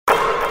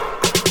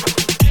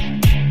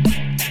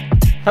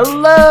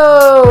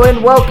Hello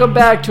and welcome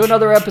back to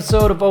another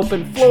episode of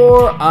Open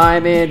Floor.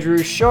 I'm Andrew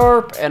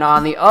Sharp, and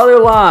on the other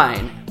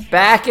line,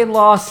 back in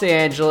Los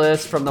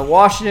Angeles from the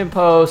Washington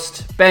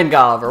Post, Ben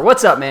Golliver.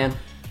 What's up, man?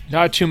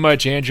 Not too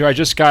much, Andrew. I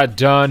just got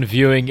done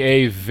viewing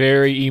a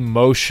very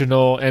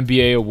emotional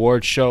NBA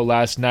award show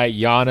last night.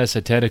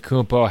 Giannis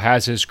Antetokounmpo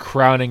has his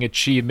crowning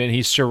achievement.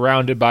 He's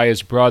surrounded by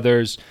his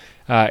brothers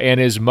and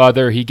his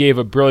mother. He gave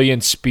a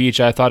brilliant speech.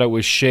 I thought it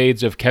was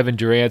shades of Kevin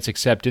Durant's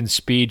acceptance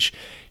speech,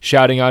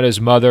 shouting out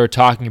his mother,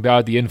 talking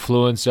about the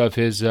influence of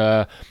his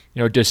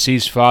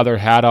deceased father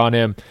had on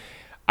him.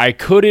 I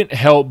couldn't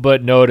help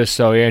but notice,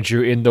 though,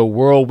 Andrew, in the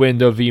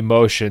whirlwind of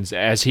emotions,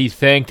 as he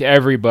thanked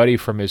everybody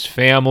from his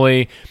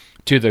family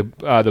to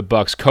the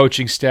Bucks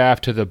coaching staff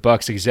to the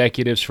Bucks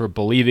executives for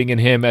believing in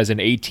him as an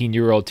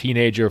 18-year-old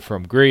teenager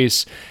from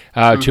Greece,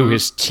 to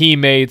his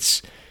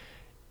teammates.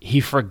 He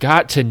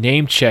forgot to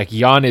name check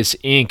Giannis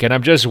Inc., and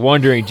I'm just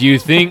wondering, do you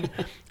think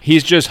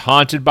he's just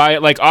haunted by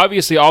it? Like,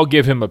 obviously, I'll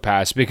give him a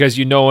pass because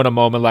in a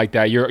moment like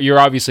that, you're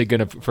obviously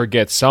going to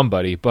forget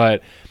somebody,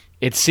 but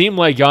it seemed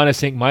like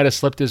Giannis Inc. might have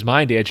slipped his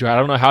mind, Andrew. I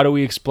don't know. How do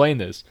we explain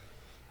this?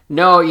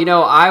 No,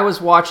 I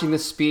was watching the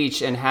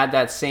speech and had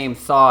that same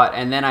thought,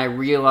 and then I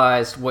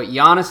realized what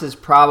Giannis is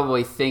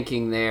probably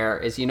thinking there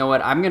is, you know what,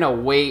 I'm going to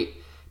wait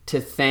to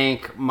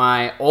thank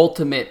my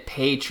ultimate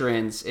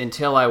patrons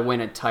until I win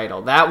a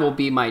title. That will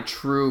be my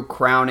true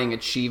crowning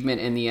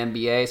achievement in the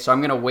NBA, so I'm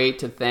going to wait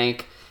to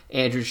thank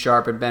Andrew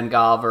Sharp and Ben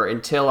Golliver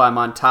until I'm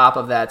on top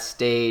of that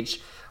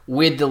stage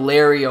with the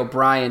Larry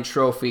O'Brien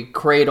trophy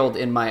cradled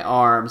in my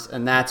arms,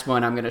 and that's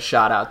when I'm going to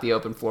shout out the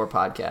Open Floor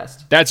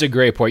podcast. That's a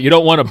great point. You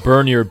don't want to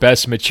burn your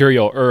best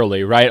material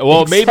early, right?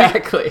 Well,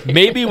 exactly.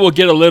 maybe we'll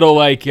get a little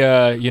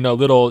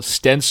little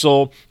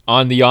stencil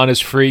on the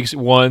Giannis Freaks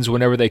ones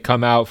whenever they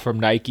come out from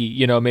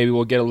Nike. Maybe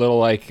we'll get a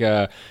little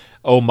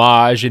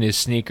homage in his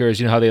sneakers.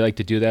 You know how they like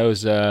to do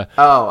those?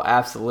 Oh,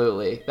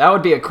 absolutely. That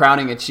would be a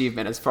crowning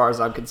achievement as far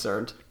as I'm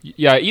concerned.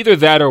 Yeah, either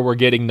that or we're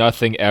getting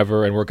nothing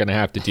ever and we're going to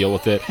have to deal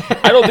with it.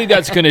 I don't think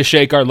that's going to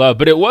shake our love,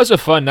 but it was a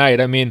fun night.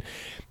 I mean,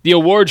 the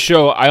award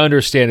show, I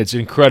understand it's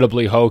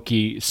incredibly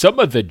hokey. Some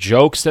of the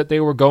jokes that they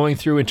were going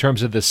through in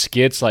terms of the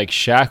skits, like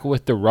Shaq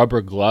with the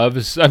rubber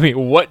gloves. I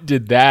mean, what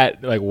did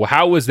that,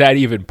 how was that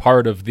even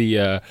part of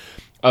the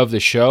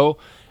show?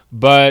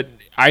 But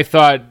I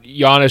thought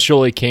Giannis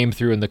really came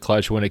through in the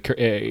clutch when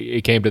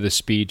it came to the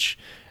speech.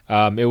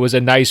 It was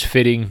a nice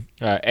fitting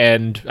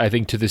end, I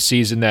think, to the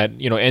season that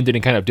ended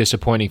in kind of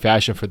disappointing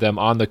fashion for them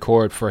on the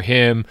court. For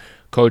him,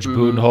 Coach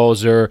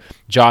Budenholzer,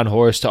 John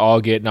Horst to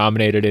all get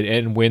nominated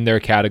and win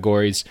their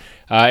categories.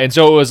 And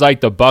so it was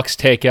like the Bucks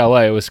take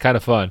LA. It was kind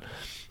of fun.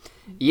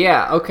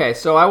 Yeah, okay.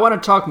 So I want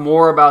to talk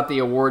more about the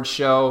award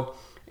show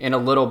in a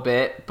little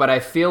bit, but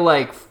I feel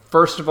like,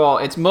 first of all,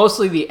 it's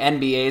mostly the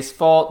NBA's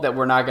fault that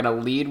we're not going to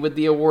lead with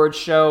the award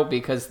show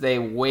because they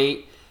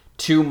wait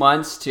 2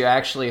 months to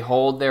actually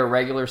hold their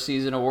regular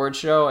season award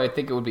show. I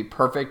think it would be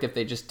perfect if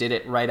they just did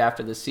it right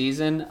after the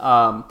season.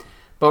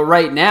 But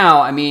right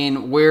now, I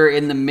mean, we're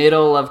in the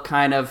middle of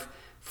kind of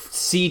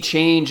sea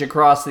change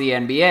across the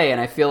NBA, and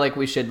I feel like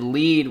we should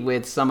lead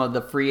with some of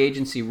the free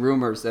agency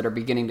rumors that are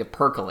beginning to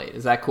percolate.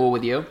 Is that cool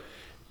with you?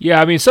 Yeah,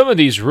 I mean, some of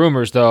these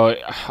rumors, though,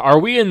 are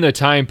we in the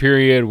time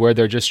period where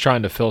they're just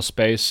trying to fill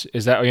space?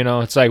 Is that,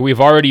 it's like we've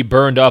already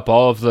burned up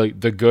all of the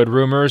good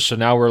rumors, so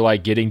now we're,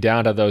 getting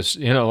down to those,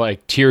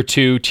 tier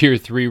 2, tier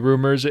 3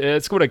 rumors.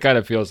 It's what it kind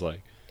of feels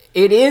like.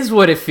 It is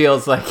what it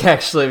feels like,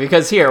 actually,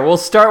 because here, we'll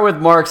start with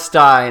Mark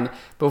Stein.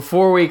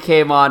 Before we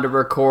came on to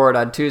record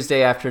on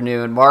Tuesday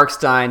afternoon, Mark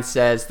Stein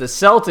says, the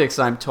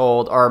Celtics, I'm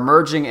told, are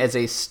emerging as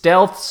a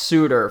stealth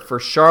suitor for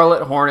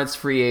Charlotte Hornets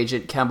free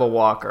agent Kemba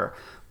Walker.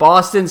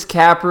 Boston's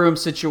cap room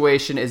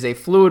situation is a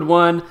fluid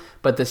one,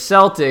 but the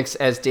Celtics,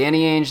 as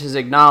Danny Ainge has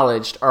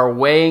acknowledged, are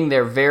weighing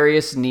their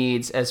various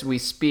needs as we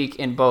speak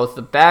in both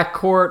the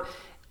backcourt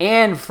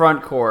and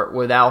front court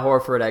with Al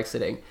Horford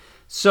exiting.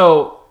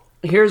 So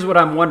here's what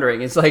I'm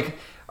wondering. It's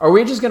are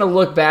we just going to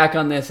look back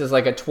on this as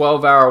a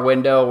 12-hour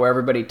window where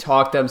everybody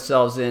talked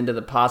themselves into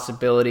the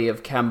possibility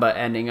of Kemba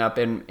ending up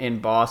in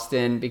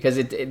Boston? Because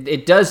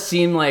it does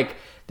seem like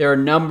there are a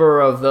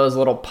number of those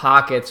little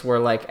pockets where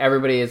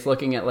everybody is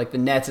looking at the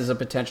Nets as a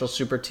potential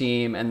super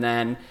team, and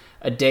then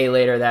a day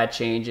later that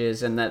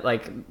changes, and that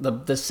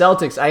the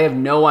Celtics, I have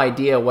no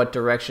idea what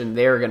direction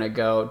they're going to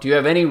go. Do you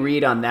have any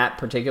read on that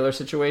particular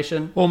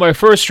situation? Well, my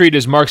first read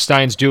is Mark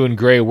Stein's doing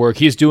great work.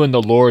 He's doing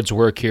the Lord's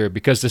work here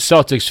because the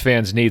Celtics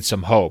fans need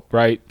some hope,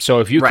 right? So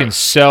if you can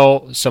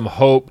sell some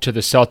hope to the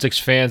Celtics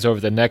fans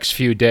over the next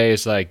few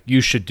days,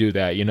 you should do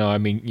that.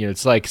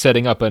 It's like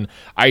setting up an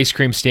ice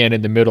cream stand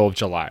in the middle of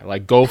July.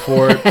 Go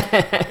for it.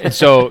 And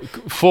so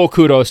full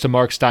kudos to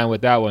Mark Stein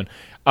with that one.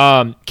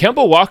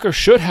 Kemba Walker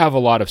should have a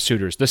lot of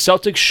suitors. The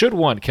Celtics should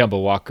want Kemba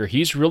Walker.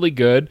 He's really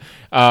good.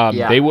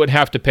 They wouldn't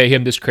have to pay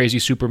him this crazy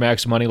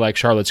supermax money like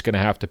Charlotte's going to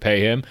have to pay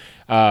him.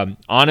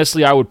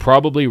 Honestly, I would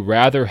probably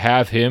rather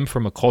have him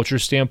from a culture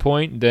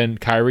standpoint than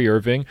Kyrie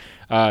Irving.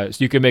 So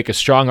you can make a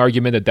strong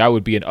argument that that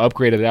would be an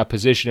upgrade of that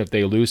position if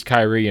they lose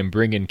Kyrie and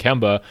bring in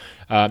Kemba.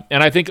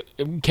 And I think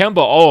Kemba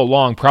all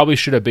along probably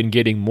should have been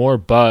getting more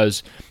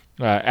buzz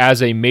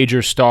as a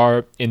major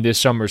star in this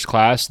summer's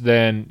class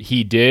than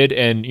he did,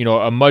 and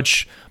a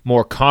much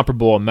more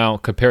comparable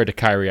amount compared to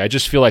Kyrie. I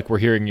just feel like we're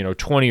hearing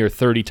 20 or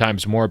 30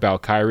 times more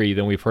about Kyrie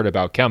than we've heard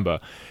about Kemba.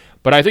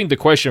 But I think the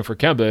question for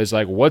Kemba is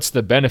like, what's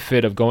the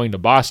benefit of going to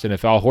Boston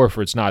if Al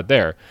Horford's not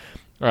there?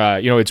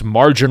 It's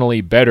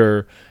marginally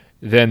better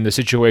than the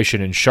situation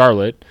in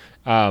Charlotte,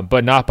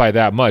 but not by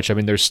that much. I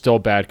mean, there's still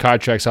bad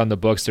contracts on the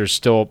books. There's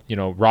still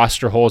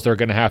roster holes they're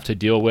going to have to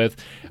deal with.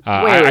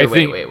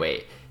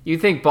 Wait. You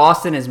think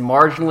Boston is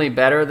marginally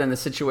better than the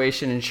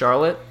situation in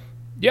Charlotte?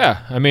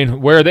 Yeah. I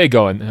mean, where are they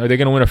going? Are they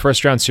going to win a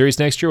first-round series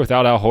next year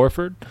without Al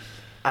Horford?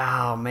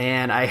 Oh,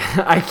 man,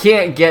 I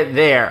can't get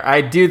there.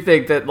 I do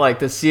think that,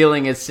 the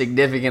ceiling is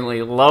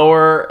significantly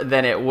lower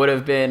than it would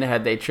have been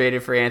had they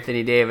traded for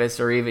Anthony Davis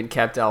or even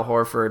kept Al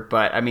Horford.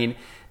 But, I mean,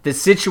 the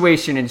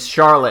situation in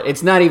Charlotte,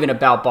 it's not even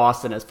about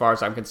Boston as far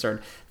as I'm concerned.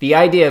 The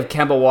idea of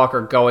Kemba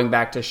Walker going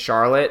back to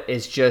Charlotte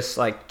is just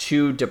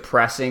too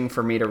depressing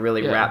for me to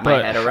really wrap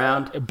my head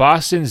around.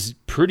 Boston's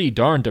pretty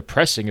darn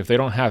depressing if they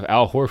don't have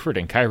Al Horford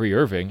and Kyrie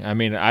Irving. I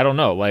mean, I don't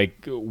know.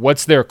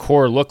 What's their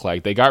core look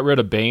like? They got rid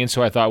of Baines,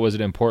 who I thought was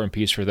an important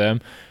piece for them.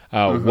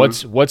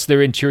 What's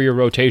their interior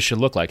rotation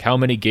look like? How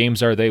many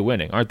games are they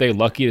winning? Aren't they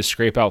lucky to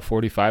scrape out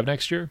 45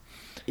 next year?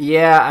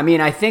 Yeah, I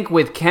mean, I think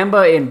with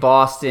Kemba in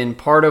Boston,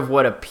 part of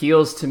what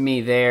appeals to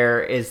me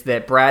there is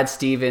that Brad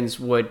Stevens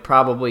would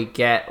probably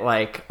get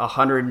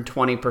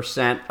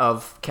 120%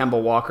 of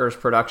Kemba Walker's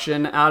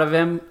production out of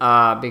him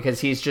because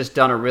he's just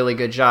done a really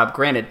good job.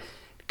 Granted,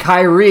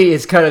 Kyrie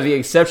is kind of the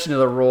exception to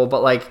the rule,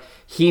 but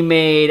he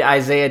made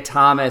Isaiah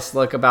Thomas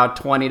look about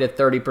 20 to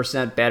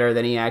 30% better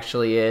than he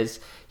actually is.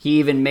 He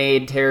even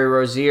made Terry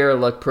Rozier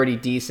look pretty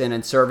decent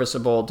and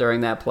serviceable during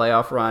that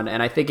playoff run.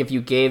 And I think if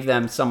you gave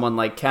them someone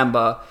like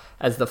Kemba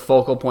as the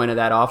focal point of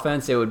that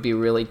offense, it would be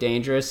really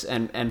dangerous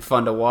and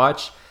fun to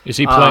watch. Is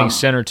he playing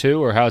center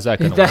too, or how's that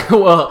going to work?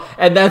 Well,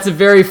 and that's a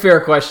very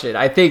fair question.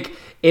 I think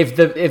if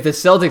the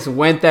Celtics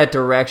went that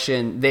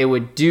direction, they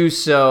would do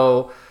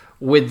so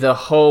with the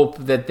hope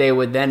that they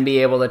would then be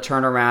able to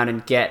turn around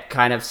and get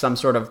kind of some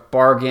sort of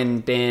bargain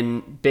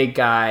bin big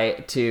guy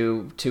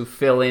to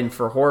fill in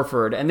for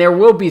Horford. And there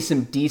will be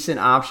some decent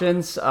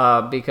options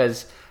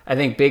because I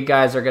think big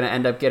guys are going to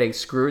end up getting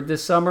screwed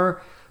this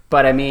summer.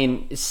 But I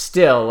mean,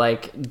 still,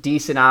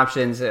 decent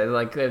options,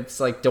 it's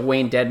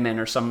Dwayne Dedman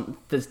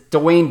or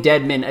Dwayne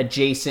Dedman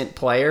adjacent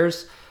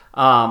players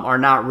are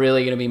not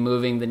really going to be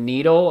moving the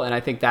needle. And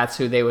I think that's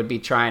who they would be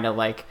trying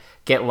to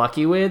get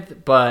lucky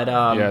with. But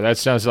yeah, that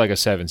sounds like a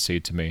 7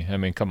 seed to me. I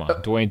mean, come on,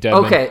 Dwayne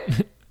Dedman. Okay,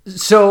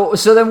 so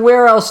then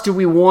where else do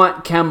we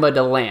want Kemba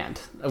to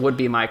land? Would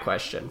be my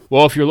question.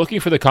 Well, if you're looking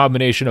for the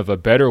combination of a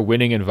better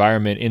winning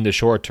environment in the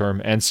short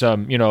term and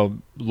some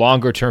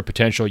longer term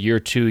potential, year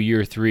 2,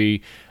 year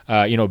 3,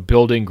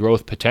 building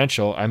growth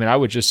potential, I mean, I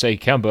would just say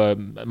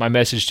Kemba. My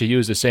message to you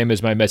is the same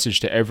as my message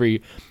to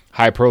every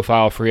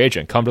high-profile free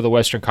agent. Come to the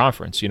Western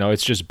Conference.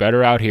 It's just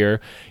better out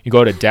here. You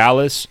go to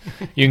Dallas.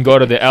 You can go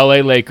to the LA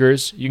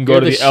Lakers. You can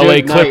go to the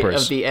LA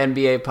Clippers. Of the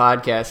NBA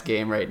podcast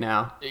game right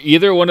now.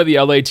 Either one of the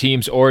LA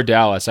teams or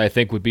Dallas, I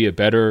think, would be a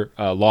better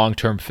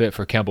long-term fit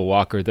for Kemba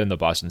Walker than the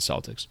Boston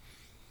Celtics.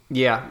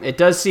 Yeah, it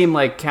does seem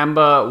like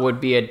Kemba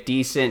would be a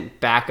decent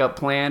backup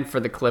plan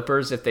for the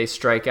Clippers if they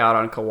strike out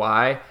on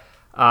Kawhi.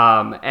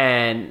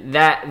 And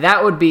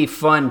that would be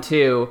fun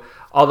too.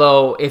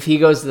 Although if he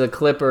goes to the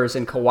Clippers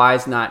and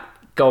Kawhi's not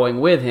going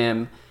with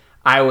him,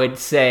 I would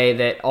say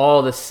that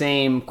all the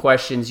same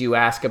questions you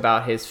ask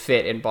about his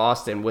fit in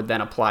Boston would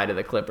then apply to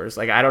the Clippers.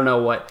 I don't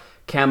know what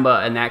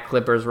Kemba and that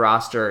Clippers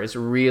roster is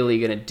really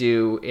going to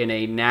do in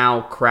a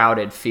now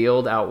crowded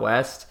field out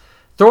west.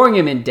 Throwing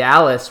him in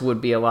Dallas would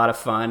be a lot of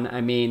fun.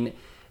 I mean,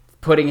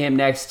 putting him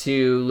next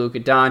to Luka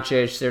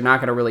Doncic, they're not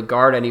going to really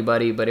guard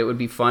anybody, but it would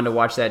be fun to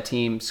watch that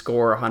team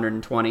score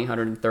 120,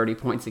 130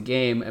 points a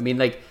game. I mean,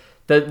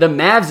 The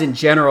Mavs in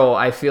general,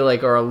 I feel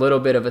are a little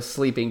bit of a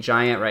sleeping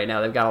giant right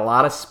now. They've got a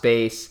lot of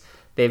space.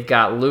 They've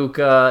got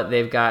Luka.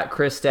 They've got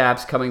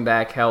Kristaps coming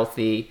back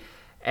healthy.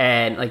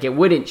 And it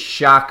wouldn't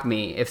shock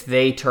me if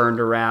they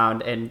turned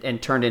around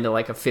and turned into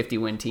a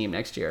 50-win team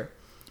next year.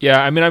 Yeah,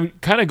 I mean, I'm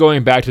kind of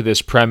going back to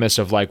this premise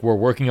of we're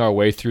working our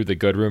way through the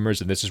good rumors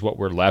and this is what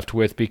we're left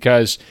with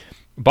because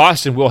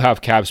Boston will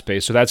have cap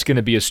space, so that's going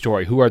to be a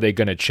story. Who are they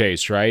going to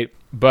chase, right?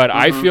 But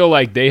I feel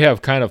like they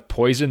have kind of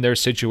poisoned their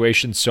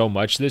situation so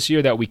much this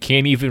year that we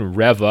can't even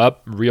rev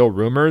up real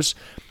rumors.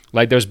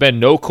 There's been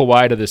no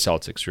Kawhi to the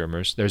Celtics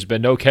rumors. There's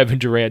been no Kevin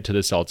Durant to the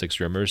Celtics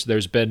rumors.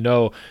 There's been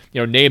no,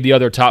 name the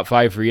other top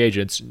 5 free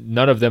agents.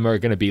 None of them are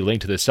going to be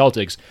linked to the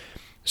Celtics.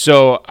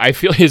 So I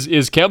feel is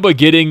Kemba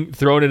getting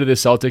thrown into the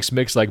Celtics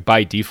mix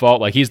by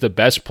default? He's the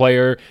best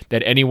player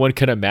that anyone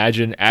can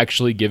imagine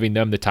actually giving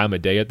them the time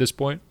of day at this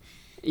point?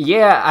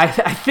 Yeah,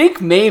 I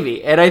think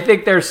maybe. And I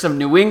think there's some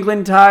New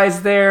England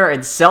ties there,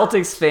 and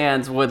Celtics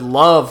fans would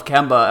love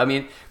Kemba. I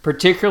mean,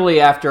 particularly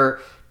after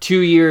 2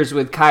 years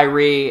with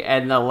Kyrie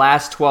and the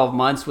last 12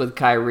 months with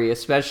Kyrie,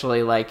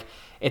 especially, like,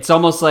 it's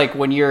almost like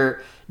when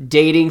you're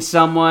dating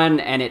someone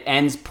and it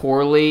ends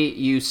poorly,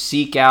 you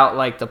seek out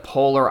like the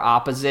polar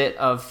opposite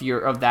of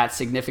that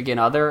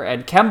significant other.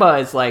 And Kemba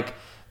is like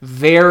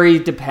very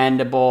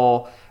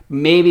dependable,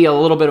 maybe a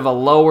little bit of a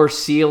lower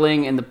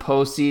ceiling in the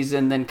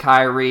postseason than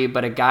Kyrie,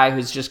 but a guy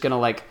who's just going to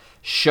like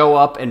show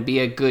up and be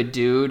a good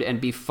dude and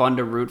be fun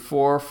to root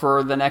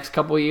for the next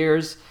couple of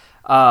years.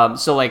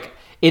 So like,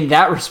 in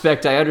that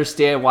respect, I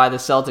understand why the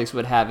Celtics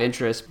would have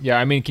interest. Yeah,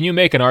 I mean, can you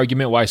make an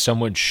argument why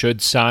someone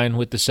should sign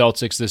with the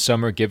Celtics this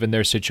summer, given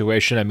their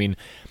situation? I mean,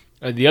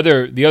 the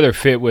other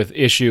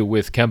issue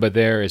with Kemba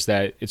there is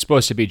that it's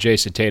supposed to be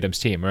Jason Tatum's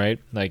team, right?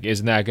 Like,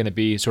 isn't that going to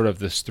be sort of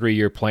this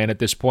 3-year plan at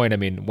this point? I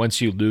mean, once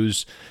you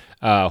lose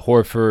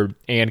Horford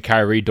and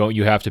Kyrie, don't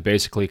you have to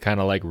basically kind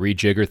of like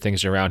rejigger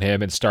things around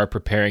him and start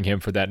preparing him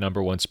for that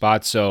number 1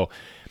 spot? So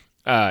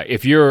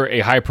if you're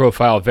a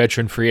high-profile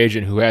veteran free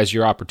agent who has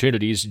your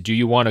opportunities, do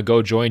you want to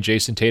go join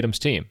Jason Tatum's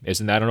team?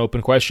 Isn't that an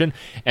open question?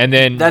 And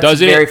then that's a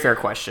very fair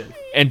question.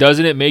 And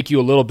doesn't it make you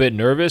a little bit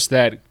nervous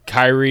that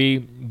Kyrie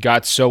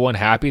got so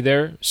unhappy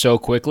there so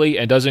quickly?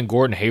 And doesn't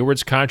Gordon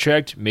Hayward's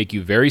contract make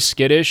you very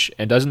skittish?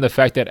 And doesn't the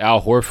fact that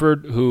Al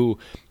Horford, who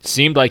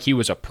seemed like he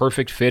was a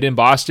perfect fit in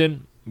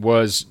Boston,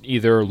 was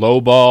either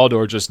lowballed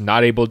or just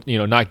not able,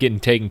 not getting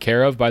taken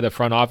care of by the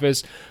front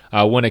office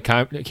when it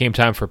came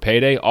time for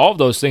payday? All of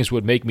those things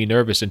would make me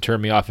nervous and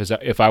turn me off as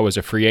if I was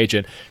a free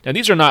agent. Now,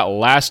 these are not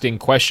lasting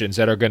questions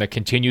that are going to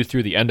continue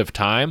through the end of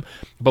time,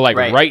 but like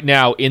right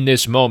now in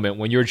this moment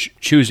when you're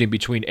choosing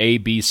between A,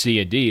 B, C,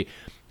 and D,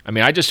 I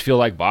mean, I just feel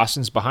like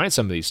Boston's behind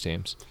some of these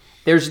teams.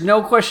 There's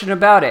no question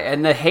about it.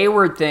 And the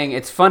Hayward thing,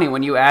 it's funny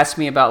when you ask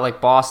me about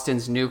like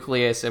Boston's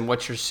nucleus and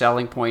what's your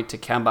selling point to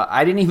Kemba,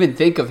 I didn't even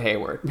think of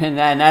Hayward. And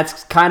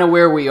that's kind of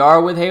where we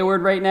are with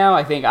Hayward right now.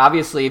 I think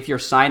obviously if you're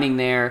signing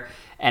there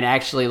and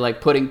actually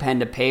like putting pen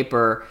to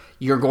paper,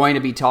 you're going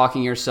to be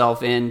talking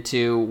yourself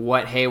into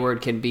what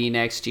Hayward can be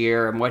next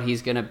year and what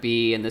he's going to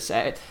be. And this,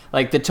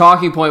 like the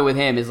talking point with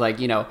him is like,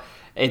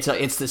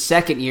 it's the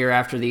second year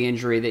after the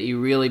injury that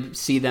you really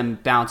see them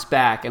bounce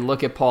back. And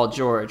look at Paul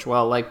George.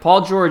 Well, like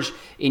Paul George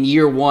in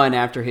year 1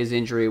 after his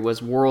injury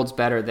was worlds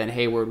better than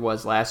Hayward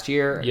was last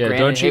year. Yeah,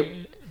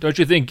 don't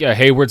you think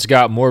Hayward's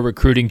got more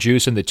recruiting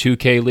juice in the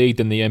 2K league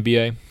than the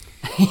NBA?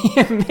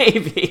 Yeah,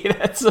 maybe.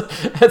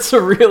 That's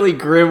a really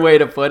grim way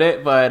to put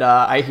it, but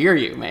I hear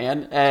you,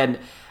 man. And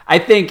I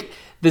think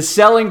the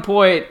selling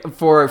point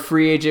for a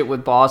free agent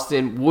with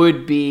Boston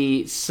would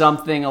be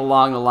something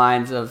along the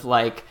lines of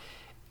like,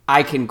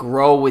 I can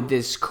grow with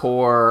this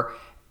core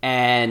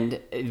and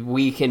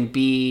we can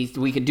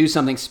do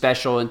something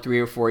special in 3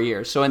 or 4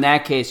 years. So in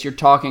that case, you're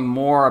talking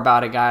more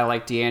about a guy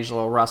like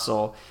D'Angelo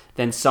Russell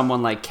than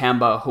someone like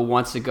Kemba who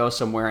wants to go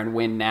somewhere and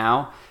win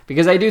now.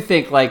 Because I do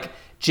think like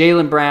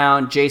Jaylen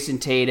Brown, Jason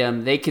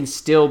Tatum, they can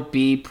still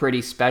be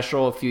pretty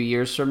special a few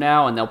years from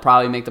now and they'll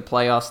probably make the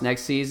playoffs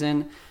next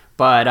season.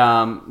 But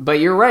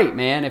you're right,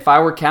 man. If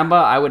I were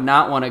Kemba, I would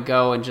not want to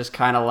go and just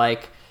kind of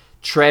like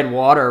tread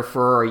water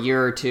for a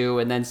year or two,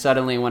 and then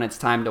suddenly when it's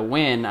time to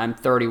win, I'm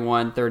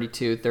 31,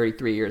 32,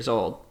 33 years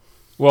old.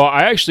 Well,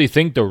 I actually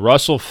think the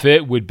Russell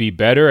fit would be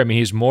better. I mean,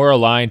 he's more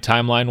aligned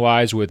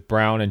timeline-wise with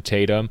Brown and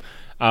Tatum.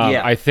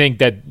 I think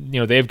that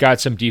they've got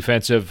some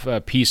defensive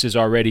pieces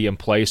already in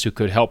place who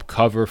could help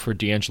cover for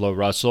D'Angelo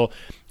Russell.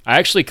 I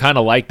actually kind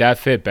of like that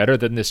fit better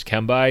than this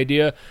Kemba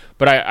idea,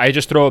 but I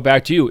just throw it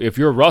back to you. If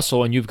you're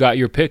Russell and you've got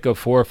your pick of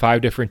 4 or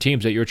 5 different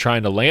teams that you're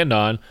trying to land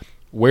on,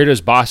 where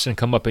does Boston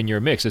come up in your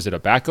mix? Is it a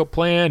backup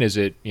plan? Is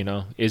it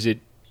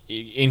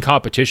in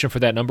competition for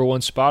that number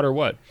 1 spot or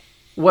what?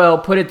 Well,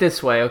 put it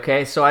this way,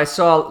 okay? So I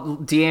saw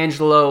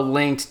D'Angelo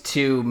linked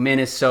to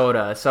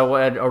Minnesota. So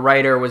what a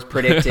writer was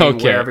predicting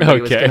where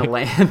everybody was going to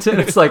land. And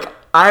it's like,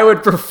 I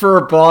would prefer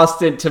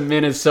Boston to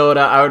Minnesota.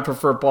 I would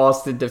prefer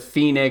Boston to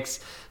Phoenix.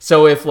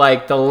 So if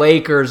like the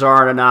Lakers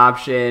aren't an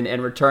option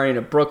and returning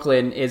to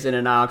Brooklyn isn't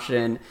an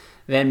option,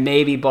 then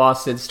maybe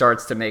Boston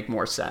starts to make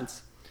more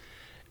sense.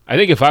 I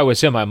think if I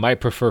was him, I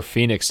might prefer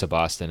Phoenix to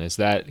Boston. Is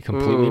that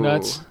completely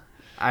nuts?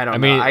 I don't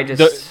know. I mean,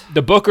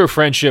 the Booker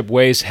friendship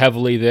weighs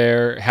heavily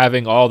there,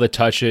 having all the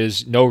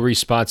touches, no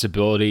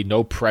responsibility,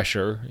 no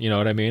pressure. You know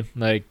what I mean?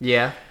 Like,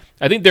 yeah.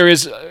 I think there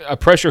is a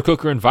pressure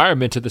cooker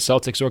environment to the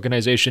Celtics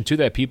organization, too,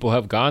 that people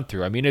have gone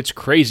through. I mean, it's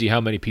crazy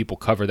how many people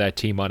cover that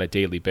team on a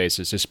daily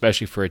basis,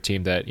 especially for a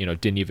team that,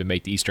 didn't even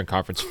make the Eastern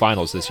Conference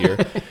Finals this year.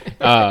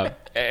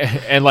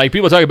 And like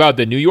people talk about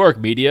the New York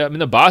media, I mean,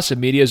 the Boston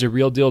media is a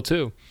real deal,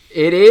 too.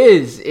 It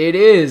is.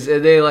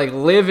 And they like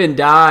live and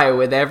die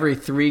with every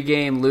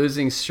 3-game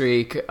losing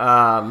streak.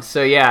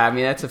 So yeah, I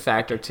mean that's a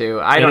factor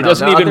too. It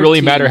doesn't even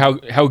really matter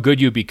how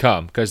good you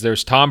become because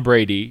there's Tom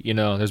Brady,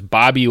 there's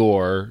Bobby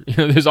Orr,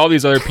 there's all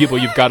these other people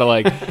you've got to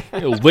like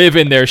live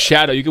in their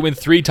shadow. You can win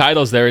 3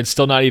 titles there and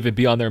still not even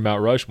be on their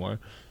Mount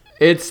Rushmore.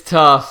 It's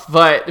tough,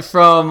 but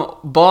from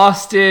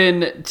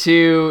Boston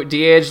to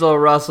D'Angelo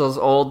Russell's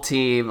old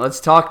team, let's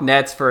talk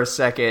Nets for a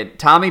second.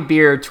 Tommy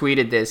Beer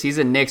tweeted this. He's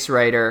a Knicks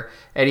writer,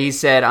 and he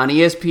said, on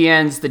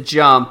ESPN's The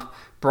Jump,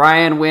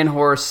 Brian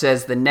Windhorst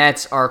says the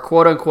Nets are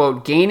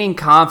quote-unquote gaining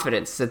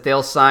confidence that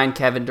they'll sign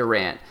Kevin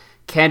Durant.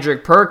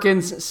 Kendrick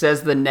Perkins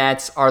says the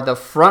Nets are the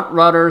front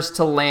runners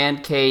to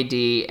land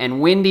KD,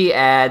 and Windy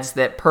adds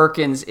that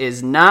Perkins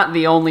is not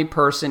the only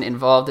person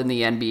involved in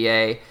the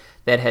NBA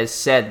that has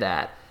said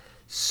that.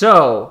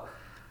 So,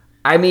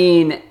 I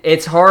mean,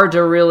 it's hard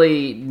to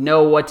really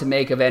know what to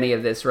make of any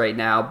of this right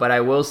now, but I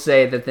will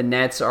say that the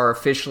Nets are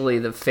officially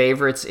the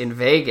favorites in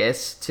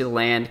Vegas to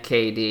land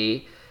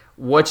KD.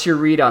 What's your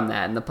read on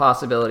that and the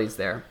possibilities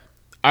there?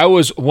 I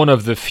was one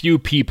of the few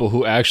people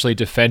who actually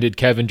defended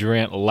Kevin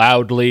Durant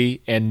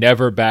loudly and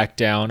never backed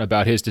down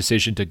about his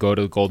decision to go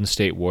to the Golden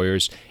State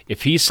Warriors.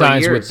 If he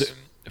signs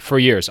for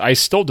years, I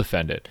still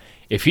defend it.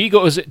 If he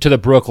goes to the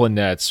Brooklyn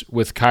Nets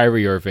with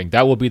Kyrie Irving,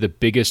 that will be the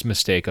biggest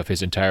mistake of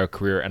his entire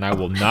career, and I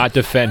will not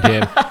defend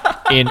him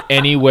in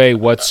any way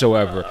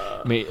whatsoever.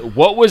 I mean,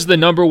 what was the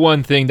number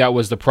one thing that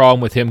was the problem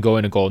with him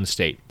going to Golden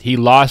State? He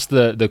lost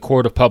the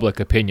court of public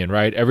opinion,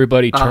 right?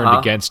 Everybody turned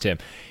against him.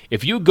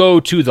 If you go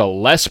to the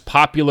less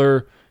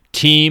popular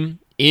team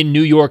in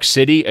New York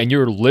City and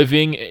you're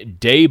living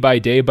day by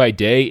day by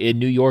day in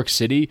New York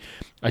City,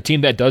 a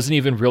team that doesn't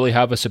even really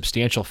have a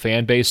substantial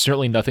fan base,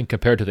 certainly nothing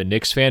compared to the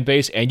Knicks fan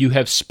base, and you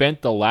have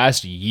spent the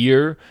last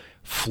year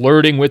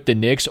flirting with the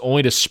Knicks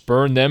only to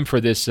spurn them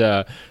for this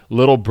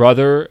little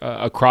brother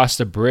across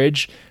the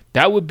bridge,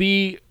 that would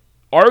be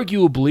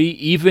arguably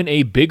even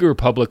a bigger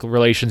public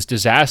relations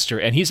disaster.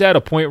 And he's at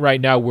a point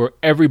right now where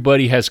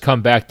everybody has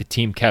come back to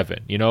Team Kevin.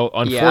 You know,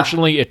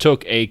 unfortunately, It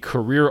took a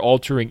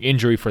career-altering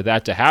injury for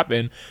that to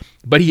happen,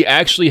 but he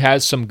actually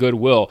has some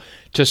goodwill.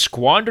 To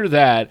squander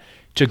that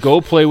to go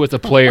play with a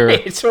player...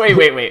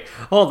 Wait.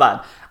 Hold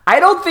on. I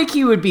don't think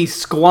he would be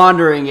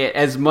squandering it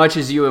as much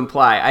as you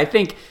imply. I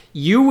think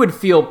you would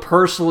feel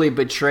personally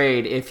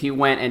betrayed if he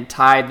went and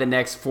tied the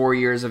next 4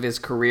 years of his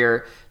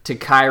career to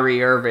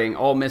Kyrie Irving,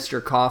 old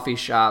Mr. Coffee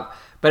Shop.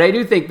 But I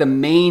do think the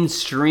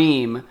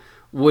mainstream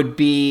would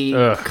be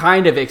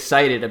kind of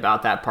excited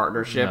about that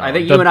partnership. No, I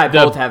think you and I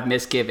both have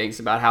misgivings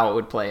about how it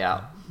would play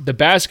out. The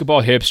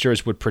basketball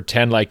hipsters would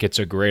pretend like it's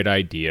a great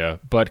idea,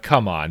 but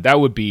come on, that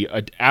would be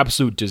an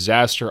absolute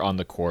disaster on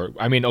the court.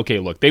 I mean, okay,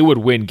 look, they would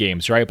win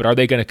games, right? But are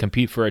they going to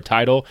compete for a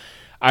title?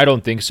 I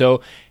don't think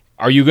so.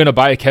 Are you going to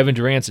buy a Kevin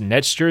Durant's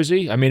Nets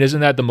jersey? I mean,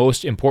 isn't that the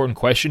most important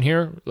question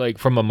here? Like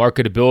from a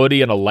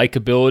marketability and a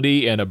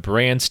likability and a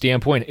brand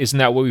standpoint, isn't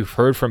that what we've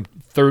heard from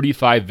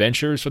 35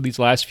 ventures for these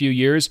last few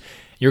years?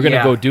 You're going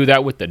to go do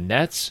that with the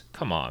Nets?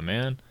 Come on,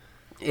 man.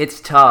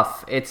 It's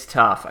tough.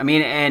 I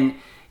mean, and...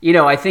 You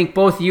know, I think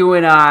both you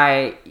and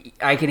I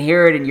can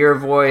hear it in your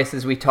voice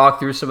as we talk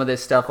through some of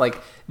this stuff.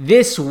 Like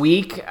this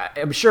week,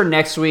 I'm sure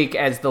next week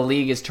as the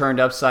league is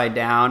turned upside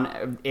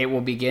down, it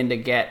will begin to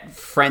get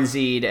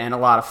frenzied and a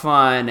lot of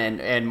fun,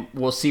 and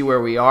we'll see where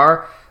we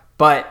are.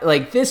 But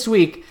like this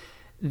week,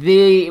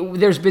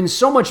 there's been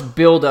so much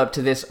build-up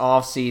to this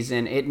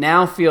offseason. It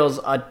now feels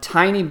a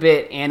tiny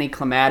bit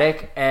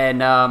anticlimactic,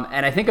 and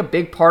I think a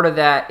big part of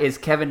that is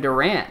Kevin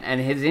Durant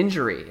and his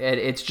injury.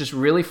 It's just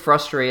really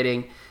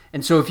frustrating.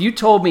 And so if you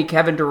told me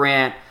Kevin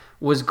Durant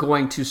was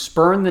going to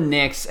spurn the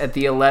Knicks at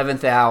the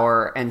 11th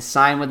hour and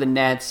sign with the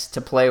Nets to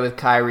play with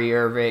Kyrie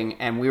Irving,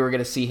 and we were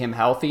going to see him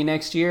healthy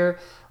next year,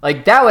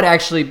 like that would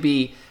actually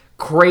be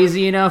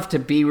crazy enough to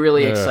be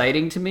really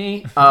exciting to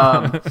me.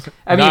 I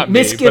mean,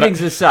 misgivings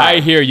aside. I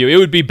hear you. It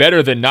would be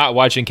better than not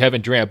watching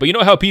Kevin Durant. But you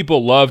know how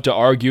people love to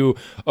argue,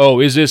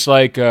 oh, is this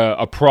like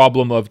a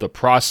problem of the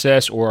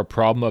process or a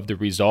problem of the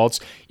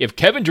results? If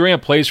Kevin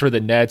Durant plays for the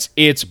Nets,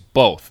 it's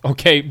both.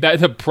 Okay,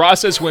 the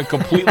process went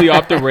completely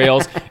off the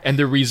rails, and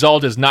the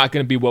result is not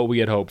going to be what we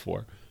had hoped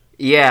for.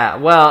 Yeah,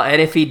 well, and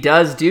if he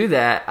does do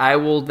that, I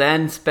will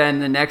then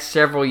spend the next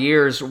several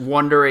years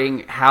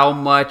wondering how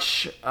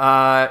much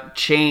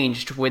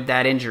changed with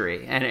that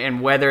injury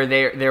and whether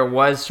there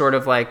was sort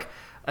of like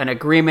an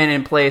agreement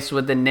in place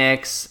with the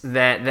Knicks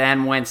that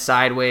then went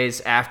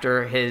sideways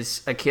after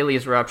his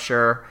Achilles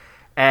rupture.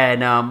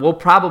 And we'll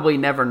probably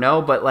never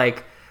know, but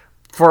like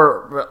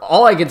for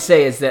all I can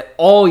say is that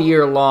all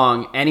year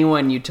long,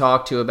 anyone you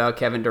talk to about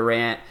Kevin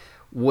Durant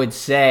would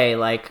say,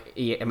 like,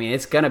 I mean,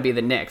 it's going to be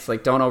the Knicks.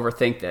 Like, don't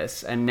overthink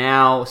this. And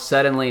now,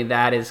 suddenly,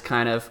 that is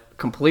kind of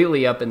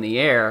completely up in the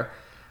air.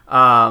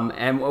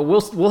 And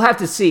we'll have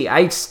to see.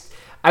 I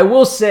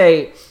will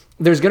say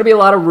there's going to be a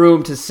lot of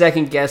room to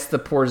second-guess the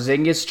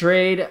Porzingis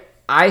trade.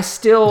 I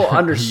still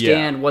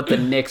understand what the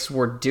Knicks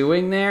were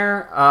doing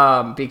there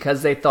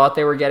because they thought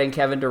they were getting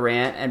Kevin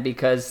Durant and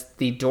because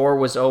the door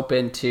was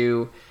open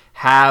to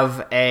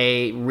have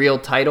a real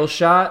title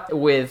shot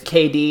with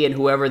KD and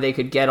whoever they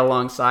could get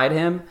alongside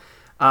him.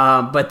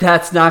 But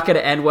that's not going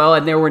to end well.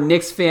 And there were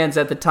Knicks fans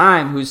at the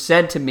time who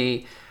said to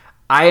me,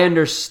 I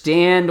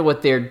understand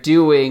what they're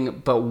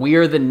doing, but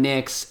we're the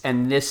Knicks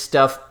and this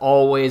stuff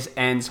always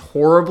ends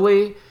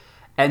horribly.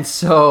 And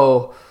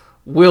so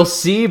we'll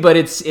see, but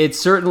it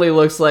certainly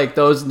looks like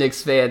those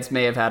Knicks fans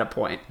may have had a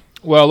point.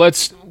 Well,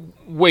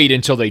 wait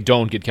until they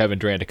don't get Kevin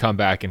Durant to come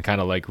back and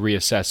kind of like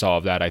reassess all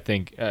of that. I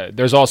think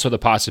there's also the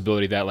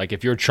possibility that like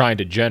if you're trying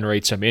to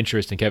generate some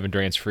interest in Kevin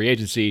Durant's free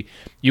agency,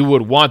 you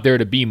would want there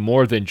to be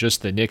more than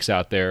just the Knicks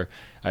out there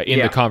in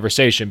the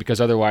conversation, because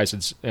otherwise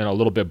it's a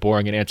little bit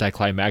boring and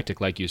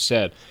anticlimactic, like you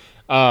said.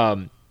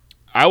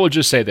 I will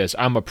just say this: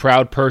 I'm a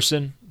proud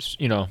person,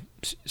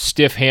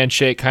 stiff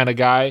handshake kind of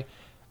guy.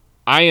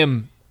 I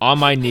am on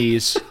my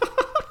knees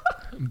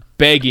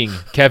begging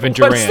Kevin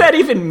Durant. What's that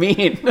even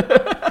mean?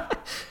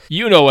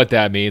 You know what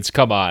that means.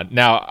 Come on.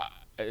 Now,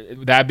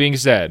 that being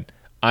said,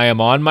 I am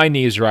on my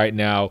knees right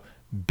now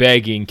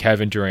begging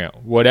Kevin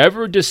Durant.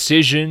 Whatever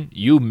decision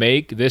you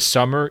make this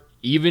summer,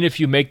 even if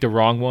you make the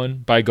wrong one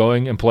by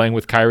going and playing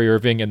with Kyrie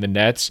Irving and the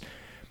Nets,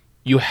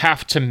 you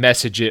have to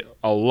message it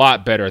a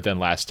lot better than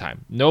last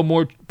time. No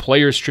more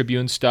Players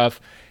Tribune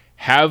stuff.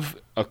 Have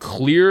a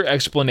clear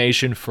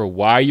explanation for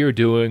why you're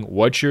doing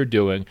what you're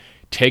doing.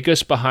 Take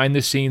us behind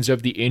the scenes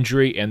of the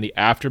injury and the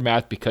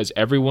aftermath, because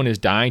everyone is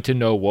dying to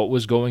know what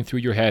was going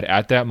through your head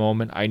at that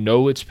moment. I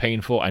know it's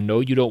painful. I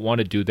know you don't want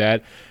to do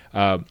that.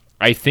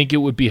 I think it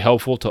would be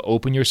helpful to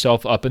open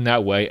yourself up in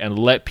that way and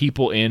let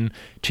people in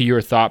to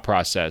your thought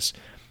process.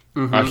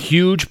 Mm-hmm. A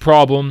huge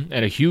problem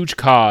and a huge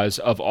cause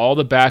of all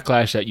the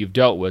backlash that you've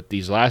dealt with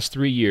these last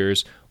 3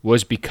 years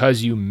was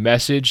because you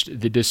messaged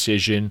the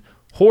decision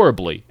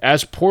horribly,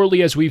 as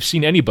poorly as we've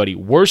seen anybody.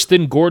 Worse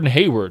than Gordon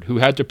Hayward, who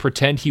had to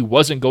pretend he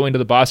wasn't going to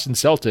the Boston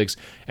Celtics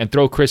and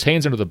throw Chris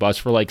Haynes under the bus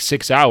for like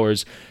 6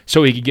 hours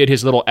so he could get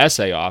his little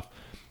essay off.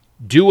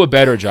 Do a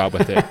better job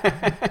with it.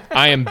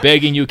 I am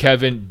begging you,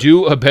 Kevin,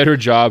 do a better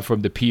job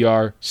from the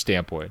PR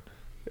standpoint.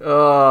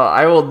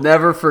 I will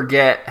never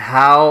forget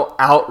how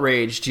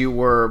outraged you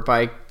were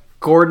by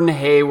Gordon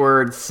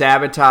Hayward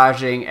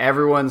sabotaging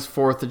everyone's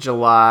 4th of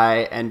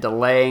July and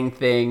delaying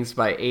things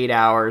by 8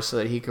 hours so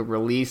that he could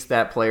release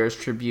that Players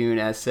Tribune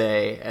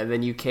essay. And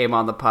then you came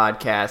on the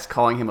podcast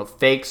calling him a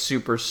fake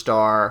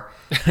superstar,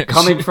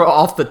 coming from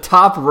off the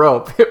top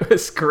rope. It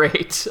was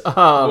great.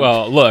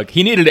 Well, look,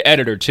 he needed an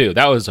editor too.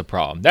 That was a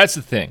problem. That's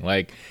the thing.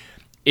 Like,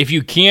 if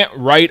you can't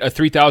write a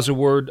 3,000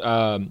 word,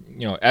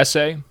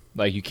 essay,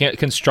 like you can't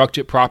construct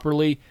it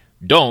properly,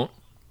 don't.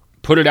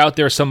 Put it out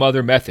there some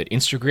other method,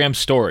 Instagram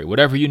story,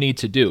 whatever you need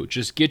to do.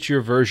 Just get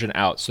your version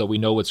out so we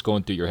know what's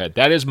going through your head.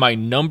 That is my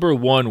number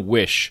one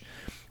wish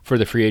for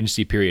the free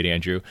agency period,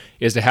 Andrew,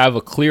 is to have a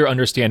clear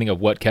understanding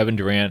of what Kevin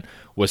Durant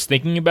was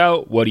thinking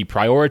about, what he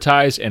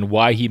prioritized, and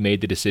why he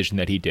made the decision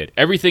that he did.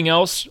 Everything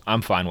else,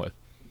 I'm fine with.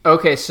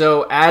 Okay,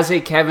 so as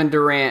a Kevin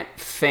Durant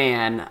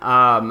fan,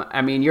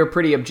 you're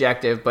pretty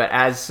objective, but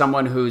as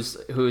someone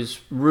who's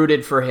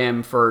rooted for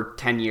him for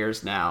 10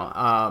 years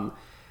now,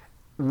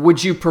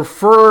 would you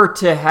prefer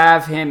to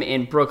have him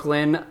in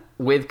Brooklyn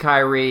with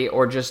Kyrie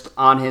or just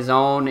on his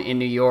own in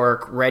New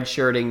York,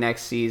 redshirting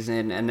next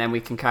season, and then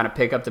we can kind of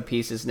pick up the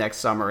pieces next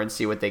summer and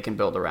see what they can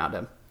build around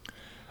him?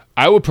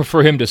 I would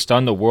prefer him to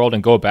stun the world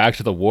and go back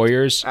to the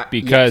Warriors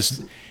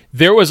because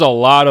there was a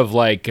lot of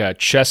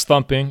chest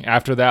thumping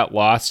after that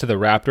loss to the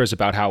Raptors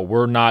about how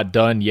we're not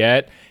done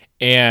yet.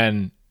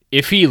 And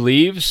if he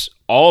leaves,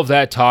 all of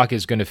that talk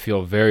is going to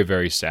feel very,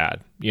 very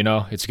sad.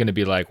 It's going to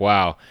be like,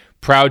 wow,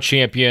 proud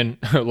champion,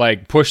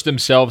 pushed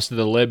themselves to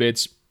the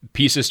limits.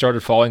 Pieces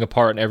started falling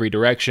apart in every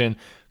direction.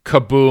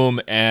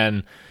 Kaboom.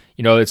 And,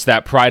 it's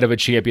that pride of a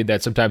champion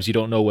that sometimes you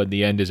don't know when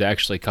the end is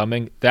actually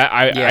coming.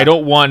 I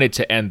don't want it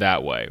to end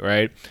that way,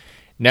 right?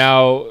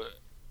 Now,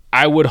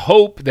 I would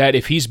hope that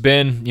if he's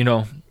been,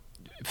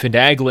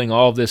 finagling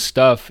all of this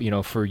stuff,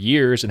 for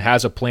years and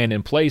has a plan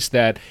in place,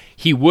 that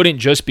he wouldn't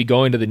just be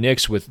going to the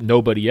Knicks with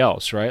nobody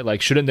else, right?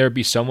 Like, shouldn't there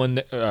be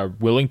someone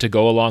willing to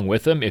go along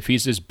with him if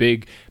he's this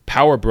big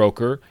power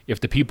broker, if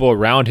the people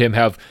around him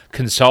have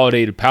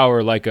consolidated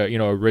power like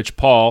a Rich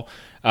Paul,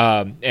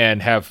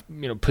 and have,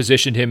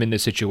 positioned him in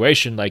this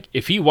situation? Like,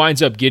 if he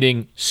winds up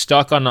getting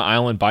stuck on the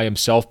island by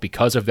himself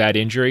because of that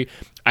injury,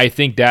 I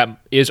think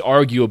that is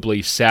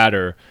arguably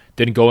sadder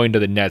than going to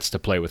the Nets to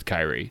play with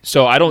Kyrie.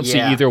 So I don't see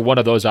either one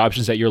of those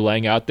options that you're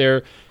laying out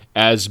there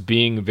as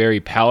being very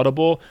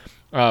palatable.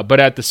 But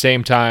at the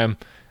same time,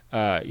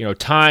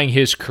 tying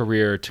his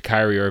career to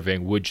Kyrie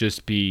Irving would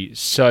just be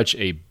such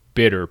a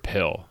bitter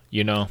pill,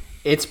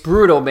 It's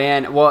brutal,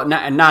 man. Well,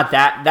 not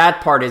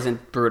that part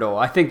isn't brutal.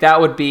 I think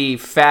that would be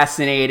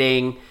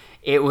fascinating.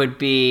 It would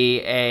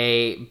be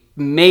a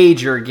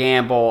major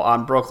gamble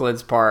on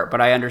Brooklyn's part, but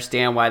I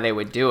understand why they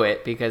would do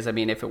it because,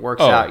 if it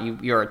works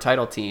out, you're a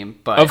title team.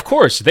 But of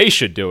course, they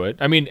should do it.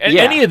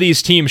 Any of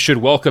these teams should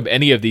welcome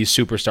any of these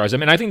superstars.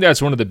 I think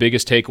that's one of the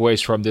biggest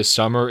takeaways from this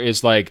summer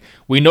is,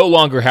 we no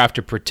longer have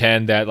to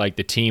pretend that,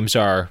 the teams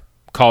are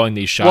calling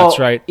these shots,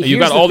 right? You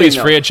got all these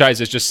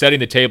franchises just setting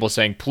the table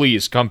saying,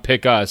 please come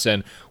pick us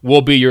and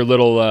we'll be your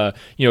little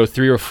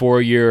 3 or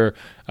 4 year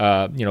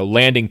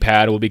landing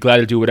pad. We'll be glad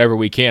to do whatever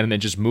we can and then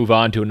just move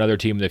on to another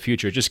team in the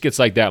future. It just gets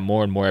like that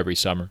more and more every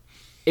summer.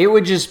 It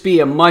would just be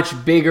a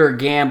much bigger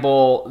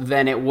gamble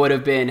than it would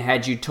have been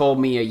had you told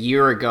me a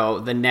year ago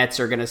the Nets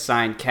are going to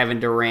sign Kevin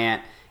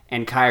Durant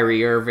and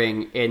Kyrie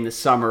Irving in the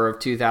summer of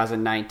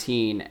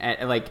 2019.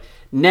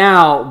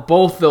 now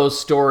both those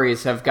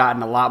stories have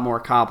gotten a lot more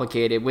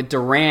complicated. With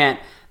Durant,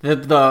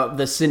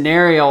 the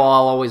scenario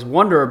I'll always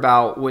wonder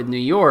about with New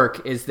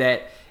York is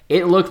that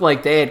it looked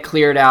like they had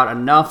cleared out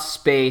enough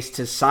space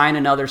to sign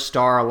another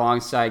star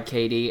alongside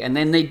KD, and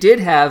then they did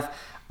have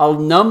a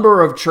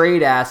number of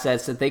trade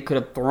assets that they could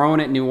have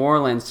thrown at New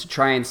Orleans to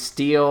try and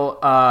steal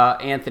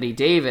Anthony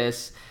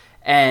Davis,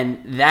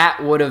 and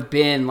that would have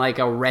been like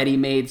a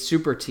ready-made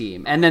super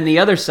team. And then the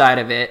other side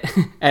of it,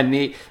 and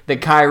the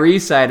Kyrie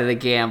side of the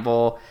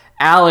gamble,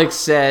 Alex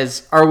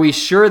says, are we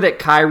sure that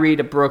Kyrie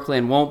to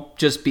Brooklyn won't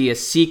just be a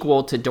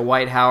sequel to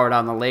Dwight Howard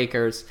on the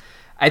Lakers?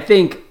 I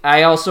think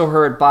I also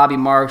heard Bobby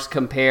Marks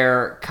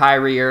compare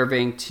Kyrie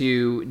Irving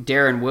to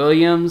Darren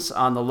Williams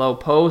on the low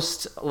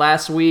post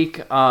last week.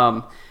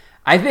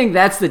 I think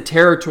that's the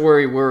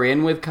territory we're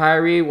in with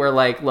Kyrie, where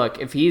like, look,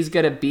 if he's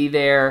going to be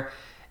there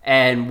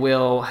and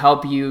will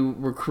help you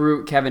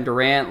recruit Kevin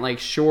Durant, like,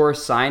 sure,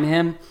 sign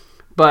him.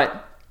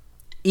 But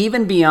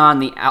even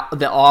beyond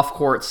the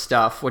off-court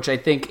stuff, which I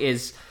think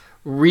is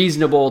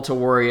reasonable to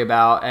worry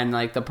about, and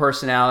like the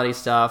personality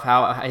stuff,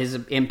 how his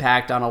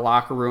impact on a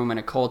locker room and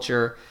a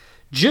culture,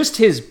 just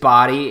his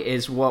body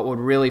is what would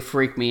really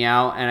freak me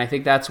out. And I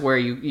think that's where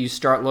you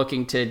start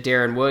looking to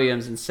Darren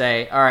Williams and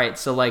say, all right,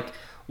 so like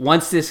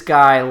once this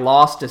guy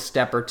lost a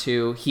step or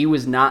two, he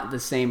was not the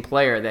same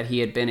player that he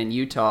had been in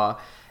Utah.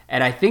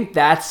 And I think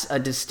that's a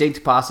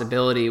distinct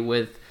possibility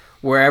with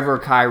wherever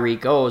Kyrie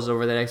goes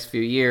over the next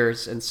few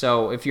years. And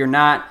so if you're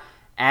not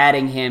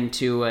adding him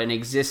to an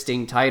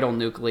existing title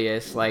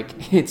nucleus,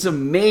 like, it's a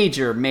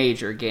major,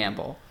 major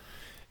gamble.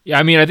 Yeah,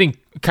 I mean, I think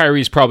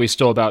Kyrie's probably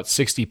still about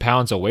 60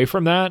 pounds away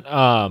from that,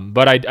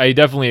 but I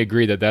definitely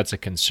agree that that's a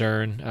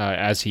concern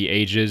as he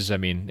ages. I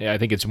mean, I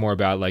think it's more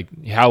about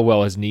like how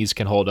well his knees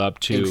can hold up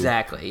to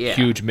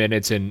huge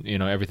minutes and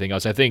everything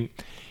else. I think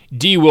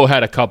D. Will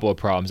had a couple of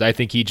problems. I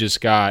think he just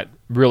got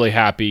really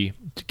happy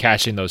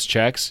cashing those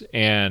checks,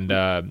 and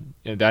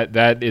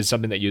that is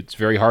something that it's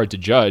very hard to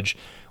judge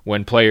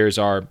when players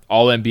are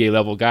all NBA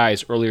level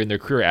guys earlier in their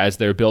career. As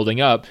they're building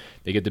up,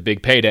 they get the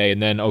big payday,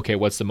 and then, okay,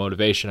 what's the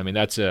motivation? I mean,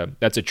 that's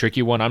a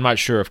tricky one. I'm not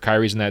sure if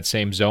Kyrie's in that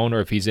same zone or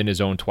if he's in his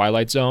own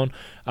twilight zone.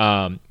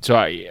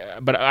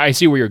 But I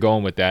see where you're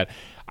going with that.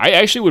 I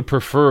actually would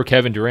prefer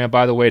Kevin Durant,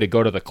 by the way, to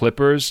go to the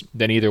Clippers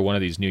than either one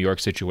of these New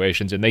York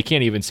situations, and they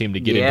can't even seem to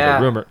get into the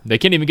rumor. They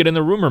can't even get in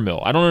the rumor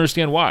mill. I don't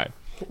understand why.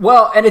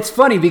 Well, and it's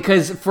funny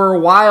because for a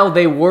while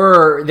there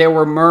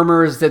were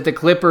murmurs that the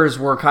Clippers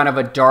were kind of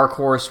a dark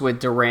horse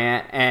with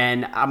Durant,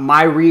 and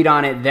my read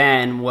on it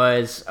then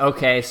was,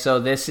 okay, so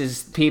this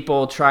is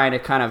people trying to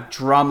kind of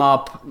drum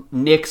up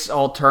Knicks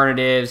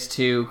alternatives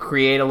to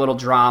create a little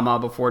drama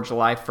before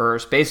July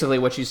 1st. Basically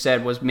what you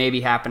said was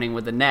maybe happening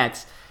with the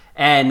Nets.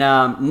 And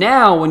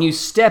now when you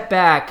step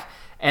back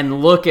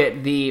and look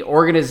at the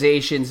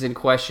organizations in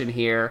question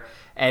here,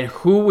 and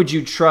who would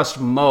you trust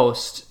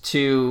most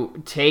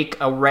to take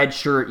a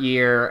redshirt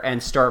year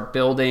and start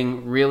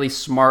building really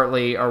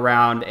smartly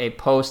around a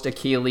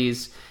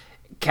post-Achilles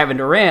Kevin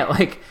Durant?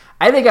 Like,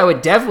 I think I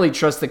would definitely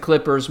trust the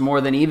Clippers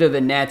more than either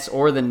the Nets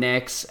or the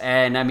Knicks.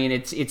 And I mean,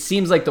 it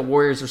seems like the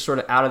Warriors are sort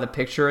of out of the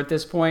picture at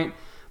this point.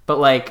 But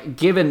like,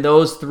 given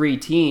those three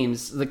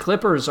teams, the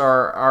Clippers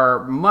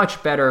are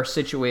much better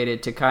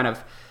situated to kind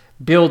of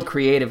build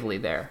creatively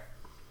there.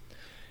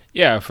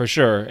 Yeah, for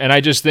sure. And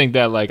I just think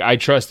that, like, I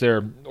trust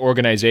their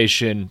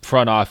organization,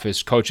 front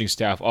office, coaching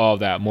staff, all of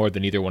that more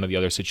than either one of the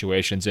other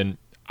situations. And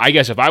I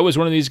guess if I was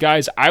one of these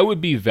guys, I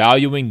would be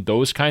valuing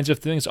those kinds of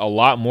things a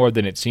lot more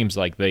than it seems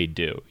like they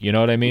do. You know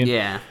what I mean?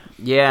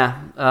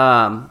 Yeah.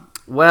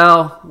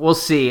 Well, we'll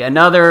see.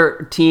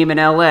 Another team in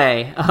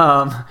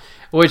LA,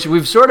 which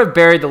we've sort of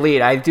buried the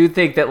lead. I do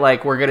think that,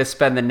 like, we're going to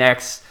spend the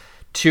next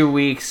 2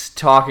 weeks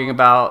talking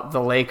about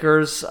the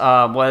Lakers,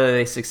 whether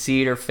they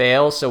succeed or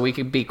fail, so we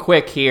can be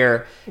quick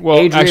here.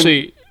 Well,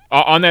 actually,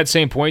 on that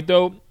same point,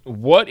 though,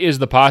 what is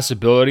the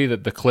possibility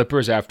that the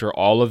Clippers, after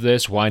all of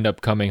this, wind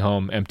up coming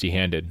home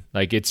empty-handed?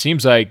 Like, it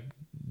seems like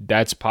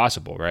that's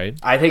possible, right?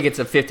 I think it's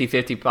a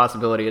 50-50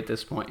 possibility at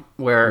this point,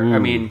 where, I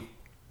mean,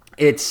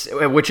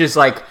 which is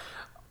like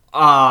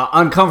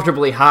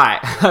uncomfortably high,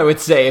 I would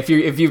say, if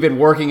you've been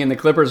working in the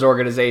Clippers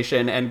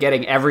organization and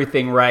getting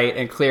everything right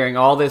and clearing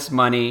all this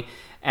money,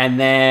 and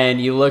then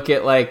you look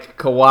at, like,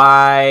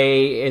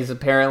 Kawhi is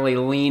apparently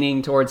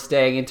leaning towards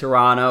staying in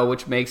Toronto,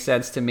 which makes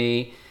sense to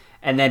me.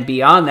 And then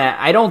beyond that,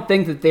 I don't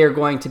think that they're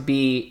going to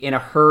be in a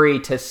hurry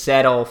to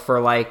settle for,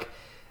 like,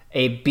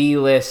 a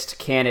B-list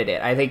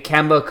candidate. I think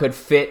Kemba could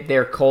fit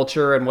their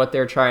culture and what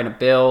they're trying to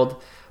build,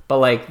 but,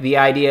 like, the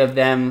idea of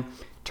them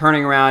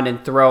turning around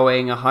and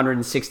throwing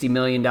 $160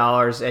 million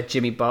at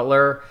Jimmy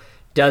Butler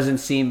doesn't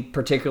seem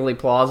particularly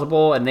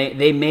plausible, and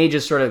they may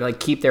just sort of, like,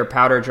 keep their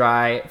powder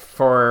dry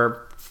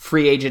for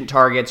free agent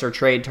targets or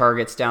trade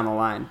targets down the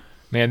line.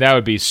 Man, that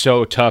would be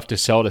so tough to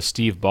sell to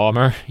Steve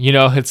Ballmer. You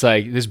know, it's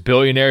like this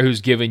billionaire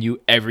who's given you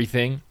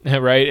everything,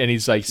 right? And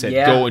he's like said,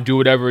 go and do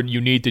whatever you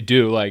need to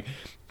do. Like,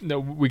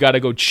 we got to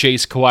go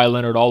chase Kawhi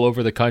Leonard all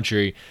over the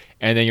country.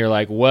 And then you're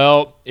like,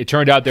 well, it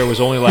turned out there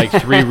was only like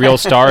 3 real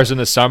stars in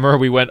the summer.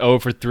 We went 0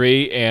 for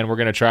 3, and we're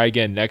going to try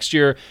again next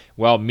year.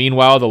 Well,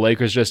 meanwhile, the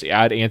Lakers just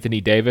add Anthony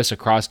Davis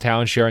across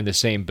town, sharing the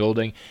same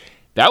building.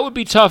 That would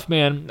be tough,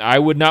 man. I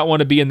would not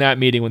want to be in that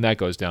meeting when that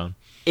goes down.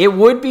 It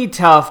would be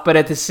tough, but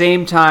at the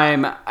same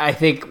time, I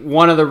think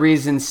one of the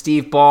reasons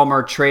Steve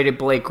Ballmer traded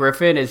Blake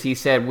Griffin is he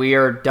said, we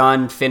are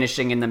done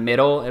finishing in the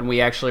middle, and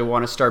we actually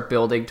want to start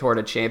building toward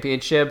a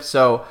championship.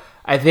 So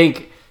I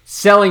think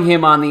selling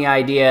him on the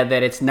idea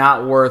that it's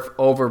not worth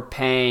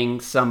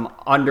overpaying some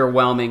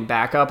underwhelming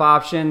backup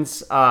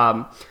options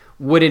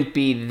wouldn't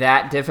be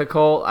that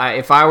difficult.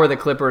 If I were the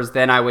Clippers,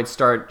 then I would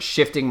start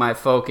shifting my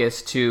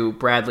focus to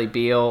Bradley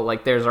Beal.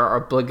 Like, there's our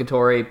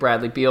obligatory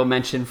Bradley Beal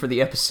mention for the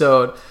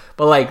episode.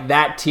 But like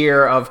that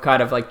tier of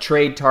kind of like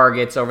trade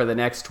targets over the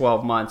next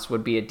 12 months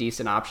would be a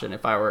decent option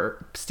if I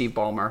were Steve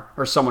Ballmer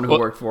or someone who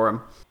worked for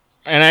him.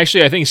 And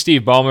actually, I think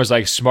Steve Ballmer's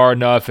like smart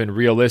enough and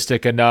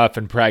realistic enough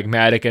and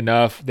pragmatic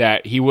enough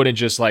that he wouldn't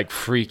just like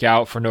freak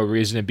out for no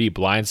reason and be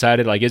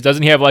blindsided. Like,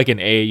 doesn't he have like an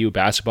AAU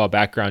basketball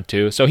background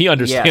too? So he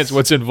understands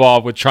what's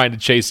involved with trying to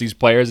chase these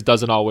players. It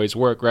doesn't always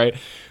work, right?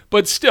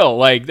 But still,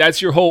 like,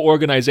 that's your whole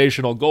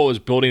organizational goal, is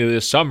building to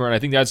this summer. And I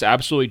think that's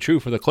absolutely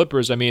true for the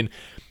Clippers. I mean,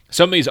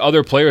 some of these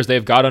other players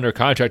they've got under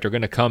contract are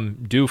going to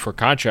come due for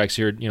contracts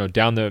here,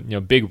 down the,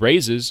 big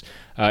raises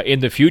in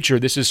the future.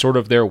 This is sort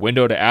of their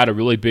window to add a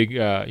really big,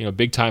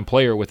 big time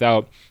player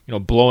without,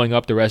 blowing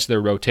up the rest of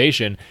their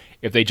rotation.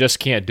 If they just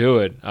can't do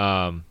it,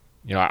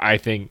 I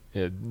think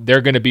they're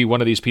going to be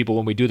one of these people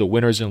when we do the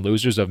winners and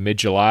losers of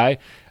mid-July.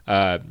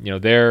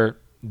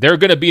 They're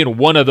going to be in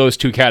one of those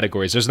two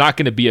categories. There's not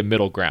going to be a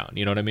middle ground.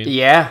 You know what I mean?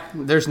 Yeah,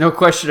 there's no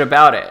question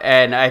about it.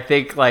 And I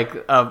think like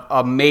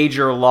a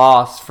major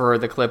loss for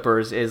the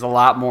Clippers is a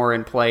lot more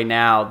in play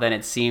now than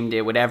it seemed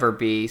it would ever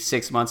be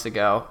 6 months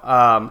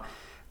ago.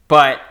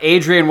 But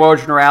Adrian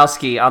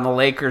Wojnarowski on the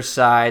Lakers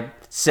side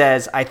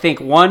says, I think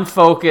one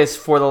focus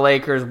for the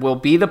Lakers will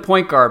be the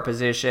point guard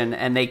position,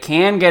 and they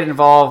can get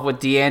involved with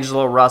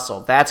D'Angelo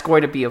Russell. That's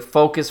going to be a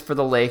focus for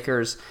the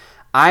Lakers.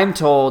 I'm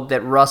told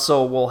that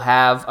Russell will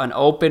have an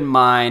open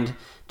mind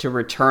to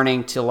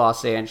returning to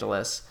Los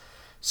Angeles.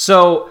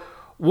 So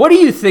what do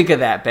you think of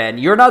that, Ben?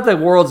 You're not the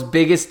world's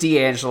biggest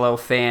D'Angelo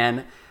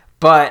fan,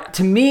 but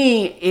to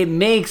me, it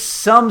makes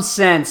some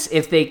sense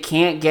if they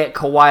can't get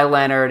Kawhi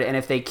Leonard and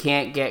if they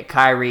can't get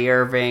Kyrie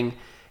Irving.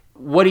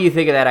 What do you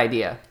think of that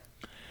idea?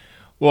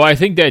 Well, I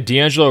think that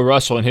D'Angelo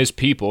Russell and his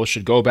people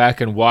should go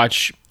back and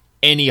watch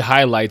any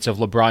highlights of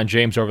LeBron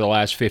James over the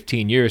last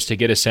 15 years to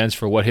get a sense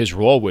for what his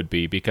role would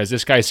be, because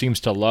this guy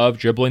seems to love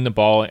dribbling the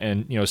ball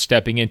and,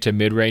 stepping into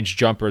mid-range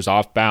jumpers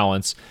off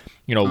balance,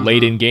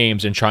 late in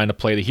games and trying to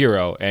play the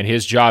hero. And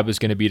his job is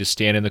going to be to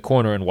stand in the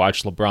corner and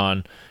watch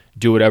LeBron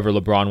do whatever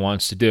LeBron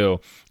wants to do.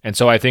 And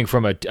so I think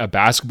from a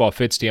basketball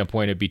fit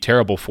standpoint, it'd be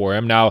terrible for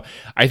him. Now,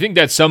 I think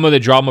that some of the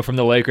drama from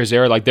the Lakers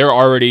there, like they're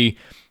already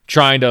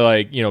trying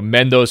to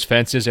mend those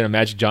fences. And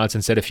Magic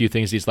Johnson said a few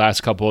things these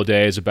last couple of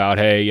days about,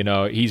 hey,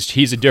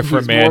 he's a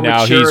different man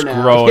now. He's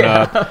grown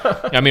up.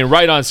 I mean,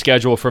 right on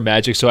schedule for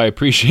Magic. So I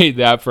appreciate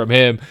that from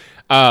him.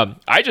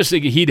 I just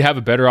think he'd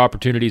have better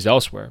opportunities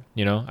elsewhere.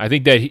 I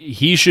think that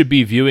he should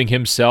be viewing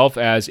himself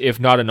as, if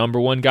not a number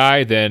one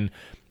guy, then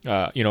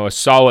a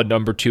solid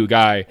number two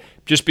guy,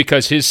 just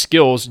because his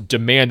skills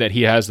demand that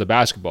he has the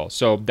basketball.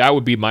 So that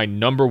would be my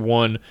number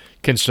one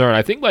concern.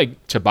 I think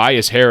like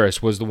Tobias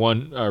Harris was the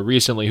one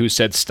recently who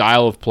said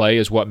style of play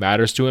is what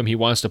matters to him. He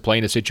wants to play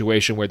in a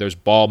situation where there's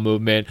ball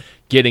movement,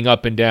 getting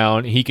up and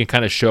down. He can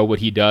kind of show what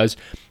he does.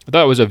 I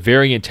thought it was a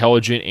very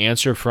intelligent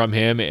answer from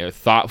him,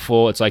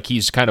 thoughtful. It's like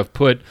he's kind of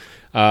put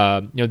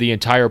the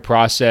entire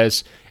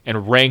process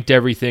and ranked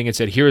everything and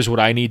said, here's what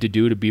I need to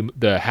do to be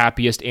the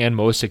happiest and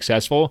most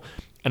successful.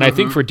 And I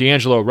think for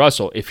D'Angelo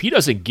Russell, if he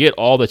doesn't get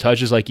all the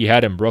touches like he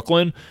had in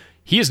Brooklyn,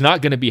 he is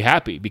not going to be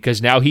happy, because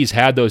now he's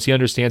had those. He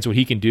understands what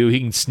he can do. He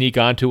can sneak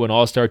onto an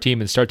all-star team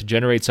and start to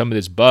generate some of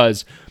this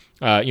buzz.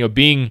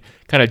 Being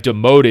kind of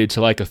demoted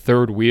to like a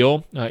third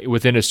wheel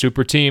within a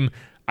super team,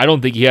 I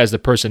don't think he has the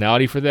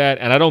personality for that.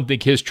 And I don't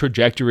think his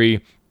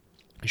trajectory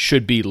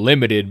should be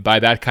limited by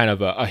that kind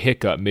of a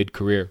hiccup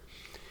mid-career.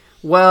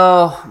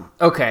 Well,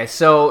 okay,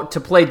 so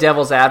to play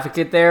devil's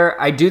advocate there,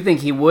 I do think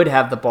he would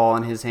have the ball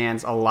in his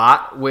hands a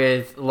lot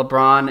with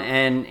LeBron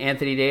and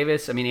Anthony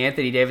Davis. I mean,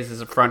 Anthony Davis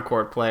is a front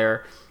court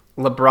player.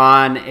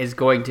 LeBron is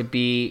going to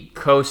be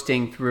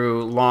coasting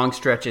through long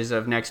stretches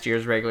of next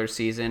year's regular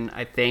season,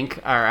 I think,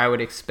 or I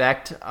would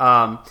expect.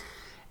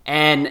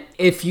 And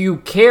if you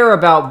care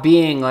about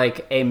being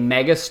like a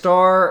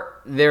megastar,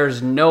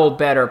 there's no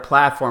better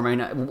platform. I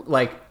mean,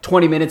 like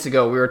 20 minutes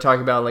ago, we were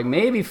talking about like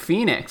maybe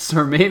Phoenix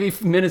or maybe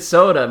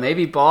Minnesota,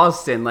 maybe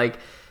Boston. Like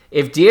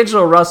if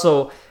D'Angelo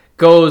Russell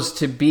goes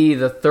to be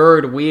the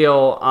third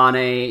wheel on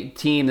a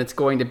team that's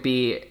going to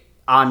be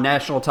on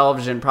national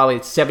television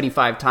probably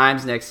 75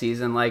 times next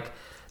season, like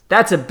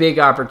that's a big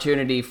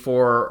opportunity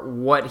for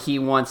what he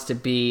wants to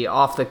be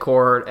off the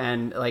court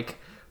and like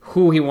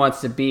who he wants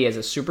to be as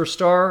a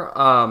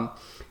superstar.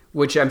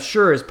 which I'm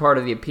sure is part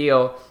of the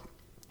appeal.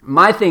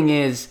 My thing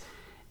is,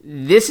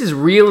 this is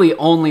really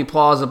only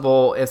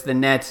plausible if the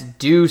Nets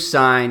do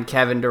sign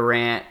Kevin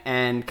Durant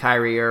and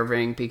Kyrie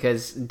Irving,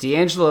 because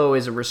D'Angelo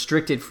is a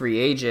restricted free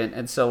agent,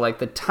 and so like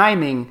the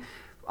timing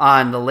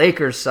on the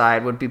Lakers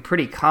side would be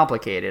pretty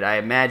complicated, I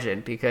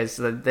imagine, because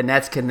the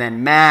Nets can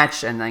then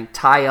match and like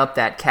tie up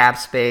that cap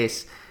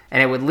space,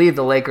 and it would leave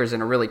the Lakers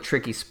in a really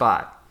tricky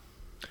spot.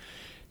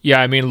 Yeah,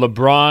 I mean,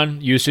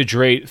 LeBron usage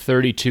rate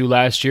 32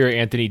 last year.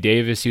 Anthony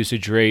Davis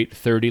usage rate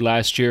 30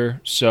 last year.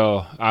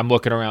 So I'm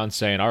looking around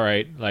saying, all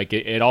right, like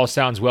it all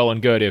sounds well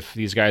and good if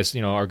these guys,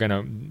 are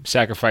going to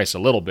sacrifice a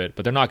little bit,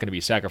 but they're not going to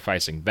be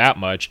sacrificing that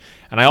much.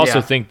 And I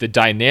also think the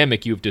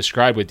dynamic you've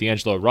described with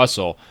D'Angelo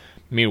Russell,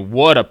 I mean,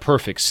 what a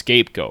perfect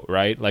scapegoat,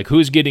 right? Like,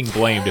 who's getting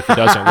blamed if it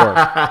doesn't work?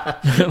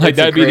 Like,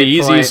 that'd be the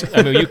easiest.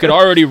 I mean, you could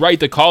already write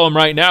the column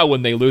right now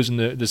when they lose in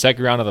the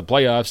second round of the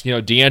playoffs.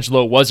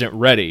 D'Angelo wasn't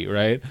ready,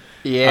 right?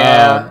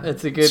 Yeah,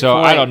 that's a good point. So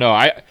I don't know.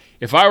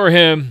 If I were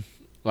him,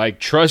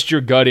 like, trust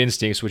your gut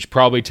instincts, which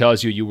probably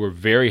tells you were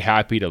very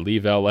happy to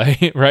leave LA,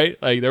 right?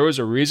 Like, there was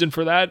a reason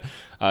for that.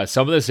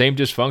 Some of the same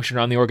dysfunction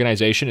around the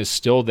organization is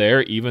still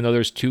there, even though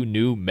there's two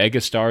new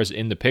megastars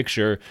in the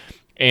picture.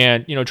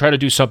 And, try to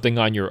do something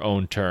on your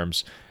own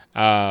terms.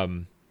 I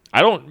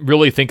don't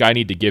really think I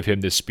need to give him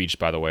this speech,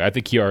 by the way. I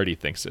think he already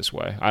thinks this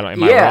way.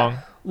 Am I wrong?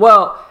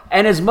 Well,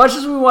 and as much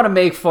as we want to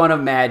make fun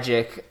of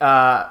Magic,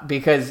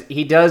 because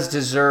he does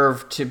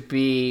deserve to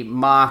be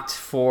mocked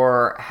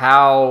for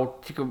how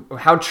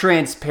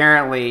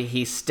transparently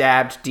he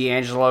stabbed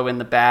D'Angelo in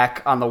the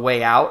back on the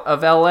way out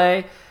of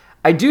LA,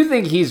 I do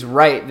think he's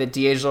right that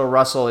D'Angelo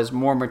Russell is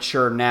more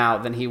mature now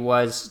than he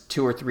was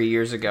 2 or 3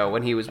 years ago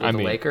when he was with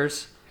the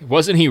Lakers.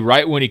 Wasn't he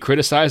right when he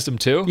criticized him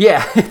too?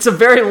 Yeah, it's a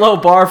very low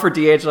bar for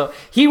D'Angelo.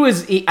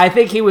 I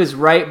think he was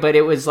right, but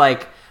it was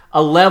like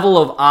a level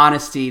of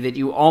honesty that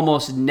you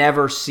almost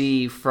never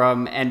see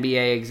from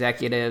NBA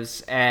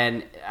executives,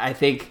 and I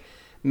think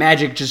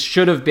Magic just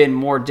should have been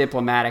more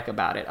diplomatic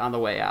about it on the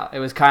way out. It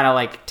was kind of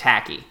like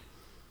tacky.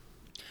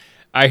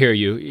 I hear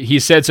you. He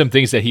said some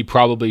things that he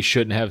probably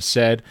shouldn't have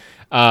said,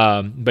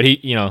 but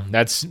he,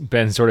 that's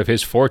been sort of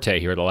his forte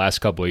here the last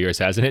couple of years,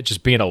 hasn't it?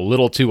 Just being a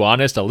little too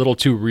honest, a little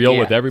too real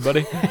with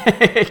everybody.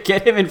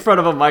 Get him in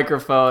front of a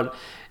microphone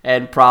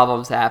and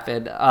problems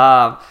happen.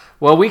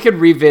 Well, we could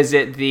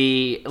revisit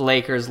the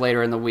Lakers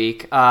later in the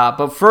week.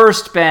 But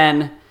first,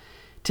 Ben,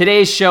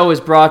 today's show is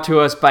brought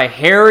to us by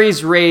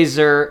Harry's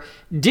Razor.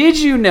 Did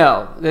you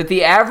know that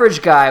the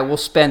average guy will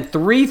spend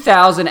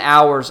 3,000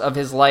 hours of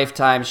his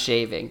lifetime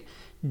shaving?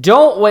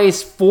 Don't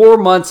waste 4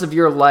 months of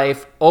your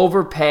life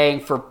overpaying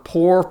for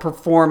poor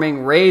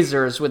performing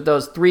razors with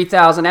those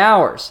 3,000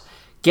 hours.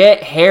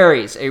 Get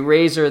Harry's, a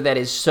razor that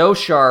is so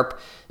sharp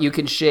you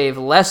can shave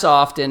less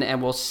often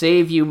and will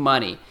save you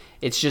money.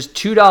 It's just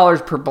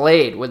 $2 per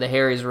blade with the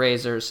Harry's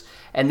razors,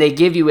 and they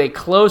give you a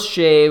close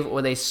shave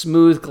with a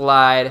smooth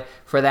glide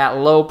for that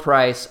low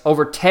price.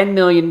 Over 10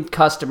 million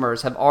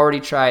customers have already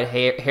tried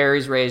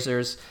Harry's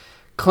razors.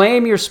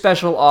 Claim your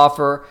special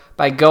offer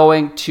by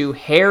going to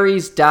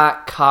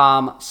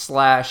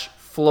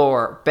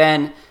harrys.com/floor.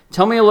 Ben,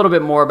 tell me a little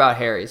bit more about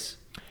Harry's.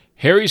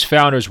 Harry's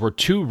founders were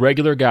two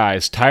regular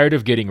guys tired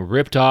of getting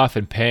ripped off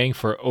and paying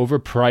for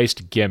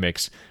overpriced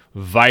gimmicks,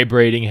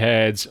 vibrating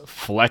heads,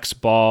 flex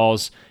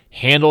balls,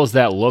 handles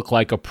that look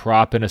like a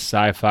prop in a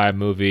sci-fi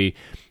movie.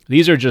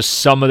 These are just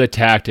some of the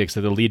tactics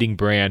that the leading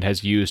brand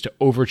has used to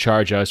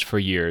overcharge us for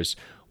years.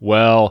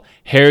 Well,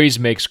 Harry's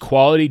makes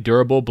quality,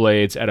 durable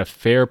blades at a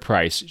fair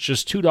price,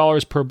 just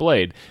 $2 per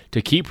blade.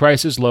 To keep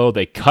prices low,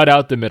 they cut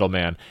out the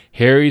middleman.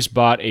 Harry's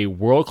bought a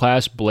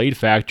world-class blade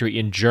factory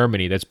in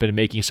Germany that's been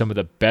making some of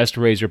the best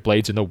razor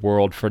blades in the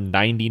world for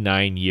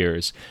 99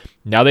 years.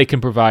 Now they can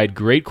provide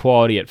great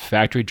quality at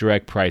factory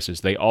direct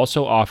prices. They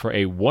also offer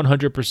a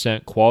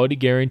 100% quality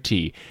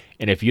guarantee.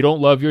 And if you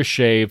don't love your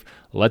shave,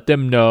 let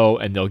them know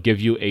and they'll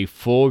give you a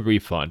full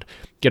refund.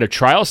 Get a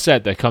trial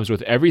set that comes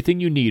with everything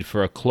you need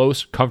for a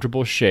close,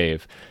 comfortable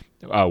shave.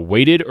 A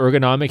weighted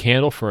ergonomic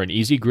handle for an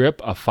easy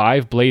grip, a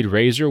 5-blade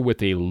razor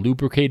with a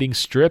lubricating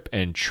strip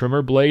and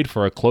trimmer blade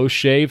for a close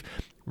shave,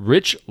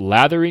 rich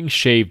lathering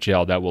shave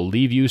gel that will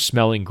leave you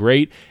smelling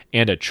great,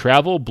 and a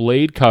travel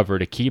blade cover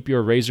to keep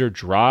your razor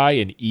dry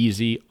and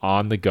easy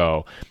on the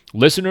go.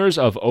 Listeners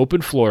of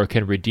Open Floor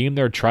can redeem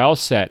their trial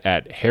set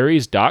at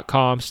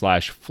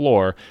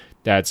harrys.com/floor.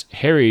 That's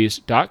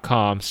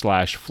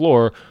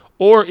harrys.com/floor.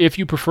 Or if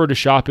you prefer to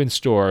shop in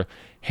store,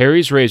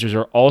 Harry's razors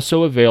are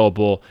also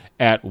available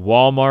at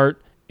Walmart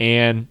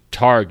and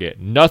Target.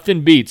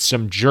 Nothing beats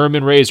some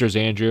German razors,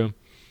 Andrew.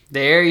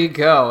 There you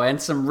go. And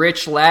some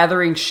rich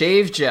lathering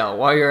shave gel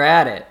while you're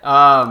at it.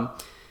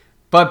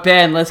 But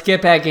Ben, let's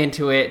get back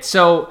into it.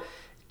 So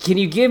can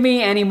you give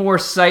me any more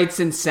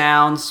sights and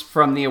sounds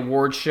from the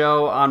award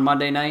show on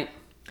Monday night?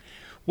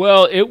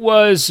 Well, it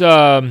was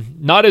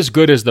not as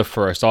good as the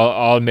first.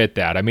 I'll admit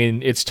that. I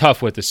mean, it's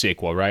tough with the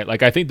sequel, right?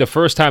 Like, I think the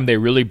first time they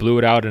really blew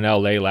it out in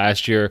LA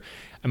last year,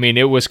 I mean,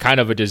 it was kind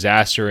of a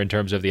disaster in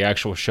terms of the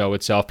actual show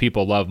itself.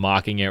 People love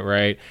mocking it,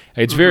 right?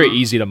 It's very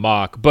easy to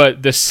mock.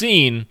 But the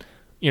scene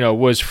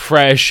was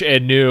fresh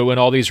and new, and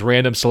all these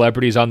random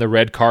celebrities on the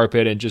red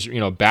carpet, and just,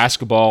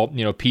 basketball,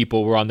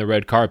 people were on the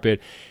red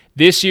carpet.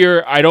 This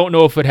year, I don't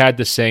know if it had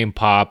the same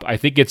pop. I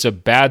think it's a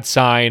bad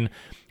sign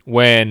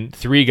when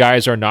 3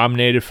 guys are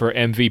nominated for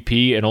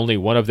MVP and only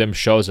one of them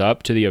shows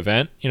up to the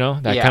event.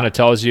 That kind of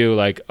tells you,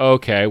 like,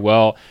 okay,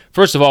 well,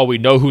 first of all, we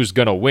know who's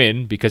going to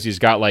win because he's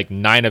got like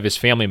 9 of his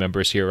family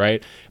members here,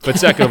 right? But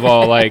second of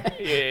all, like,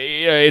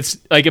 it's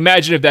like,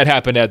 imagine if that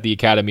happened at the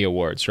Academy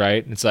Awards,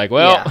 right? It's like,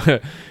 well,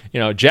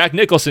 Jack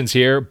Nicholson's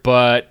here,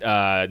 but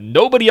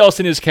nobody else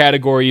in his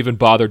category even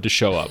bothered to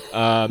show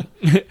up.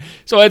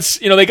 So it's,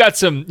 they got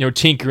some,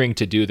 tinkering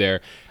to do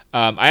there.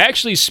 I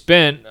actually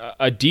spent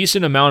a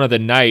decent amount of the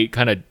night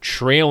kind of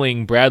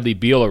trailing Bradley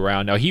Beal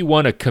around. Now, he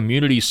won a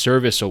community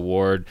service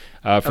award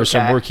for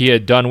some work he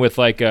had done with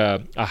like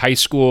a high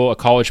school, a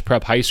college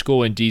prep high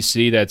school in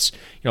D.C. that's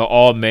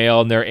all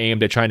male, and they're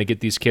aimed at trying to get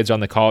these kids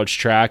on the college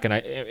track.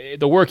 And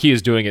the work he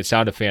is doing, it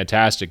sounded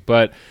fantastic.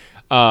 But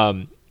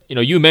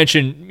you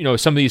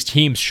mentioned some of these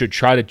teams should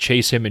try to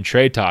chase him in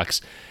trade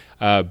talks.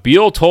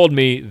 Beal told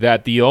me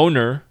that the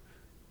owner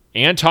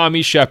and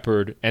Tommy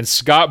Shepard and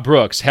Scott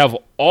Brooks have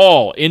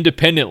all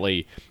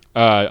independently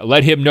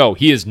let him know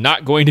he is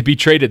not going to be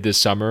traded this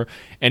summer.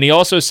 And he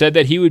also said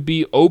that he would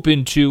be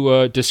open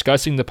to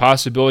discussing the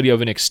possibility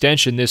of an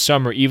extension this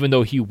summer, even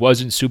though he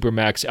wasn't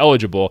Supermax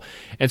eligible.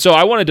 And so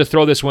I wanted to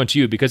throw this one to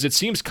you because it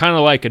seems kind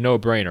of like a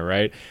no-brainer,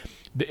 right?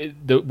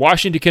 The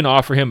Washington can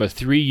offer him a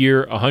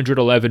 3-year,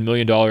 $111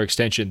 million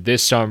extension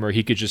this summer.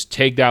 He could just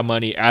take that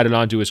money, add it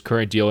onto his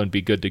current deal, and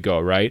be good to go,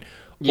 right?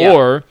 Yeah.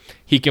 Or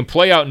he can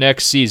play out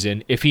next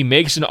season. If he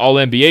makes an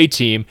All-NBA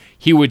team,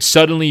 he would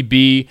suddenly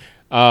be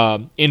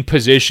in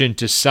position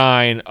to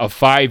sign a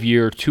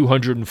 5-year,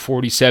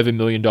 $247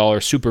 million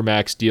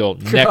Supermax deal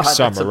next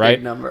summer, that's a right?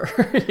 Big number.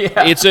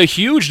 Yeah. It's a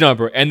huge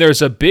number, and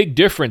there's a big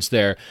difference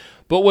there.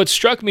 But what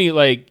struck me,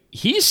 like,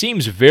 he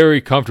seems very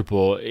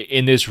comfortable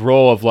in this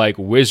role of, like,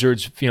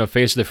 Wizards,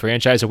 face of the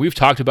franchise. And we've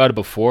talked about it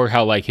before,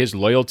 how, like, his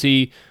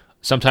loyalty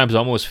sometimes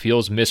almost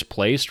feels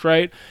misplaced,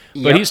 right?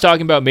 Yep. But he's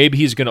talking about maybe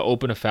he's going to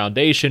open a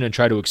foundation and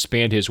try to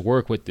expand his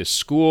work with this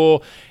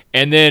school.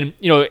 And then,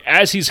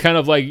 as he's kind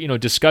of like,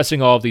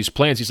 discussing all of these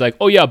plans, he's like,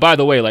 oh yeah, by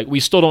the way, like, we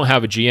still don't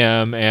have a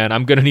GM, and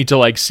I'm going to need to,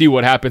 like, see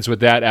what happens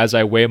with that as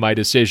I weigh my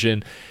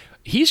decision.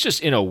 He's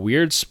just in a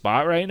weird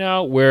spot right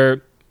now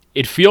where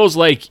it feels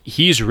like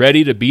he's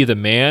ready to be the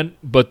man,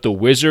 but the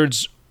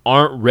Wizards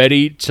aren't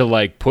ready to,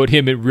 like, put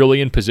him really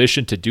in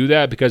position to do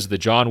that because of the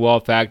John Wall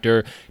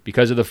factor,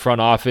 because of the front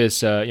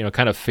office,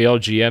 kind of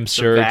failed GM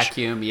search. The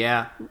vacuum,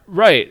 yeah.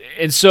 Right.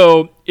 And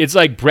so it's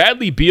like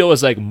Bradley Beal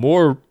is, like,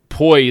 more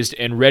poised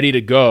and ready to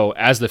go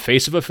as the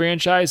face of a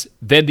franchise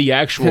than the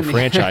actual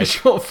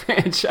franchise.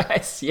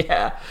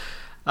 Yeah.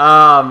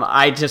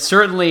 I just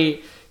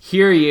certainly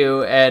hear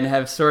you and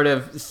have sort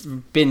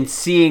of been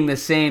seeing the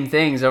same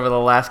things over the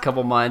last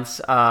couple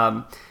months.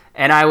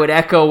 And I would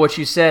echo what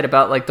you said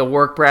about, like, the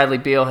work Bradley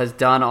Beal has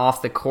done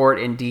off the court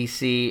in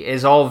DC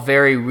is all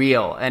very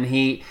real. And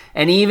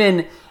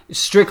even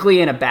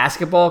strictly in a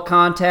basketball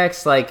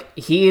context, like,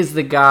 he is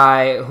the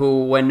guy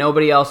who, when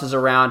nobody else is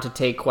around to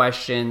take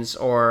questions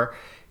or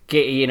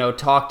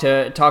talk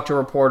to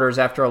reporters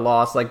after a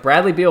loss, like,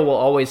 Bradley Beal will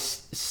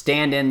always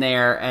stand in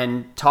there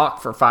and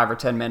talk for 5 or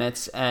 10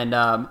 minutes,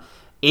 and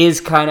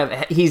is kind of,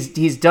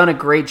 he's done a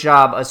great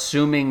job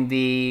assuming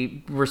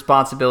the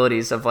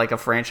responsibilities of, like, a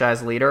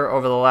franchise leader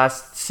over the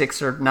last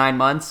 6 or 9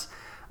 months,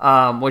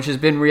 which has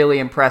been really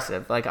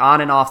impressive. Like,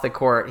 on and off the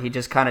court, he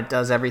just kind of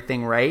does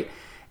everything right,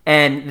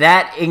 and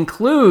that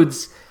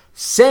includes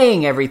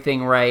saying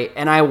everything right.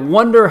 And I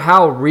wonder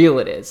how real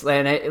it is,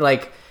 and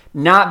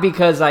not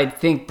because I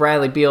think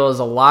Bradley Beal is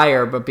a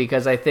liar, but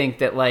because I think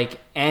that,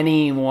 like,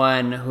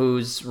 anyone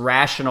who's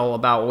rational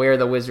about where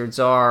the Wizards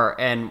are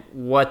and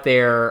what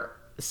their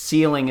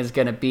ceiling is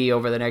going to be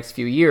over the next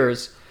few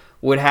years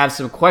would have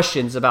some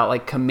questions about,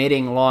 like,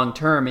 committing long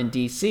term in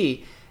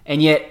DC.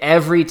 And yet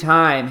every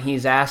time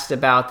he's asked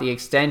about the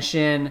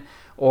extension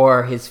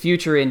or his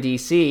future in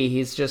DC,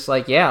 he's just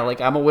like, yeah, like,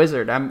 I'm a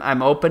Wizard.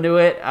 I'm open to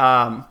it.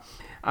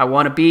 I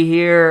want to be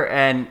here.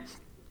 And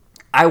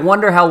I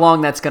wonder how long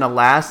that's going to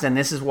last. And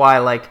this is why,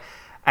 like,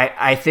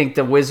 I think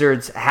the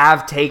Wizards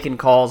have taken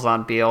calls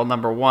on Beal,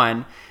 number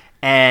one.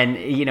 And,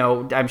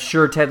 I'm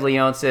sure Ted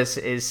Leonsis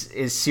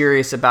is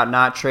serious about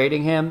not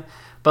trading him.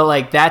 But,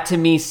 like, that to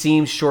me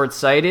seems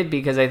short-sighted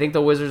because I think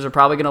the Wizards are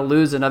probably going to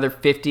lose another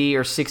 50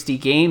 or 60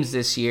 games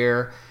this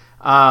year.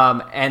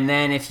 And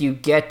then if you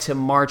get to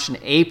March and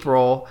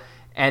April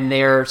and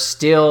they're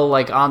still,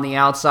 like, on the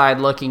outside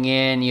looking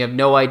in, you have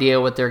no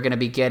idea what they're going to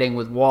be getting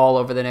with Wall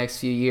over the next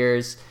few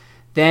years,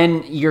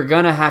 then you're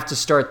going to have to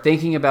start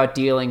thinking about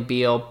dealing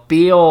Beal.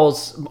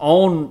 Beal's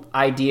own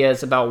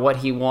ideas about what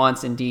he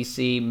wants in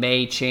DC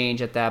may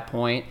change at that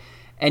point.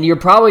 And you're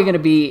probably going to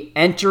be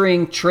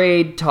entering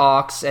trade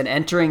talks and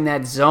entering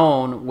that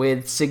zone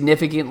with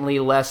significantly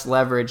less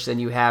leverage than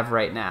you have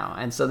right now.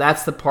 And so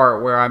that's the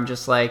part where I'm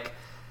just like,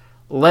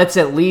 let's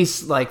at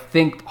least, like,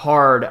 think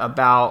hard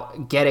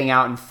about getting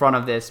out in front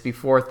of this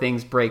before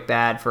things break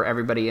bad for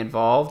everybody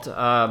involved.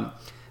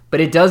 But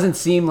it doesn't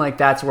seem like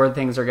that's where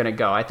things are going to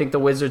go. I think the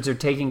Wizards are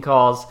taking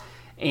calls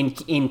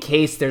in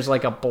case there's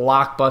like a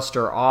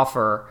blockbuster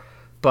offer,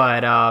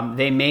 but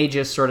they may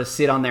just sort of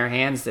sit on their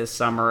hands this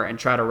summer and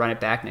try to run it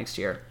back next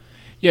year.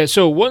 Yeah,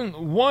 so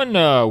one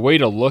way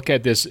to look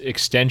at this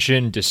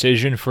extension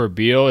decision for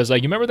Beal is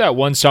like, you remember that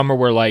one summer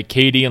where like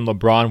KD and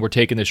LeBron were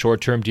taking the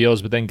short-term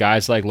deals, but then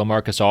guys like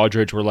LaMarcus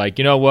Aldridge were like,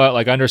 you know what,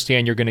 like I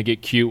understand you're going to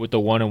get cute with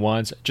the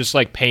one-on-ones, just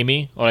like pay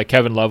me. Or like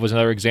Kevin Love was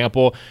another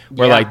example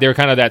where like they're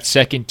kind of that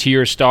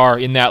second-tier star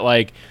in that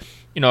like,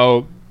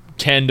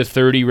 10 to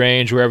 30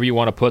 range, wherever you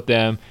want to put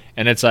them.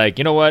 And it's like,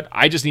 you know what?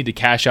 I just need to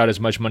cash out as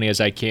much money as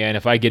I can.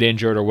 If I get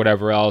injured or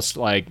whatever else,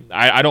 like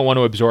I don't want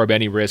to absorb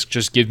any risk.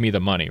 Just give me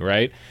the money,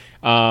 right?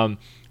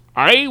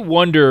 I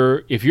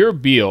wonder if you're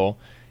Beal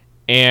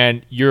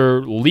and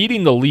you're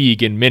leading the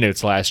league in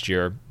minutes last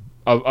year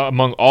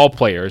among all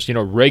players,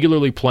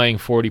 regularly playing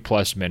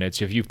 40-plus minutes.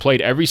 If you've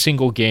played every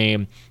single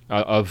game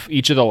of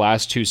each of the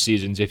last 2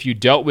 seasons, if you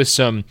dealt with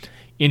some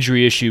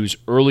injury issues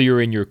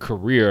earlier in your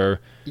career.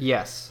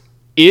 Yes.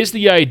 Is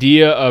the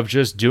idea of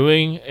just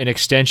doing an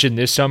extension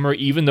this summer,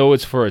 even though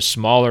it's for a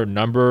smaller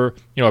number,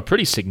 a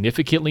pretty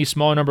significantly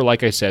small number,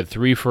 like I said,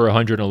 3 for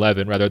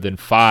 111 rather than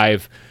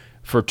 5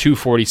 for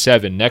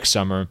 247 next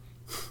summer,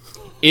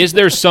 is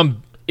there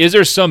some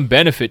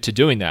benefit to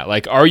doing that?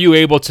 Like, are you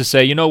able to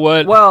say, you know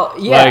what? Well,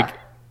 yeah. Like,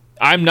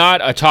 I'm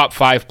not a top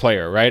 5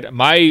 player, right?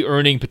 My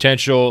earning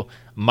potential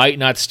might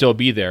not still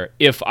be there.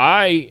 If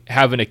I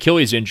have an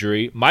Achilles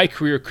injury, my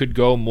career could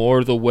go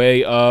more the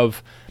way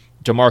of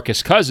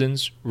DeMarcus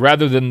Cousins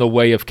rather than the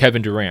way of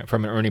Kevin Durant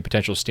from an earning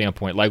potential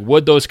standpoint. Like,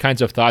 would those kinds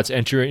of thoughts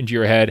enter into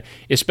your head,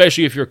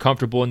 especially if you're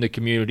comfortable in the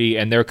community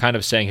and they're kind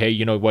of saying, hey,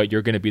 you know what,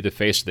 you're going to be the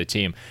face of the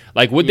team?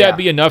 Like, would that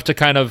be enough to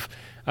kind of,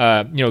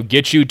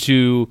 get you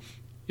to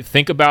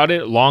think about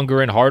it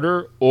longer and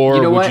harder,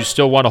 or would you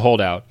still want to hold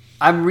out?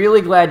 I'm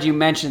really glad you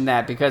mentioned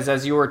that, because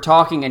as you were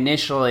talking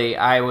initially,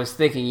 I was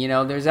thinking,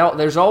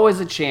 there's always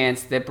a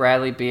chance that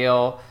Bradley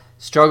Beal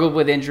struggled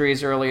with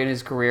injuries early in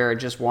his career and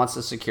just wants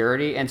the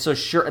security. And so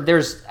sure,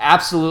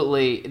 that's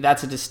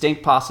a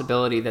distinct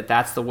possibility that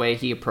that's the way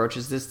he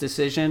approaches this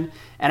decision.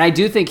 And I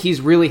do think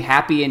he's really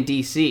happy in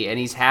DC, and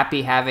he's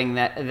happy having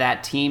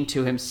that team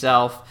to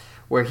himself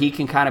where he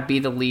can kind of be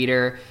the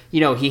leader.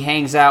 He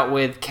hangs out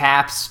with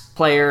Caps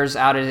players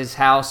out at his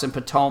house in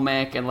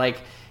Potomac, and like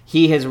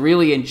he has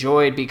really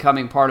enjoyed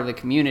becoming part of the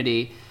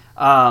community.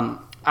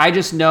 I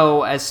just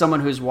know, as someone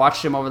who's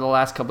watched him over the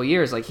last couple of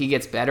years, like he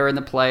gets better in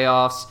the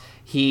playoffs.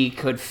 He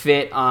could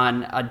fit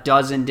on a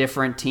dozen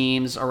different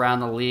teams around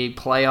the league,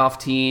 playoff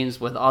teams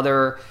with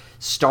other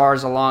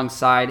stars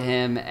alongside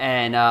him.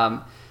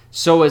 And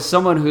so as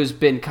someone who's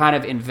been kind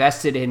of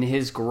invested in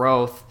his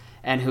growth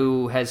and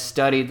who has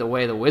studied the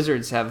way the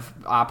Wizards have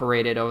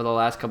operated over the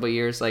last couple of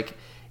years, like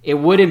it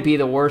wouldn't be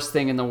the worst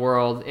thing in the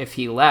world if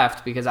he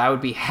left, because I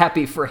would be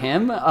happy for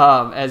him,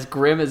 as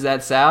grim as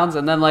that sounds.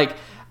 And then like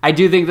I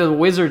do think the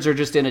Wizards are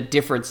just in a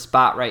different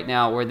spot right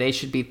now where they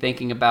should be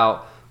thinking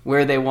about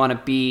where they want to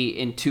be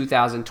in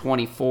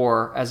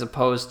 2024, as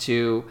opposed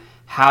to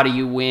how do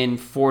you win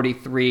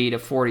 43 to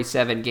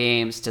 47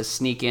 games to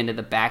sneak into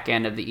the back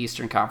end of the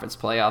Eastern Conference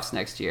playoffs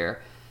next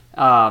year.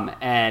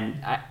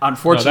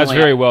 Unfortunately, that's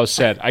very well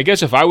said. I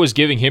guess if I was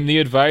giving him the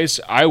advice,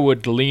 I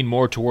would lean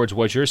more towards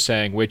what you're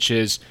saying, which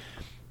is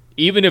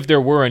even if there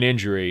were an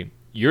injury,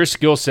 your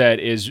skill set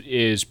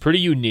is pretty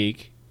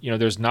unique.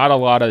 There's not a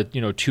lot of,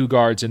 2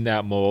 guards in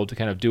that mold to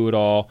kind of do it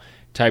all.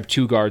 Type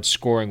 2 guards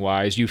scoring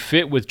wise. You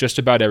fit with just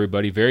about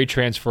everybody, very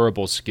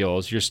transferable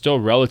skills. You're still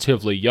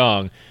relatively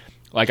young.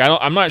 Like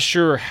I'm not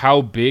sure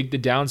how big the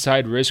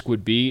downside risk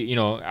would be,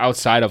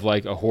 outside of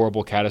like a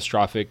horrible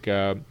catastrophic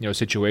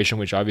situation,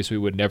 which obviously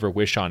we would never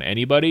wish on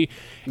anybody.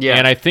 Yeah.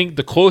 And I think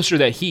the closer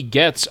that he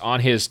gets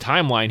on his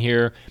timeline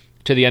here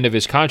to the end of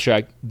his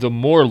contract, the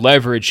more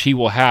leverage he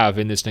will have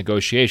in this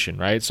negotiation,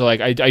 right? So like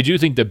I do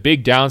think the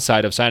big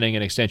downside of signing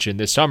an extension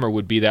this summer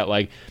would be that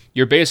like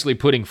you're basically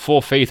putting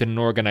full faith in an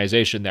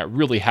organization that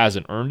really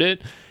hasn't earned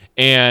it,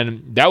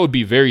 and that would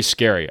be very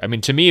scary. I mean,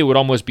 to me, it would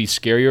almost be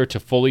scarier to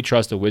fully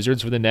trust the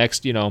Wizards for the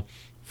next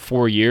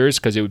 4 years,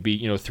 because it would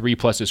be 3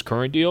 plus his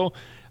current deal,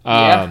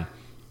 than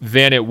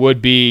it would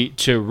be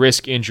to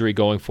risk injury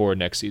going forward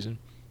next season.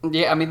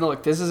 Yeah, I mean,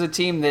 look, this is a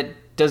team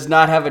that does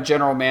not have a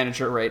general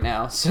manager right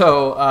now.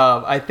 So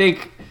I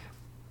think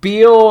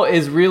Beal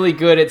is really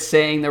good at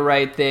saying the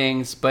right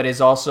things, but is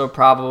also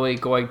probably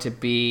going to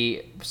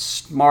be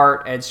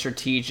smart and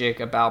strategic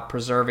about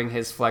preserving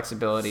his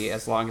flexibility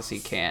as long as he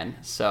can.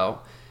 So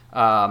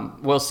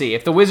we'll see.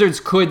 If the Wizards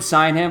could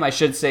sign him, I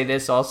should say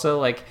this also,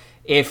 like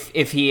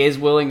if he is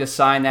willing to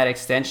sign that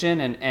extension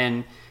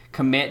and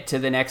commit to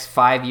the next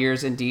 5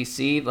 years in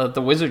DC,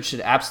 the Wizards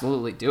should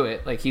absolutely do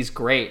it. Like, he's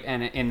great,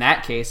 and in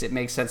that case, it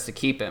makes sense to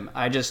keep him.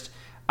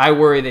 I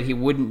worry that he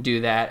wouldn't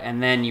do that,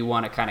 and then you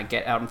want to kind of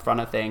get out in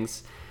front of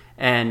things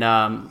and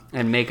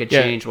make a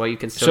change while you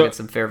can still get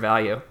some fair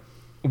value.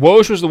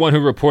 Woj was the one who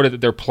reported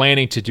that they're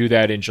planning to do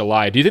that in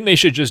July. Do you think they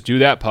should just do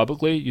that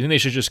publicly? You think they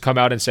should just come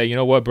out and say, you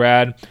know what,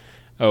 Brad,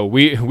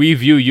 we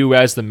view you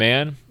as the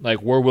man.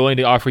 Like, we're willing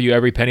to offer you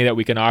every penny that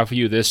we can offer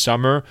you this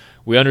summer.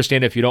 We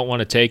understand if you don't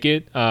want to take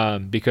it,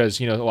 because,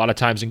 a lot of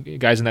times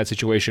guys in that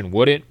situation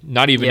wouldn't.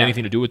 Not even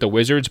anything to do with the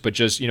Wizards, but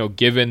just,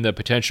 given the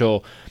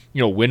potential,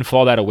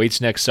 windfall that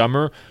awaits next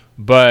summer.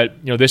 But,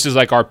 this is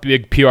like our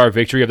big PR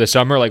victory of the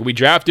summer. Like, we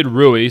drafted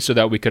Rui so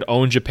that we could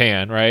own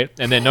Japan, right?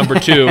 And then number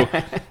two,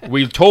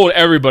 we told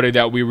everybody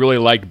that we really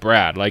liked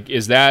Brad. Like,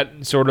 is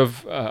that sort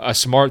of a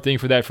smart thing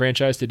for that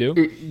franchise to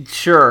do?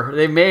 Sure,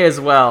 they may as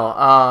well.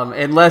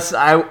 Unless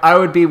I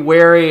would be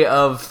wary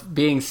of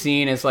being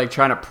seen as like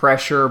trying to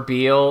pressure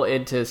Beal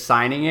into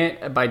signing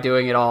it by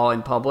doing it all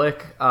in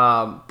public.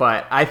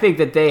 But I think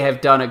that they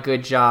have done a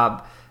good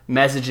job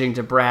messaging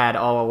to Brad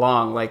all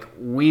along, like,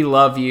 we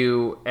love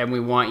you and we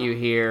want you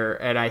here.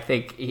 And I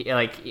think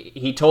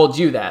he told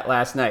you that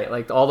last night.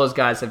 Like, all those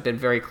guys have been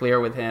very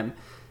clear with him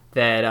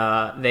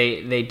that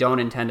they don't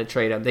intend to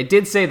trade him. They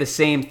did say the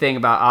same thing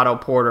about Otto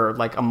Porter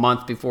like a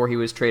month before he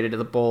was traded to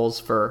the Bulls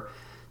for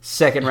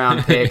second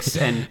round picks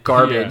and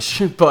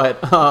garbage.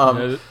 But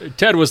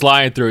Ted was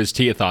lying through his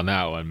teeth on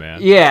that one, man.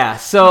 Yeah,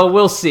 so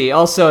we'll see.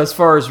 Also, as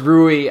far as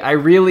Rui, I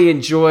really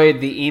enjoyed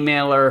the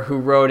emailer who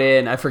wrote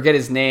in, I forget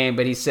his name,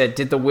 but he said,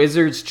 did the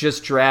Wizards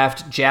just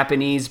draft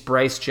Japanese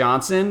Bryce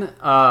Johnson?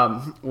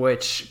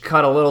 Which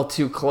cut a little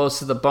too close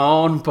to the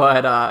bone,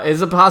 but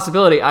is a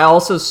possibility. I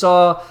also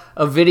saw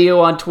a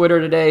video on Twitter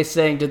today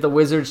saying, did the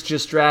Wizards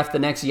just draft the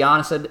next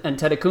Giannis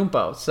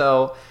Antetokounmpo?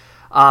 So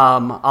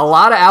a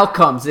lot of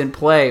outcomes in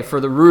play for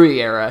the Rui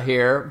era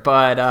here,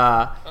 but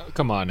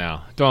come on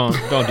now, don't do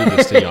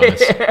this to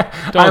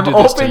Giannis. I'm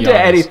open to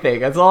anything.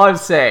 That's all I'm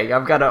saying.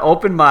 I've got an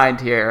open mind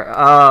here.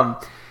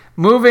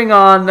 Moving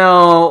on,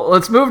 though,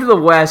 let's move to the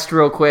West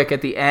real quick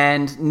at the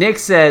end. Nick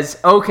says,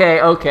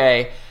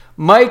 okay,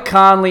 Mike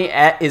Conley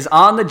is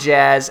on the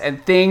Jazz,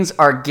 and things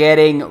are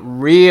getting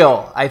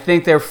real. I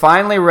think they're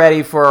finally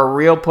ready for a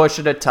real push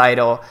at a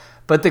title.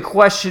 But the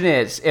question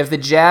is, if the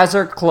Jazz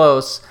are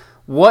close,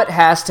 what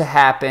has to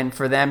happen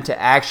for them to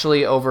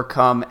actually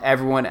overcome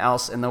everyone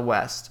else in the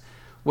West?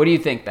 What do you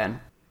think,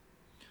 Ben?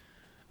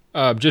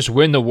 Just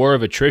win the war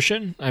of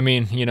attrition. I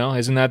mean,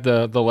 isn't that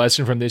the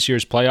lesson from this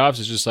year's playoffs?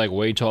 It's just like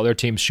wait till other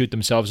teams shoot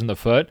themselves in the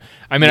foot.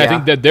 I mean, I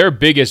think that their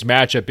biggest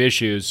matchup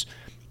issues,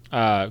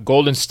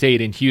 Golden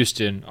State and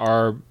Houston,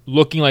 are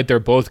looking like they're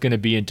both going to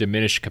be in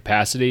diminished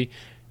capacity.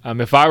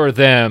 If I were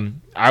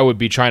them, I would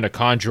be trying to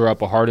conjure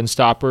up a Harden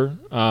stopper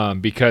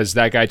because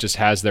that guy just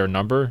has their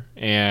number.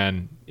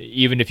 And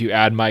even if you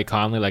add Mike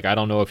Conley, like, I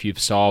don't know if you've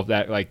solved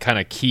that like kind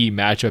of key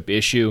matchup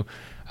issue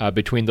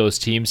between those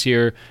teams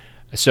here.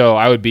 So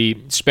I would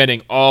be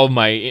spending all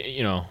my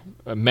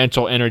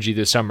mental energy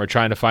this summer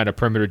trying to find a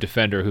perimeter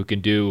defender who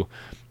can do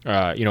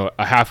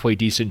a halfway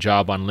decent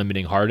job on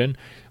limiting Harden.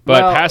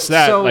 But past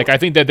that, I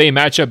think that they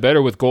match up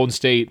better with Golden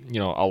State,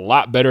 a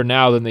lot better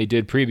now than they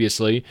did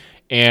previously.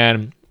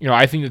 And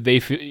I think that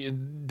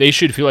they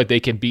should feel like they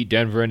can beat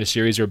Denver in a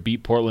series or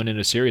beat Portland in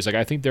a series. Like,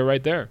 I think they're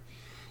right there.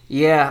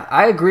 Yeah,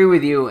 I agree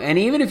with you. And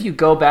even if you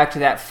go back to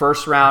that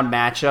first round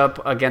matchup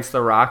against the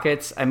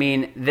Rockets, I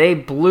mean, they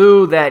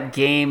blew that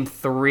game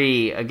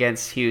 3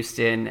 against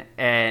Houston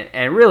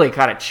and really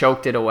kind of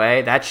choked it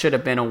away. That should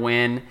have been a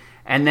win.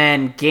 And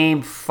then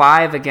game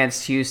 5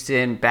 against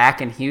Houston,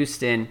 back in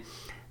Houston,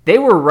 they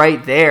were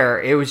right there.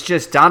 It was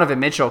just Donovan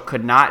Mitchell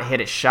could not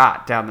hit a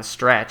shot down the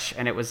stretch.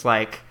 And it was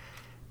like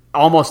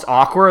almost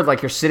awkward.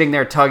 Like, you're sitting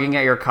there tugging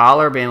at your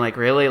collar being like,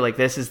 really? Like,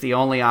 this is the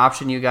only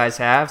option you guys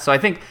have? So I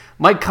think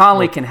Mike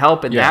Conley can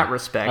help in that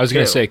respect. I was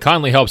going to say,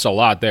 Conley helps a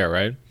lot there,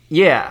 right?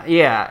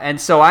 Yeah.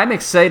 And so I'm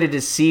excited to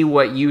see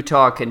what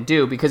Utah can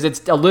do because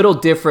it's a little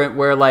different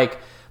where, like,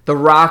 the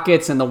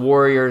Rockets and the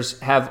Warriors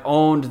have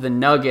owned the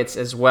Nuggets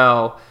as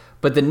well,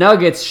 but the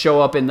Nuggets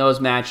show up in those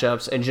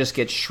matchups and just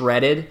get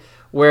shredded.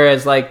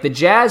 Whereas, like, the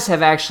Jazz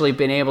have actually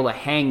been able to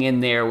hang in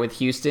there with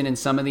Houston in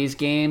some of these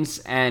games.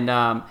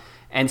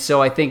 And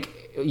so I think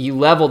you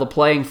level the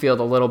playing field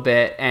a little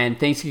bit and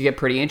things could get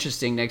pretty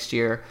interesting next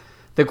year.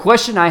 The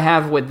question I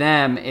have with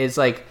them is,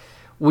 like,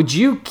 would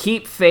you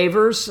keep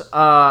Favors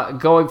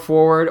going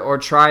forward or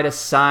try to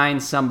sign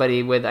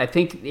somebody with, I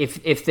think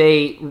if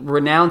they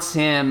renounce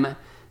him,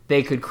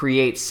 they could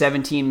create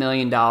 $17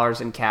 million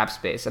in cap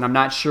space. And I'm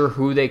not sure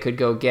who they could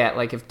go get.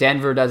 Like, if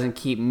Denver doesn't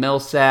keep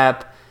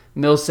Millsap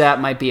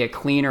might be a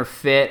cleaner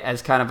fit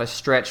as kind of a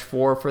stretch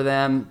 4 for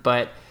them.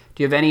 But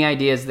do you have any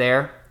ideas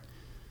there?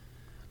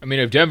 I mean,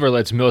 if Denver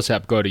lets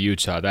Millsap go to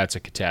Utah, that's a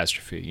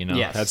catastrophe.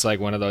 Yes. That's like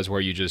one of those where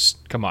you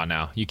just come on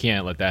now. You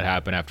can't let that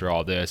happen after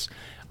all this.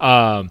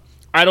 I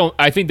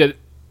think that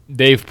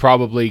they've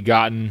probably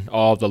gotten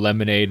all the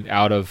lemonade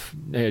out of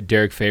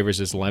Derek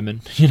Favors'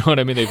 lemon. You know what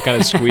I mean? They've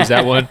kind of squeezed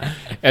that one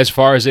as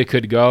far as it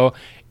could go.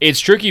 It's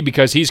tricky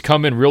because he's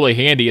come in really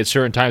handy at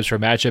certain times for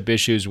matchup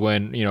issues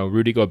when,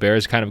 Rudy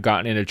Gobert's kind of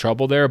gotten into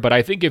trouble there. But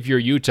I think if you're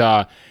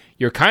Utah,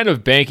 you're kind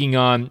of banking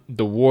on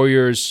the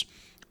Warriors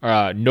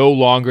no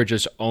longer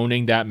just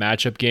owning that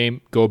matchup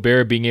game.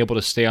 Gobert being able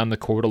to stay on the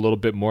court a little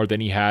bit more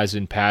than he has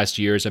in past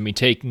years. I mean,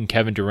 taking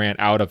Kevin Durant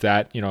out of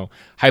that,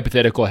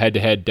 hypothetical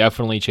head-to-head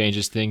definitely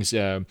changes things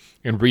and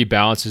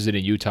rebalances it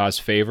in Utah's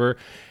favor.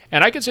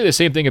 And I can say the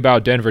same thing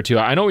about Denver, too.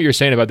 I know what you're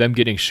saying about them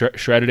getting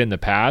shredded in the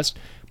past,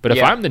 but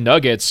if I'm the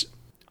Nuggets,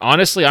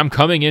 honestly, I'm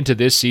coming into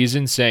this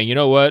season saying, you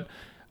know what?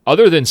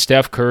 Other than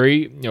Steph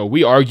Curry,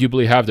 we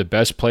arguably have the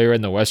best player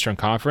in the Western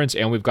Conference,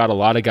 and we've got a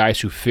lot of guys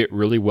who fit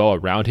really well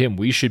around him.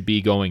 We should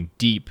be going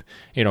deep,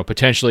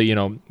 potentially,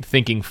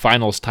 thinking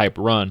finals type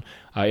run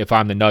if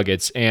I'm the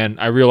Nuggets. And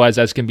I realize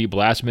that's going to be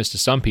blasphemous to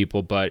some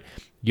people, but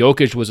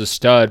Jokic was a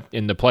stud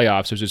in the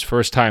playoffs. It was his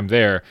first time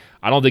there.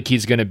 I don't think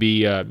he's going to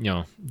be,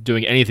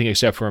 doing anything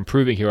except for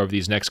improving here over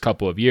these next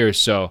couple of years.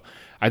 So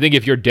I think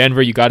if you're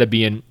Denver, you got to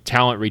be in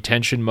talent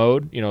retention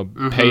mode,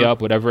 pay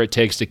up whatever it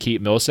takes to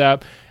keep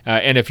Millsap.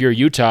 And if you're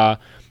Utah,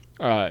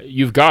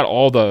 you've got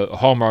all the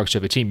hallmarks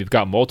of a team. You've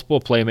got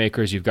multiple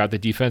playmakers. You've got the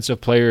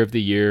defensive player of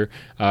the year.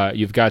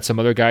 You've got some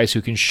other guys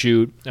who can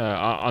shoot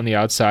on the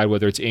outside,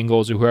 whether it's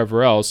Ingles or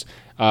whoever else.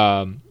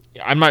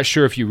 I'm not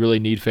sure if you really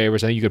need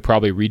favors. I think you could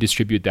probably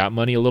redistribute that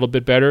money a little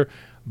bit better.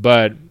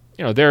 But,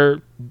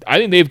 I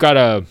think they've got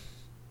a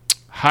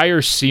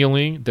higher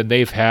ceiling than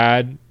they've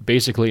had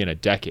basically in a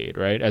decade,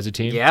 right, as a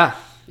team?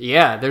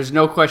 Yeah, there's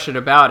no question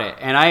about it.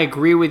 And I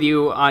agree with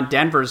you on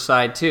Denver's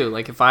side, too.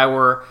 Like, if I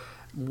were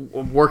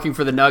working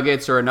for the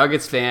Nuggets or a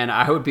Nuggets fan,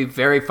 I would be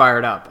very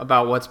fired up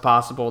about what's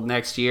possible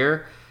next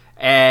year.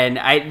 And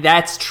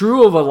that's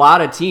true of a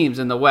lot of teams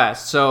in the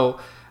West. So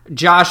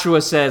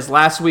Joshua says,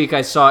 last week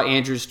I saw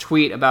Andrew's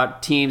tweet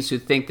about teams who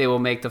think they will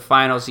make the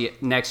finals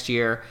next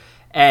year.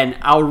 And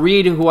I'll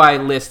read who I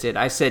listed.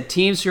 I said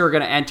teams who are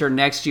going to enter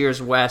next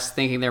year's West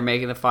thinking they're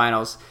making the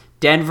finals: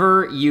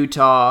 Denver,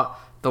 Utah,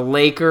 the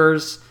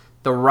Lakers,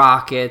 the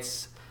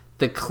Rockets,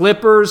 the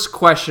Clippers, ?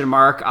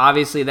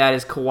 Obviously, that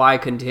is Kawhi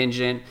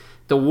contingent.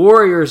 The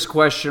Warriors, ?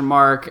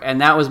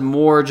 And that was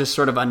more just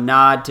sort of a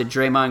nod to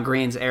Draymond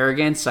Green's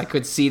arrogance. I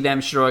could see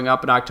them showing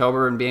up in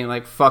October and being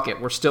like, fuck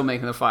it, we're still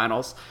making the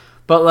finals.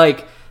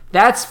 But,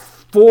 that's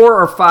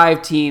 4 or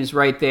 5 teams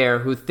right there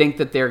who think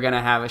that they're going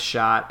to have a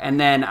shot. And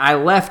then I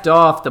left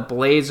off the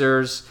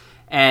Blazers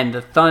and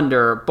the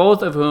Thunder,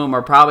 both of whom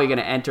are probably going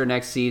to enter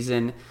next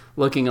season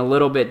looking a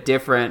little bit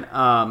different.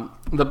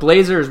 The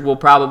Blazers will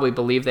probably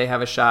believe they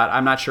have a shot.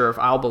 I'm not sure if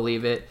I'll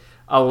believe it.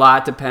 A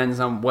lot depends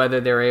on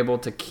whether they're able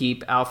to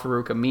keep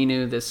Al-Farouq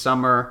Aminu this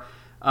summer.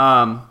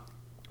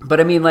 But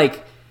I mean,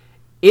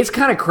 it's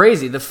kind of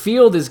crazy. The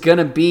field is going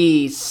to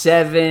be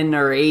 7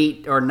 or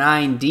 8 or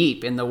 9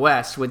 deep in the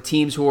West with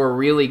teams who are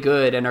really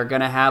good and are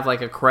going to have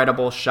a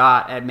credible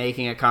shot at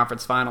making a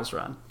conference finals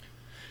run.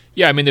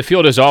 Yeah, I mean, the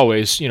field is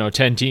always,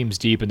 10 teams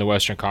deep in the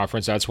Western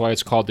Conference. That's why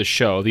it's called the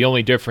show. The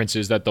only difference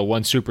is that the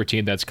one super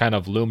team that's kind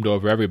of loomed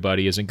over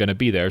everybody isn't going to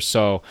be there.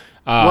 So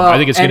I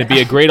think it's going to be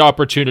a great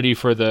opportunity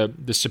for the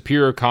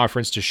superior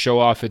conference to show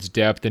off its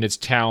depth and its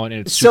talent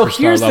and its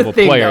superstar-level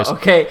players. Though,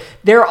 okay?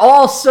 They're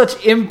all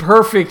such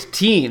imperfect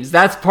teams.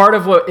 That's part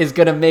of what is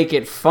going to make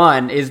it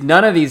fun, is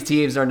none of these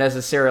teams are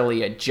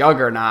necessarily a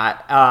juggernaut.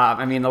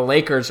 I mean, the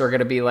Lakers are going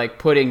to be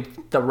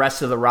putting the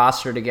rest of the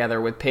roster together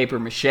with paper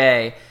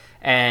mache.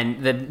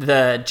 And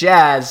the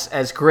Jazz,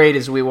 as great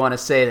as we want to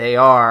say they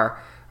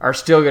are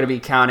still going to be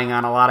counting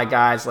on a lot of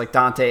guys like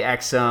Dante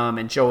Exum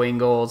and Joe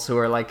Ingles who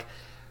are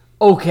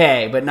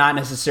okay, but not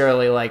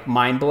necessarily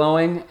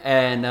mind-blowing.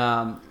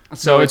 And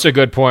so it's a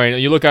good point.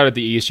 You look out at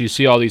the East, you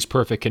see all these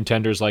perfect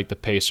contenders like the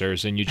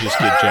Pacers, and you just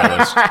get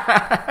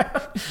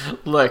jealous.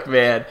 Look,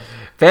 man,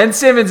 Ben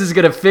Simmons is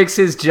going to fix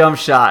his jump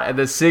shot, and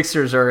the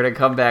Sixers are going to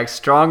come back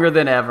stronger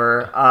than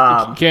ever.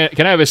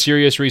 Can I have a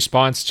serious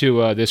response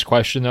to this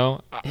question,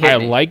 though? I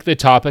like the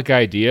topic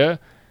idea.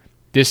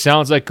 This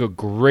sounds like a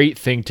great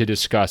thing to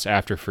discuss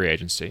after free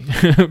agency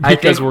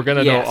because we're going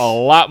to know a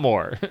lot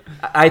more.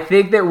 I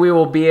think that we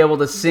will be able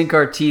to sink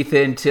our teeth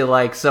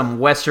into some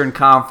Western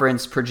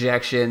Conference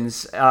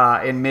projections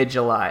in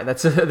mid-July.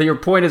 Your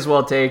point is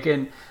well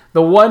taken.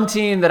 The one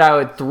team that I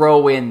would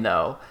throw in,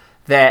 though,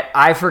 that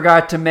I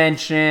forgot to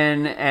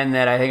mention and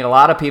that I think a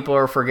lot of people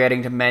are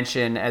forgetting to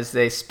mention as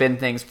they spin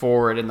things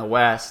forward in the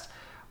West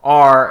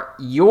are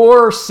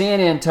your San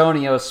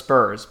Antonio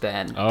Spurs,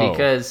 Ben.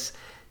 Because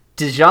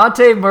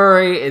DeJounte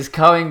Murray is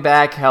coming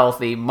back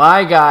healthy.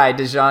 My guy,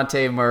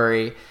 DeJounte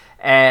Murray,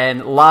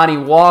 and Lonnie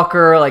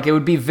Walker. It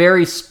would be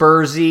very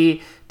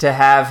Spursy to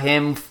have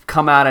him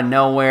come out of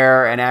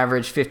nowhere and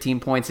average 15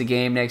 points a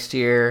game next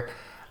year.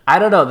 I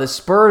don't know. The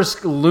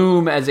Spurs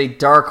loom as a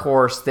dark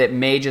horse that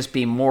may just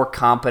be more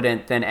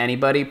competent than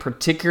anybody,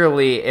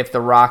 particularly if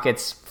the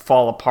Rockets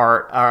fall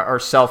apart or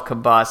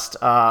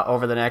self-combust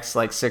over the next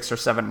 6 or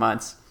 7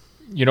 months.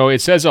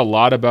 It says a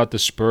lot about the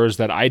Spurs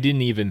that I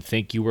didn't even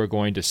think you were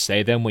going to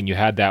say them when you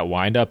had that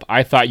windup.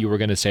 I thought you were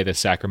going to say the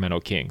Sacramento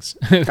Kings.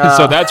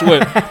 So that's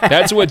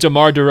what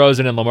DeMar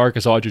DeRozan and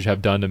LaMarcus Aldridge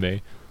have done to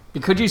me.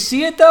 Could you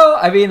see it, though?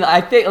 I mean,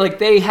 I think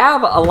they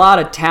have a lot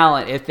of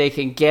talent if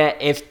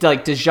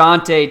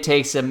DeJounte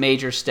takes a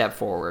major step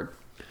forward.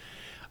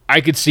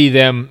 I could see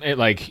them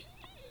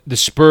the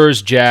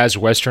Spurs Jazz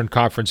Western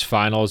Conference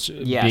Finals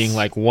Yes. being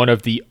like one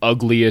of the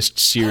ugliest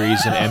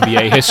series in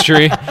NBA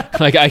history.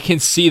 Like, I can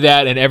see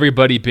that, and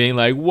everybody being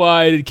like,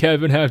 why did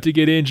Kevin have to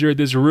get injured?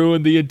 This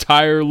ruined the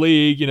entire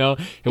league. It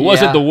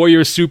wasn't the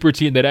Warriors super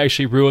team that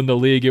actually ruined the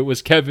league. It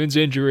was Kevin's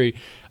injury.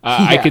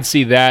 I could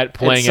see that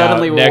playing out next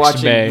May. Suddenly we're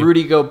watching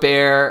Rudy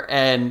Gobert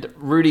and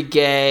Rudy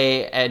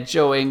Gay and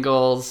Joe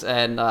Ingles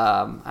and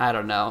I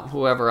don't know,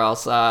 whoever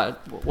else.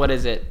 What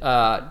is it?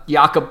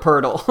 Jakob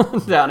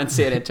Poeltl down in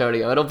San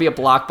Antonio. It'll be a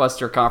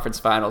blockbuster conference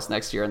finals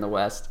next year in the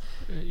West.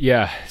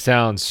 Yeah,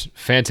 sounds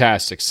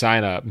fantastic.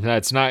 Sign up.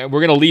 We're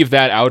going to leave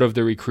that out of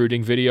the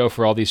recruiting video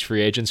for all these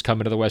free agents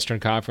coming to the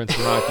Western Conference.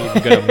 We're not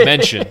even going to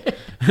mention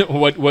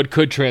what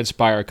could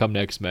transpire come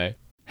next May.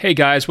 Hey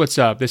guys, what's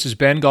up? This is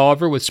Ben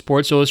Golliver with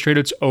Sports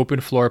Illustrated's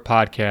Open Floor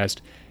podcast.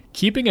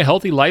 Keeping a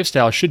healthy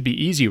lifestyle should be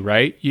easy,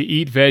 right? You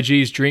eat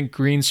veggies, drink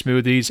green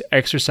smoothies,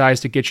 exercise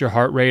to get your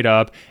heart rate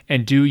up,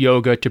 and do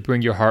yoga to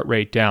bring your heart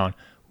rate down.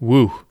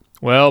 Woo.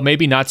 Well,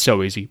 maybe not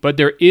so easy, but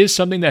there is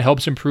something that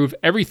helps improve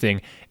everything,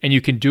 and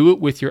you can do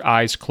it with your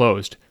eyes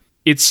closed.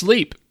 It's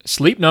sleep.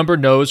 Sleep Number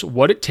knows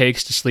what it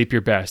takes to sleep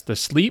your best. The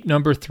Sleep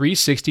Number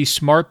 360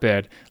 Smart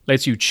Bed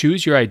lets you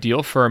choose your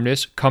ideal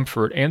firmness,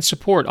 comfort, and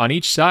support on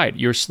each side,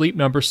 your Sleep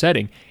Number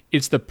setting.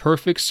 It's the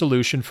perfect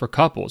solution for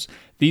couples.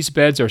 These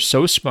beds are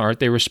so smart,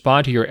 they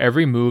respond to your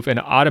every move and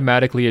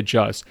automatically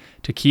adjust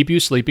to keep you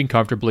sleeping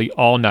comfortably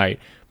all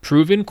night.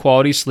 Proven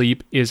quality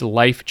sleep is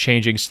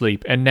life-changing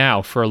sleep. And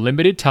now, for a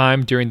limited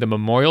time during the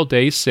Memorial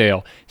Day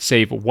sale,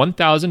 save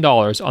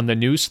 $1,000 on the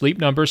new Sleep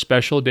Number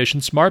Special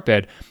Edition Smart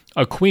Bed,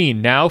 a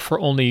queen now for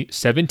only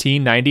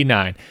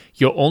 $17.99.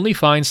 You'll only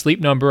find Sleep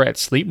Number at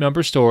Sleep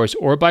Number stores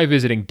or by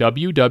visiting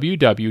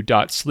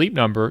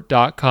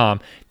www.sleepnumber.com.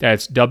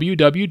 That's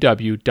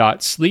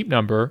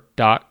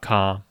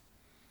www.sleepnumber.com.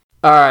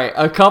 All right,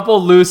 a couple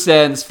loose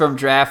ends from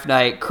draft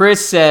night.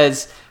 Chris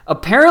says,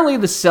 apparently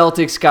the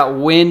Celtics got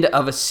wind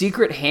of a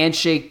secret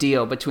handshake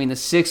deal between the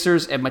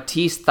Sixers and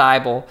Matisse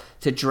Thybulle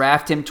to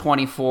draft him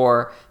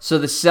 24. So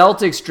the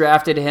Celtics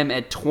drafted him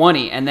at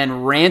 20 and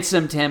then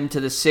ransomed him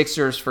to the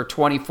Sixers for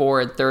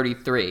 24 and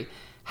 33.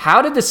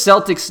 How did the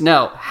Celtics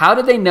know? How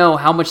did they know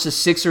how much the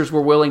Sixers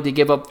were willing to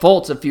give up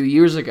Fultz a few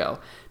years ago?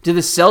 Do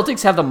the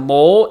Celtics have the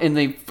mole in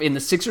the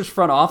Sixers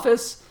front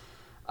office?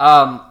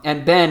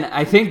 And Ben,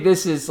 I think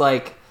this is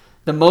like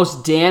the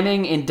most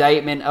damning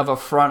indictment of a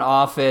front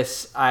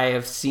office I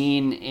have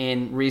seen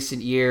in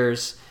recent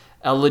years.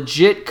 A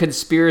legit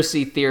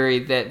conspiracy theory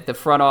that the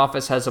front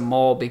office has a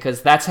mole,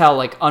 because that's how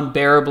like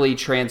unbearably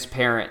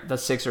transparent the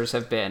Sixers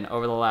have been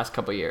over the last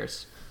couple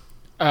years.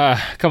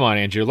 Come on,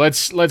 Andrew.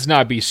 Let's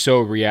not be so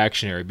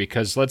reactionary,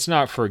 because let's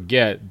not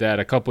forget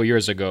that a couple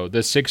years ago,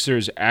 the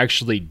Sixers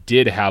actually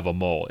did have a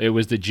mole. It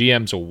was the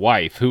GM's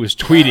wife who was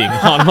tweeting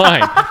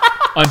online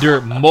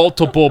under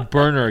multiple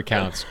burner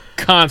accounts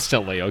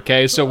constantly,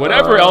 okay? So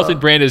whatever Elton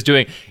Brand is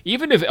doing,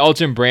 even if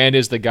Elton Brand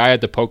is the guy at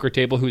the poker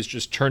table who's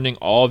just turning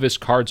all of his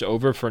cards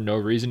over for no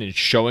reason and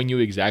showing you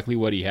exactly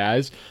what he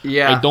has,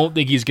 I don't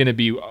think he's going to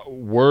be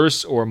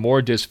worse or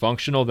more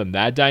dysfunctional than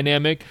that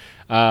dynamic,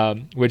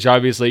 which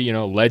obviously,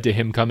 led to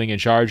him coming in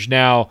charge.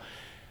 Now,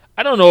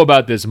 I don't know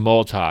about this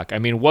mole talk. I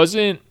mean,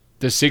 wasn't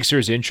the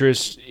Sixers'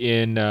 interest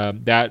in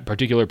that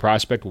particular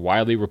prospect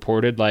widely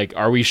reported? Like,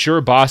 are we sure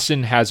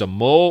Boston has a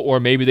mole, or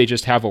maybe they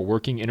just have a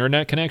working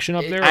internet connection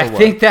up there? I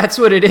think that's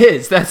what it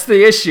is. That's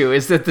the issue,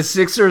 is that the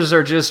Sixers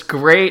are just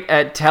great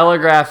at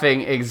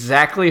telegraphing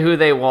exactly who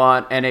they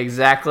want and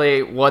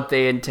exactly what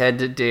they intend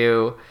to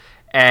do.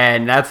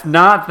 And that's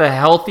not the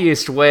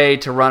healthiest way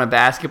to run a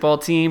basketball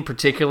team,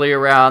 particularly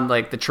around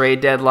like the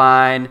trade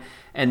deadline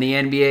and the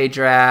NBA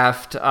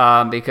draft,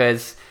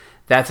 because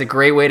that's a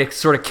great way to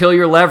sort of kill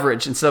your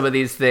leverage in some of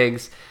these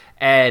things.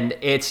 And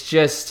it's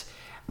just,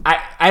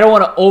 I don't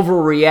want to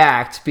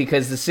overreact,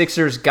 because the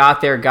Sixers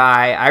got their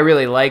guy. I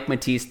really like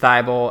Matisse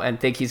Thybulle and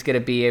think he's going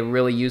to be a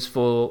really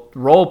useful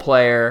role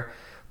player.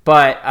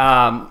 But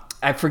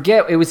I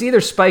forget, it was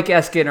either Spike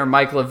Eskin or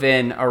Mike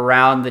Levin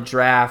around the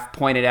draft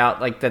pointed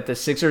out like that the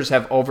Sixers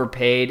have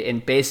overpaid in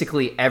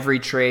basically every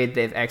trade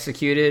they've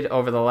executed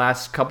over the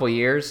last couple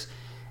years.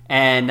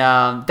 And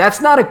that's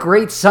not a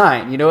great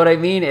sign. You know what I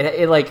mean?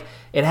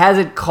 It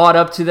hasn't caught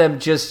up to them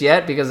just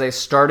yet, because they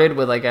started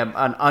with like an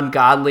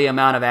ungodly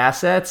amount of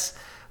assets.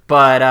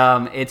 But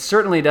it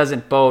certainly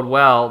doesn't bode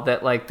well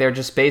that like they're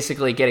just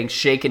basically getting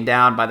shaken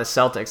down by the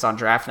Celtics on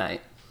draft night.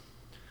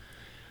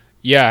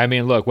 Yeah, I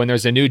mean, look, when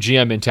there's a new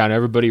GM in town,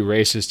 everybody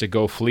races to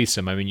go fleece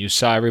him. I mean, you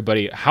saw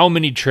everybody. How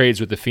many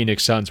trades with the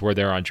Phoenix Suns were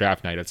there on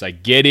draft night? It's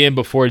like, get in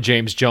before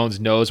James Jones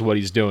knows what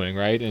he's doing,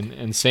 right?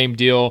 And same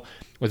deal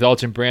with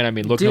Elton Brand. I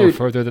mean, look no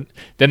further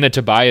than the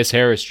Tobias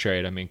Harris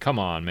trade. I mean, come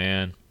on,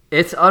 man.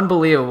 It's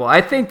unbelievable.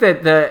 I think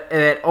that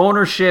that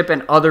ownership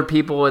and other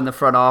people in the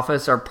front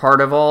office are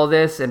part of all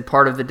this and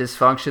part of the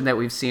dysfunction that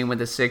we've seen with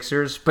the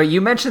Sixers. But you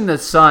mentioned the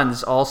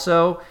Suns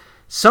also.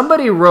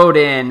 Somebody wrote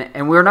in,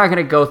 and we're not going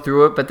to go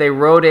through it, but they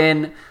wrote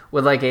in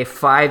with like a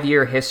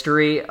 5-year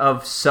history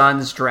of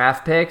Suns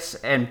draft picks,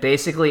 and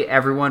basically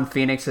everyone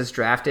Phoenix has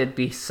drafted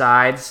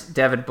besides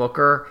Devin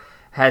Booker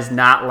has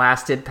not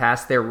lasted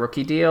past their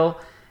rookie deal.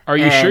 Are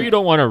you sure you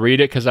don't want to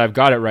read it? Because I've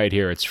got it right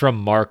here. It's from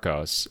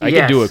Marcos. I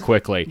can do it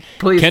quickly.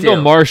 Please Kendall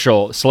do.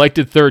 Marshall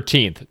selected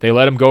 13th. They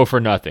let him go for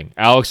nothing.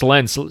 Alex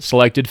Len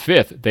selected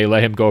 5th. They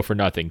let him go for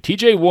nothing.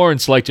 TJ Warren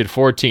selected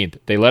 14th.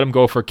 They let him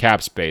go for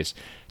cap space.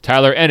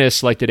 Tyler Ennis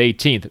selected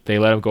 18th. They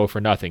let him go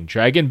for nothing.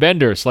 Dragon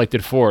Bender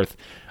selected 4th.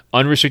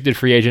 Unrestricted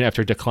free agent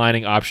after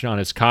declining option on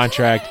his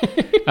contract.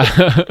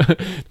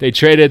 They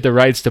traded the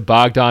rights to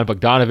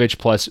Bogdanovich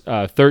plus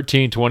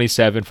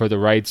 13.27 for the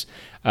rights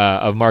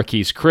of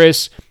Marquise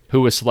Chris,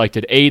 who was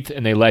selected 8th,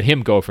 and they let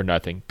him go for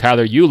nothing.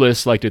 Tyler Ulis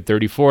selected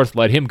 34th,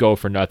 let him go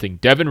for nothing.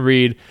 Devin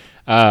Reed,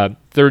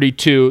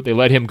 32, they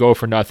let him go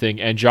for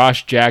nothing. And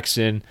Josh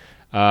Jackson,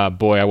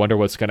 boy, I wonder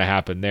what's going to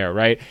happen there,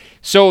 right?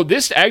 So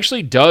this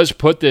actually does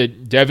put the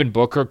Devin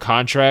Booker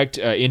contract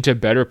into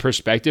better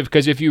perspective,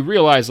 because if you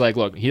realize, like,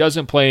 look, he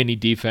doesn't play any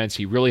defense,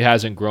 he really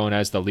hasn't grown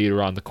as the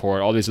leader on the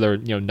court, all these other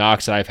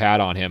knocks that I've had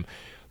on him.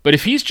 But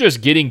if he's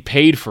just getting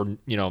paid for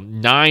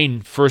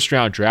 9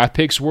 first-round draft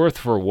picks worth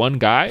for one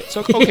guy, it's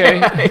okay.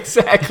 Yeah,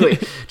 exactly.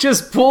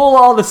 Just pull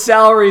all the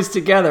salaries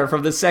together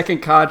from the second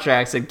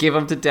contracts and give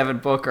them to Devin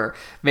Booker.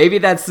 Maybe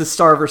that's the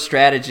Starver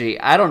strategy.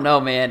 I don't know,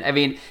 man. I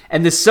mean,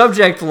 and the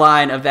subject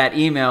line of that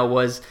email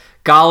was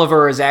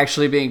Golliver is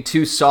actually being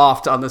too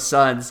soft on the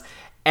Suns.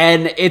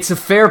 And it's a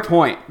fair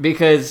point,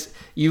 because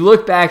you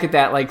look back at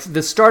that, like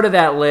the start of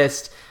that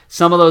list,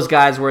 some of those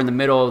guys were in the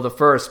middle of the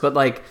first, but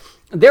like,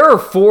 there are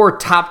 4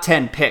 top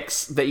 10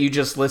 picks that you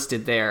just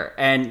listed there.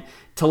 And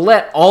to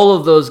let all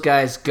of those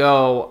guys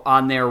go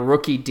on their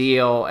rookie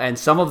deal, and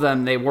some of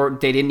them, they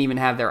didn't even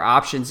have their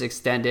options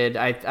extended.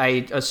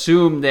 I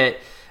assume that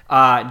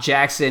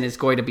Jackson is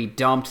going to be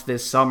dumped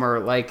this summer.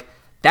 Like,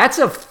 that's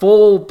a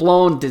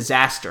full-blown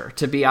disaster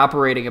to be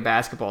operating a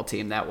basketball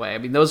team that way. I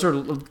mean, those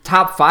are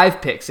top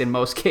 5 picks in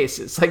most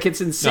cases. Like, it's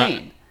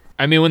insane.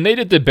 I mean, when they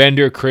did the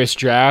Bender-Chris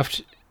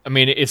draft, I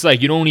mean, it's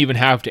like you don't even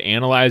have to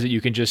analyze it.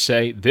 You can just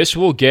say, this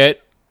will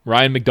get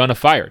Ryan McDonough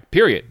fired,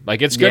 period.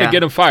 Like, it's going to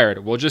get him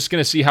fired. We're just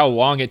going to see how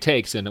long it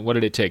takes. And what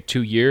did it take?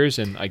 2 years?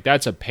 And, like,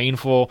 that's a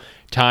painful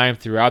time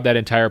throughout that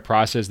entire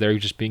process. They're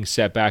just being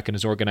set back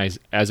as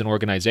an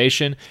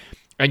organization.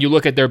 And you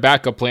look at their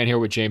backup plan here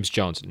with James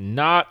Jones.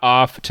 Not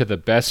off to the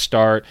best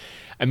start.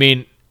 I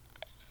mean,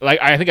 like,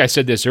 I think I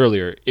said this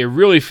earlier. It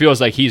really feels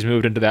like he's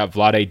moved into that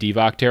Vlade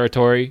Divac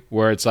territory,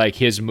 where it's like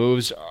his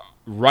moves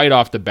right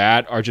off the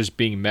bat are just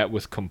being met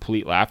with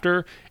complete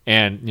laughter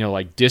and,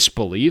 like,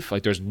 disbelief.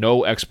 Like, there's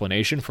no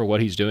explanation for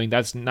what he's doing.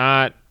 That's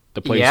not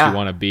the place you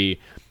want to be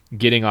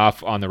getting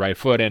off on the right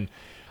foot. And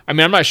I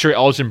mean, I'm not sure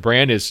Elgin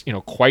Brand is,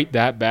 quite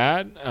that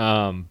bad,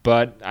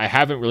 but I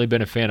haven't really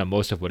been a fan of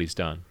most of what he's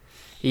done.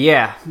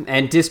 Yeah,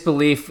 and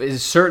disbelief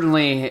is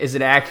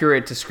an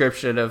accurate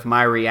description of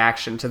my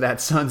reaction to that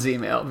Suns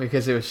email,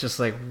 because it was just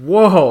like,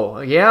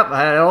 whoa, yep,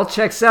 it all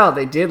checks out.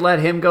 They did let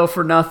him go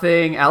for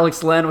nothing.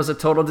 Alex Len was a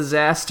total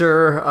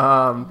disaster.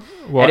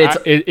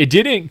 It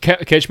didn't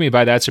catch me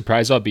by that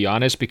surprise, I'll be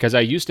honest, because I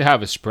used to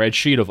have a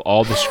spreadsheet of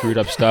all the screwed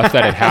up stuff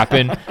that had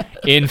happened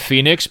in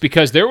Phoenix,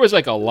 because there was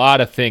like a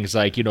lot of things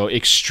like,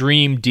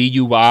 extreme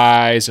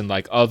DUIs and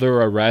like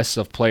other arrests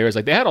of players.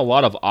 Like, they had a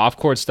lot of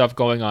off-court stuff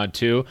going on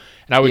too.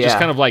 And I would just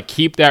kind of like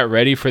keep that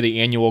ready for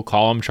the annual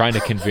column, trying to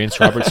convince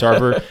Robert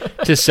Sarver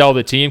to sell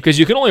the team, because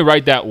you can only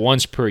write that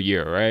once per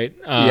year, right?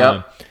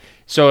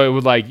 So it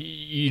would, like,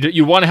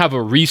 you want to have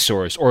a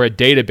resource or a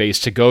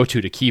database to go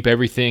to keep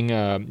everything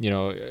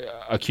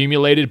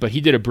accumulated. But he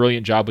did a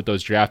brilliant job with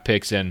those draft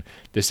picks, and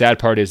the sad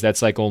part is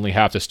that's like only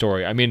half the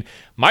story. I mean,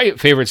 my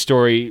favorite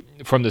story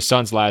from the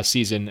Suns last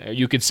season,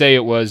 you could say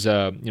it was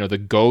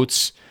the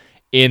GOATs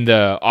in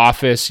the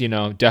office,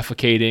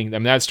 defecating. I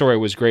mean, that story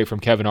was great from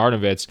Kevin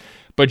Arnovitz.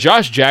 But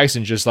Josh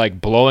Jackson just like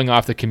blowing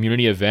off the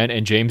community event,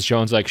 and James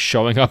Jones like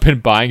showing up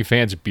and buying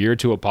fans beer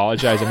to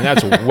apologize. I mean,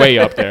 that's way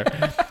up there.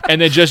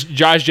 And then just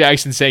Josh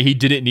Jackson saying he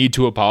didn't need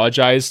to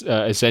apologize,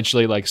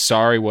 essentially like,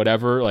 sorry,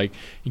 whatever, like,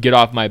 get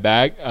off my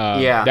back.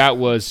 That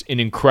was an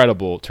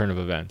incredible turn of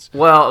events.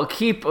 Well,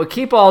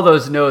 keep all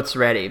those notes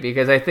ready,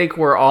 because I think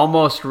we're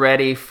almost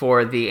ready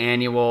for the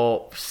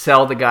annual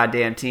sell the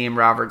goddamn team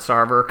Robert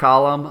Sarver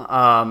column.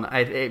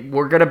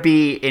 We're going to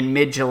be in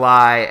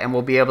mid-July, and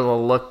we'll be able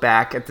to look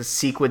back at the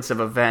sequence of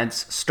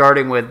events,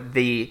 starting with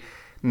the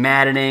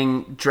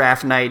maddening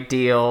draft night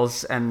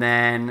deals, and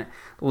then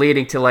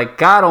leading to, like,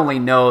 God only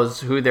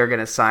knows who they're going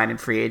to sign in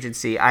free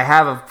agency. I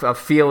have a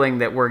feeling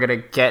that we're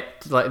going to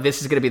get, like,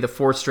 this is going to be the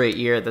 4th straight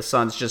year the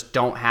Suns just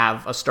don't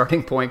have a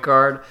starting point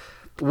guard.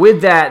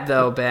 With that,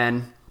 though,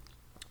 Ben,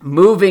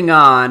 moving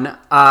on,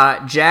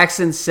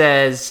 Jackson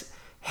says,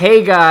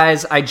 hey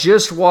guys, I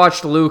just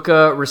watched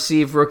Luka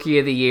receive Rookie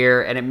of the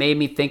Year, and it made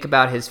me think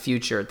about his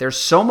future. There's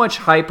so much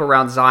hype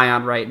around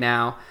Zion right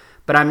now,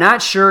 but I'm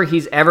not sure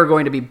he's ever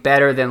going to be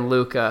better than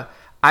Luka.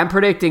 I'm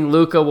predicting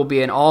Luka will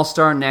be an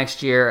all-star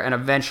next year and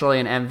eventually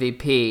an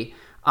MVP.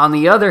 On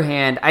the other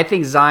hand, I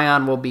think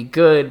Zion will be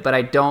good, but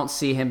I don't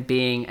see him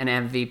being an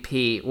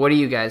MVP. What do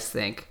you guys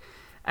think?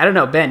 I don't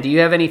know, Ben, do you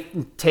have any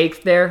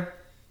take there?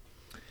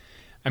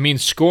 I mean,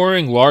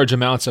 scoring large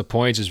amounts of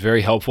points is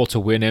very helpful to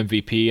win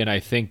MVP, and I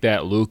think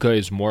that Luka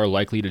is more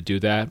likely to do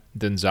that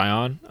than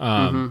Zion.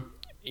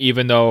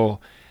 Even though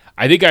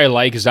I think I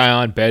like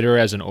Zion better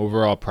as an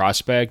overall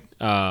prospect,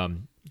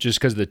 just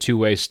because of the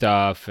two-way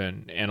stuff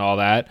and all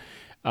that.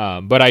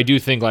 But I do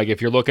think, like,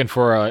 if you're looking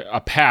for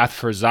a path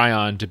for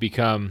Zion to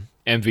become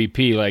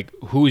MVP, like,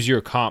 who's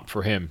your comp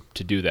for him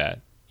to do that?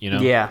 You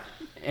know? Yeah,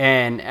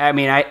 and I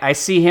mean, I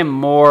see him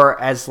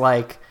more as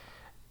like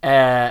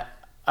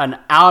an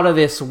out of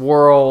this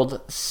world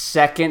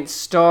second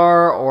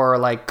star or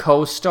like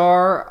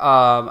co-star.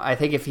 I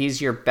think if he's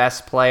your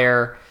best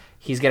player,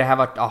 he's going to have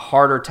a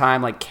harder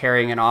time like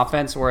carrying an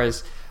offense.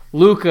 Whereas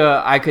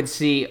Luka, I could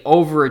see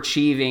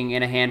overachieving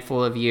in a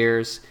handful of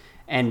years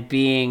and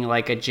being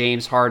like a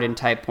James Harden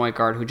type point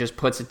guard who just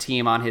puts a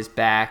team on his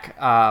back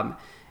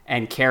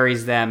and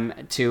carries them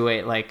to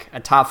a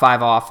top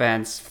 5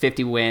 offense,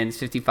 50 wins,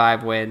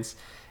 55 wins.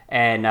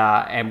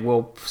 And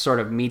we'll sort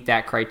of meet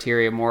that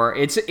criteria more.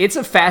 It's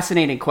a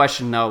fascinating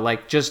question, though.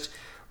 Like, just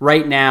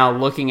right now,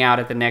 looking out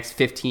at the next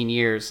 15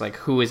 years, like,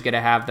 who is going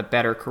to have the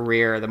better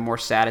career, the more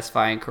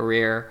satisfying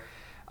career?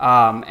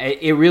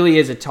 It really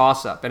is a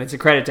toss-up, and it's a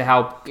credit to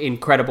how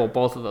incredible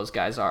both of those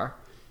guys are.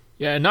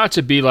 Yeah, not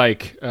to be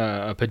like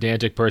a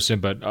pedantic person,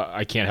 but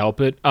I can't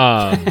help it.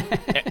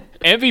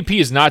 MVP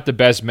is not the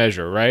best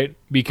measure, right?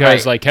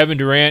 Because like Kevin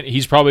Durant,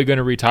 he's probably going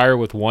to retire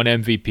with 1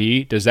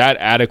 MVP. Does that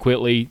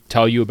adequately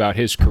tell you about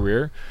his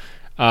career?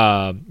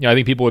 I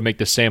think people would make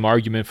the same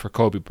argument for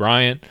Kobe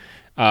Bryant.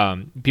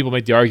 People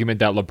make the argument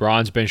that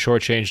LeBron's been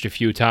shortchanged a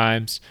few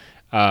times.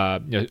 I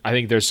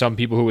think there's some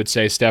people who would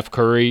say Steph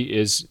Curry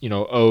is,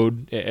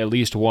 owed at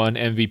least 1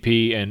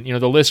 MVP, and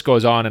the list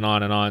goes on and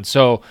on and on.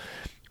 So,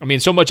 I mean,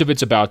 so much of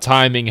it's about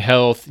timing,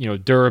 health,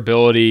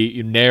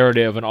 durability,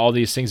 narrative, and all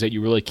these things that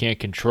you really can't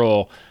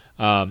control.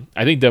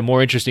 I think the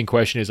more interesting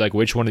question is like,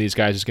 which one of these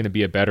guys is going to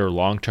be a better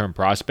long-term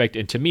prospect?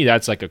 And to me,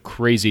 that's like a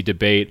crazy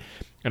debate.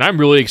 And I'm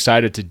really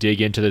excited to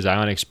dig into the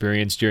Zion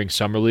experience during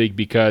Summer League,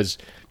 because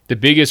the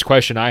biggest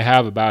question I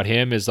have about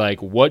him is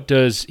like, what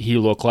does he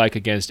look like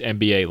against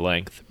NBA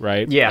length,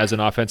 right? Yeah. As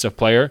an offensive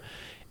player.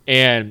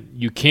 And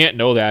you can't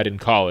know that in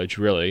college,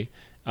 really.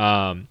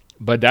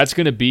 But that's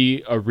going to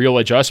be a real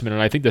adjustment.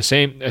 And I think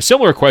a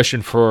similar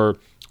question for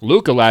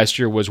Luka last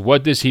year was,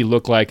 what does he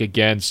look like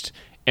against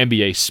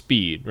NBA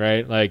speed,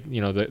 right? Like,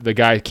 the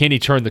guy, can he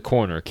turn the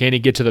corner? Can he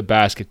get to the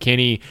basket? Can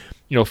he,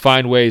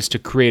 find ways to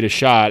create a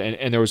shot?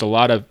 And there was a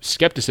lot of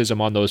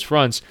skepticism on those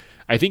fronts.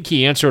 I think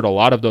he answered a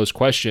lot of those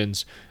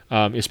questions,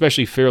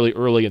 especially fairly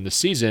early in the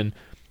season.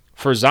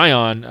 For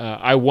Zion,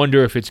 I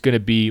wonder if it's going to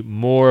be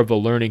more of a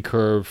learning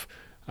curve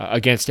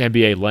against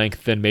NBA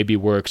length than maybe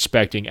we're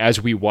expecting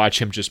as we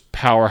watch him just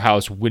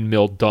powerhouse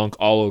windmill dunk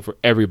all over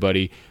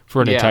everybody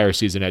for an entire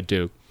season at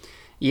Duke.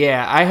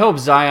 Yeah, I hope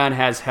Zion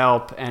has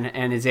help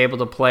and is able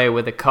to play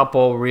with a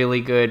couple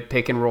really good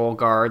pick and roll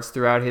guards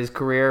throughout his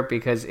career,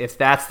 because if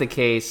that's the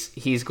case,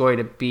 he's going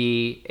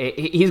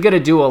to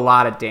do a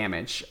lot of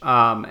damage.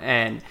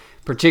 And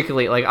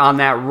particularly like on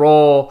that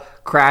roll,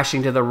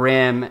 crashing to the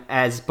rim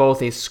as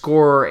both a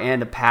scorer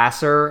and a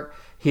passer,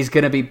 he's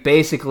going to be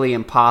basically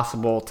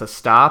impossible to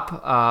stop.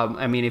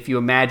 I mean, if you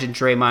imagine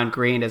Draymond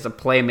Green as a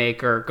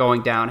playmaker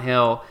going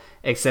downhill,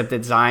 except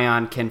that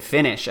Zion can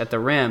finish at the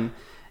rim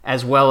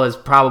as well as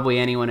probably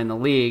anyone in the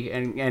league.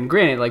 And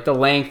granted, like the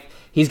length,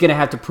 he's going to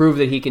have to prove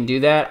that he can do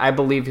that. I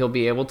believe he'll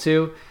be able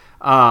to.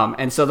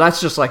 And so that's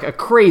just like a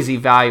crazy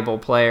valuable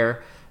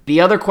player.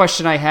 The other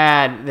question I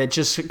had that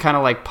just kind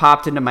of like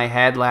popped into my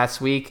head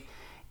last week,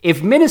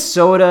 if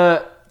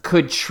Minnesota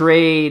could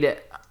trade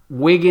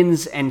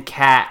Wiggins and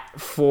Cat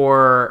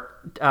for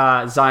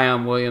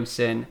Zion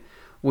Williamson,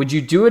 would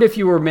you do it if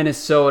you were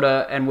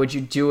Minnesota, and would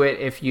you do it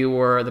if you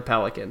were the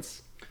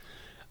Pelicans?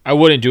 I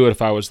wouldn't do it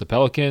if I was the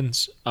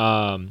Pelicans,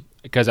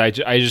 because I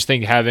just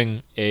think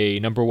having a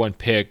number 1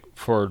 pick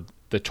for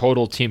the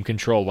total team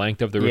control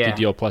length of the rookie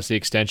deal plus the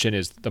extension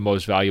is the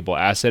most valuable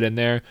asset in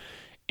there.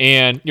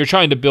 And you're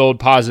trying to build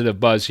positive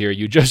buzz here.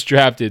 You just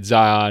drafted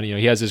Zion.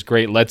 He has this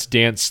great "Let's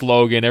Dance"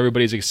 slogan.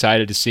 Everybody's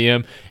excited to see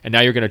him. And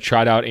now you're going to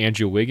trot out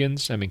Andrew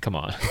Wiggins? I mean, come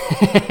on.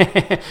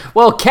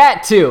 Well,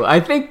 Cat, too. I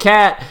think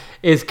Cat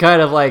is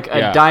kind of like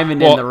a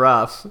diamond in the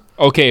rough.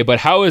 Okay, but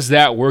how is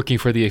that working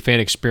for the fan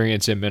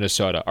experience in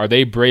Minnesota? Are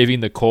they braving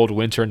the cold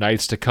winter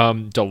nights to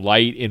come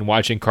delight in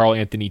watching Karl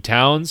Anthony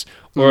Towns?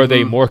 Or are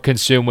they more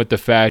consumed with the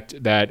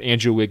fact that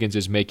Andrew Wiggins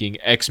is making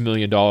X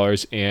million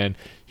dollars and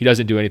he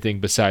doesn't do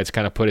anything besides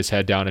kind of put his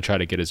head down and try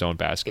to get his own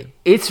basket?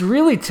 It's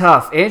really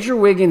tough. Andrew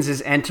Wiggins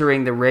is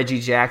entering the Reggie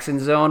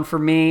Jackson zone for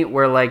me,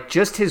 where like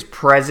just his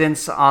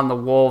presence on the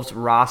Wolves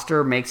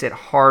roster makes it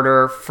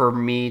harder for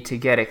me to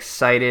get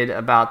excited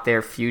about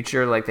their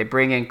future. Like they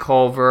bring in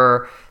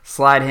Culver,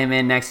 slide him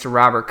in next to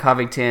Robert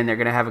Covington. They're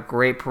going to have a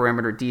great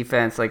perimeter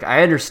defense. Like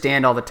I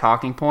understand all the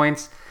talking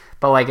points,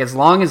 but like as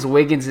long as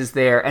Wiggins is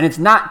there, and it's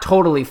not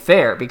totally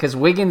fair because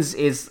Wiggins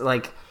is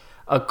like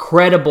a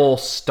credible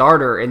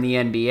starter in the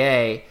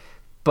NBA,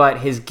 but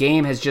his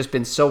game has just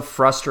been so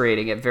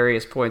frustrating at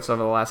various points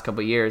over the last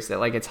couple of years that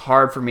like it's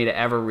hard for me to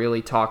ever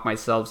really talk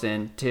myself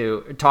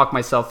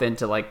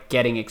into like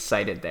getting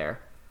excited there.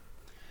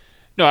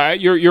 No,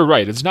 you're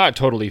right. It's not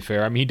totally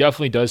fair. I mean, he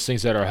definitely does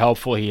things that are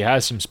helpful. He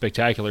has some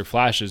spectacular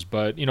flashes,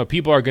 but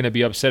people are going to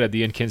be upset at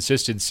the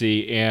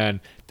inconsistency and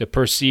the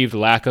perceived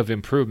lack of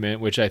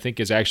improvement, which I think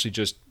is actually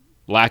just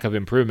lack of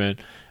improvement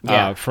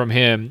from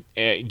him.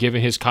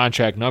 Given his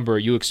contract number,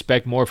 you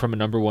expect more from a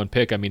number one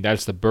pick. I mean,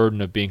 that's the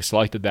burden of being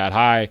selected that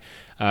high.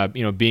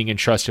 Being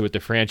entrusted with the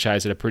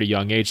franchise at a pretty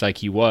young age, like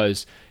he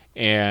was,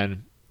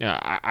 and.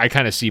 I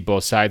kind of see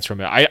both sides from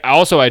it.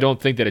 I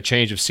don't think that a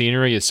change of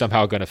scenery is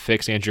somehow going to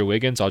fix Andrew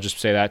Wiggins. I'll just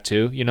say that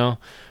too.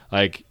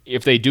 Like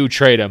if they do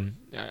trade him,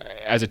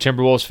 as a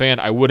Timberwolves fan,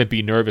 I wouldn't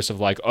be nervous of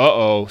like,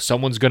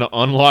 someone's going to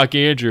unlock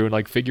Andrew and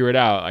like figure it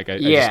out. Like I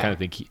just kind of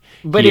think he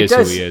is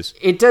who he is.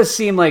 It does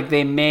seem like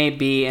they may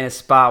be in a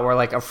spot where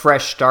like a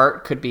fresh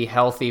start could be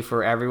healthy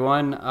for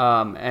everyone,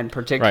 and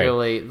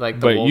particularly like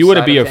the. But Wolves you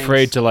wouldn't be side of afraid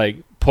things. to like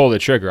pull the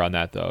trigger on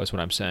that, though, is what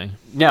I'm saying.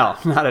 No,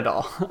 not at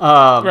all.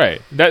 Right.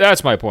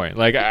 That's my point.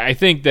 Like, I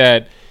think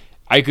that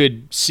I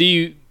could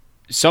see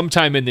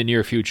sometime in the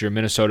near future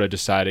Minnesota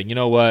deciding, you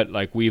know what,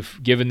 like we've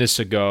given this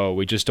a go.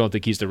 We just don't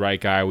think he's the right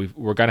guy.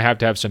 We're going to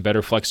have some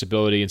better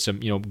flexibility and some,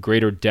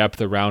 greater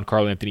depth around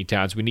Karl Anthony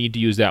Towns. We need to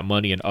use that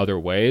money in other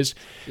ways.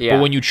 Yeah.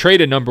 But when you trade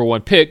a number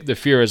one pick, the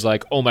fear is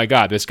like, oh my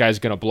God, this guy's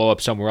going to blow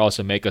up somewhere else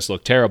and make us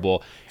look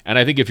terrible. And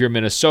I think if you're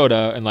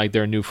Minnesota and like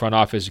their new front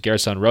office,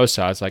 Gerson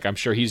Rosas, like I'm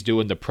sure he's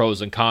doing the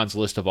pros and cons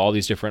list of all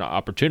these different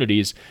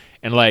opportunities.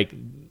 And like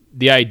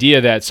the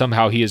idea that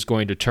somehow he is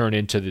going to turn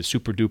into the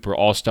super duper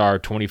all-star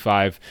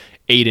 25,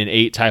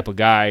 8-8 type of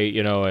guy,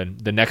 and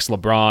the next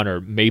LeBron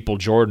or Maple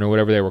Jordan or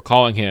whatever they were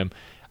calling him,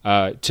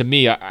 to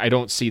me, I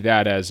don't see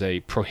that as a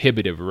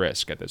prohibitive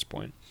risk at this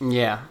point.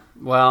 Yeah.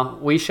 Well,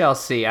 we shall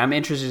see. I'm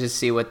interested to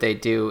see what they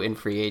do in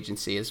free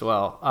agency as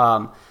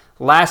well.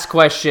 Last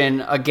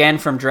question, again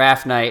from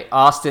draft night.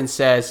 Austin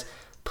says,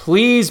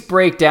 please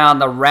break down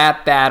the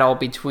rap battle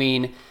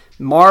between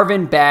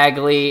Marvin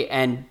Bagley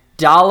and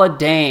Dalla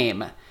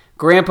Dame.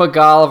 Grandpa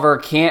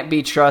Golliver can't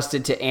be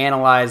trusted to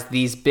analyze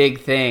these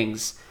big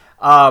things.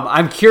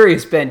 I'm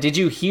curious, Ben, did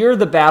you hear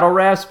the battle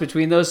raps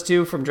between those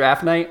two from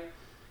draft night?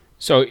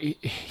 So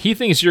he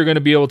thinks you're going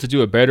to be able to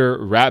do a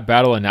better rap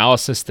battle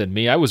analysis than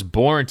me. I was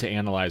born to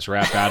analyze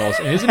rap battles.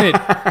 And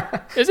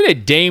isn't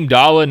it Dame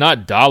Dalla,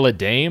 not Dalla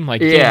Dame?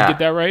 Like, did you get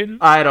that right?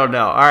 I don't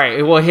know. All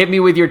right. Well, hit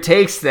me with your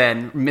takes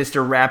then,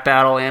 Mr. Rap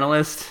Battle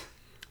Analyst.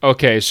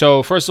 Okay.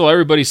 So first of all,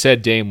 everybody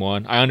said Dame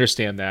won. I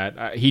understand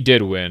that. He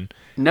did win.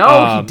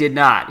 No, he did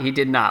not. He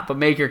did not. But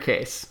make your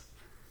case.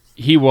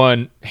 He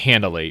won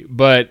handily.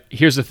 But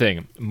here's the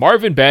thing.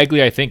 Marvin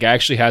Bagley, I think,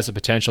 actually has the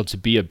potential to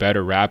be a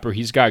better rapper.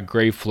 He's got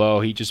great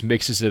flow. He just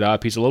mixes it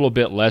up. He's a little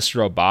bit less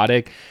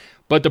robotic.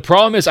 But the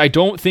problem is I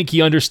don't think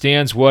he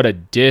understands what a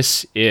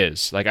diss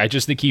is. Like, I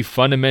just think he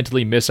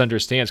fundamentally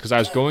misunderstands because I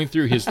was going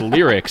through his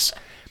lyrics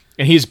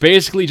and he's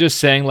basically just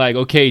saying like,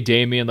 okay,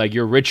 Damian, like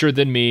you're richer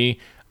than me.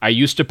 I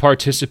used to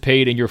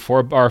participate in your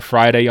 4-Bar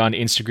Friday on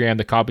Instagram,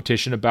 the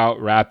competition about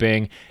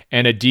rapping,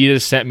 and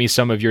Adidas sent me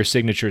some of your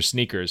signature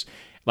sneakers.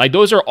 Like,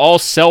 those are all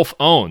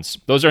self-owns.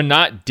 Those are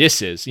not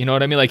disses. You know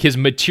what I mean? Like, his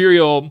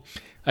material,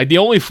 like, the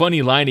only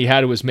funny line he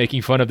had was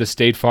making fun of the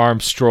State Farm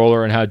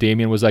stroller and how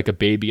Damian was like a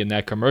baby in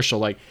that commercial.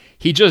 Like,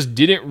 he just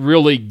didn't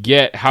really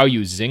get how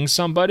you zing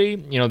somebody,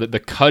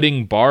 the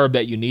cutting barb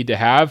that you need to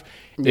have.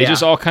 They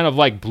just all kind of,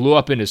 like, blew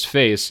up in his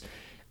face.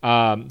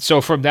 So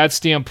from that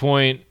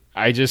standpoint,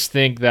 I just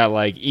think that,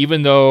 like,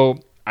 even though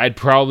I'd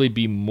probably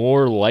be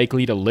more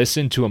likely to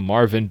listen to a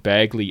Marvin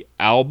Bagley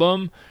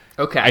album,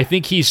 I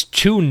think he's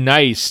too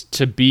nice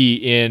to be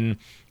in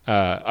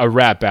a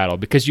rap battle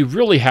because you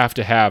really have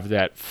to have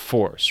that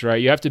force,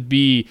 right? You have to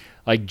be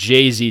like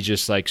Jay-Z,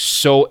 just like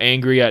so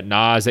angry at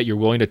Nas that you're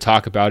willing to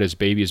talk about his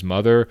baby's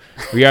mother.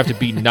 Or you have to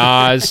be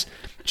Nas,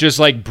 just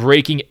like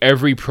breaking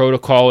every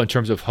protocol in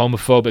terms of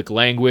homophobic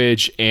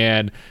language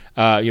and,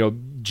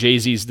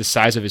 Jay-Z's the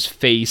size of his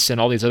face and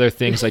all these other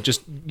things. Like,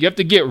 just you have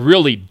to get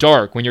really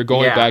dark when you're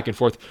going back and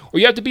forth. Or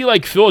you have to be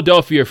like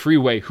Philadelphia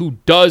Freeway, who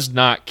does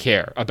not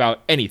care about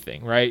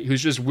anything, right?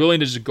 Who's just willing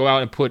to just go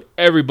out and put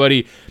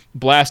everybody,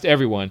 blast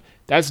everyone.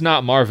 That's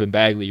not Marvin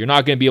Bagley. You're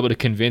not going to be able to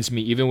convince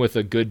me, even with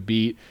a good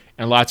beat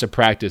and lots of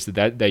practice,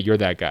 that you're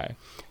that guy.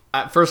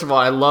 First of all,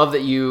 I love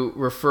that you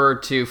refer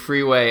to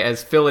Freeway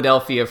as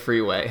Philadelphia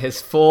Freeway, his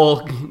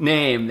full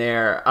name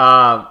there.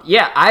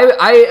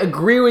 I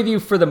agree with you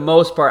for the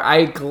most part.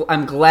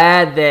 I'm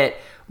glad that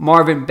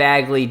Marvin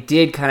Bagley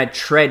did kind of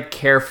tread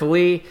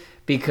carefully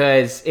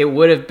because it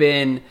would have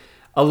been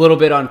a little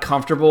bit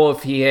uncomfortable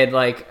if he had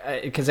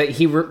because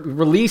he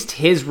released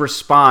his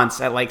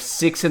response at like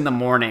 6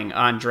 a.m.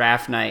 on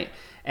draft night.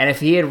 And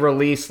if he had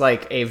released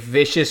like a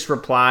vicious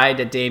reply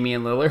to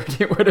Damian Lillard,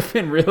 it would have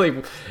been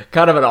really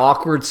kind of an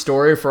awkward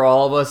story for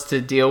all of us to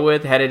deal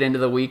with headed into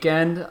the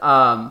weekend.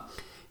 The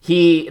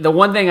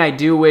one thing I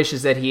do wish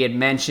is that he had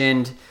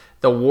mentioned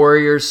the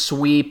Warriors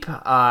sweep.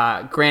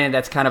 Granted,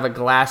 that's kind of a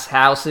glass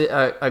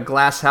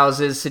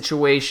houses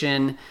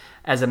situation.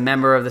 as a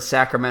member of the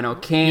Sacramento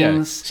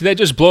Kings. Yeah. See, that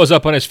just blows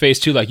up on his face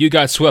too. Like, you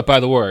got swept by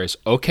the Warriors.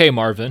 Okay,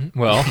 Marvin.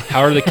 Well,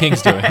 how are the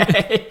Kings doing?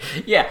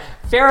 Yeah,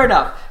 fair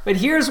enough. But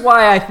here's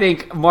why I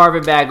think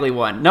Marvin Bagley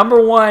won.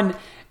 Number one,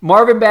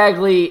 Marvin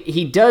Bagley,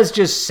 he does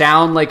just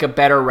sound like a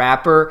better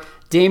rapper.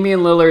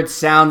 Damian Lillard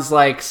sounds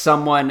like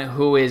someone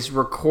who is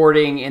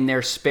recording in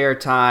their spare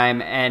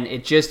time, and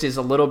it just is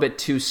a little bit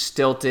too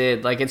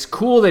stilted. Like, it's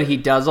cool that he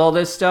does all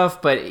this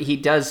stuff, but he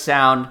does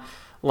sound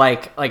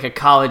like a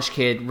college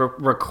kid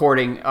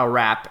recording a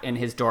rap in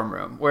his dorm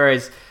room.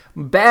 Whereas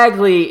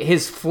Bagley,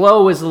 his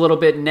flow is a little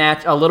bit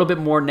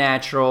more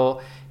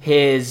natural.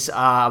 His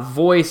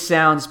voice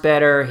sounds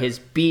better. His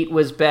beat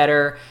was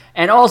better.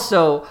 And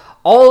also,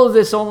 all of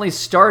this only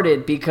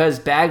started because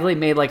Bagley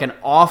made like an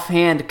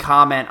offhand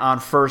comment on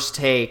First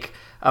Take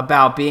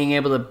about being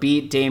able to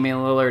beat Damian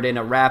Lillard in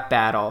a rap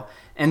battle.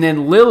 And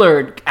then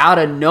Lillard, out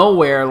of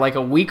nowhere, like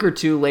a week or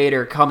two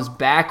later, comes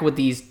back with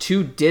these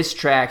 2 diss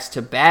tracks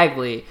to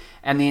Bagley.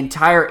 And the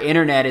entire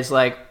internet is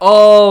like,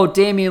 oh,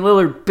 Damian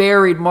Lillard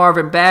buried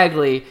Marvin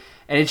Bagley.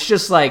 And it's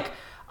just like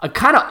a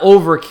kind of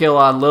overkill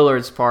on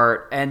Lillard's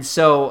part. And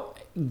so,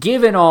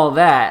 given all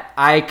that,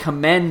 I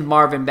commend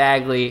Marvin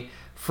Bagley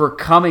for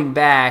coming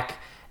back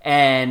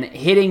and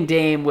hitting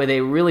Dame with a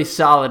really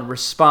solid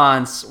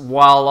response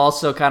while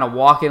also kind of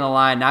walking the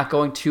line, not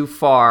going too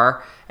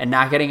far and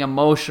not getting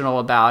emotional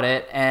about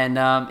it.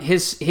 And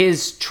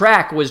his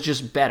track was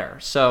just better.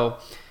 So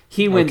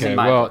he wins in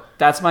my book.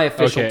 That's my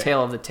official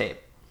tale of the tape.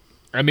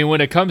 I mean,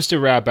 when it comes to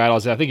rap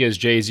battles, I think it was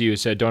Jay-Z who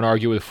said, don't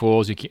argue with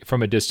fools.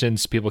 From a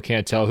distance, people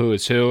can't tell who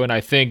is who. And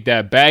I think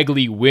that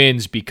Bagley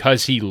wins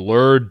because he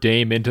lured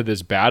Dame into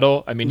this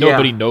battle. I mean,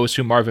 nobody knows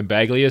who Marvin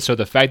Bagley is. So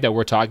the fact that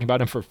we're talking about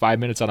him for 5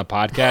 minutes on a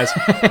podcast,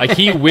 like,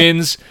 he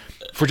wins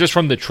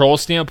from the troll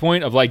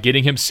standpoint of like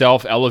getting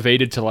himself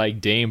elevated to like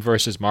Dame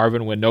versus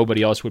Marvin when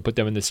nobody else would put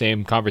them in the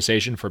same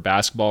conversation for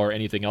basketball or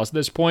anything else at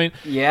this point.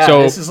 Yeah,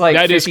 so this is like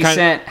 50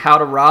 Cent How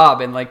to Rob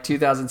in like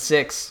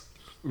 2006.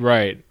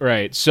 Right.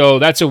 So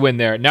that's a win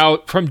there. Now,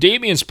 from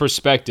Damian's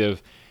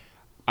perspective,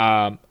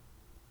 I'll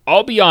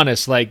be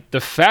honest, like,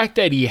 the fact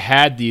that he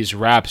had these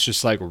raps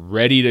just like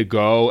ready to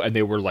go and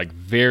they were like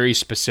very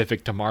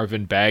specific to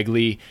Marvin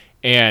Bagley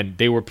and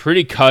they were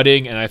pretty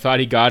cutting, and I thought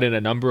he got in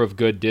a number of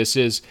good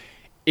disses.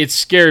 It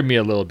scared me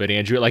a little bit,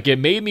 Andrew. Like, it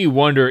made me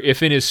wonder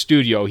if in his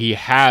studio he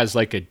has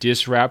like a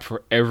diss rap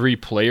for every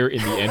player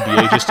in the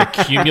NBA just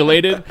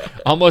accumulated,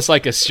 almost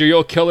like a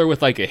serial killer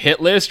with like a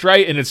hit list,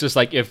 right? And it's just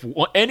like, if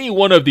any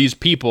one of these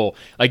people,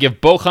 like if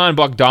Bojan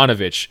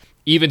Bogdanovic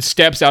even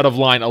steps out of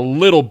line a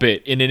little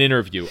bit in an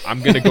interview,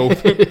 I'm going to go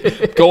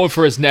going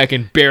for his neck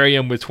and bury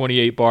him with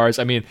 28 bars.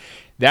 I mean,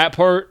 that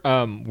part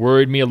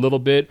worried me a little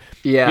bit.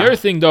 Yeah. The other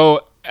thing,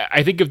 though,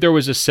 I think if there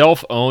was a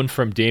self-own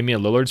from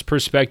Damian Lillard's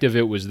perspective,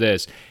 it was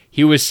this.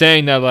 He was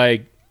saying that,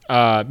 like,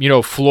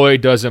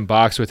 Floyd doesn't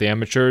box with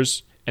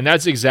amateurs, and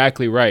that's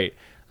exactly right.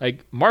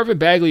 Like, Marvin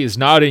Bagley is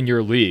not in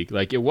your league.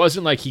 Like, it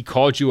wasn't like he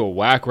called you a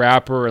whack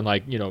rapper and,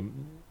 like,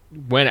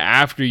 went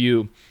after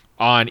you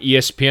on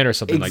ESPN or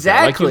something like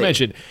that. Like you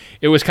mentioned,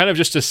 it was kind of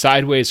just a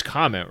sideways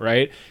comment,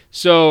 right?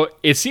 So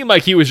it seemed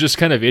like he was just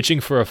kind of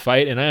itching for a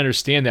fight, and I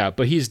understand that,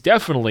 but he's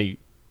definitely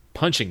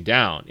punching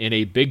down in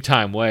a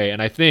big-time way,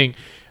 and I think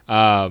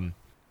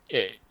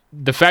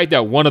the fact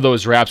that one of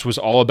those raps was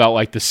all about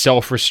like the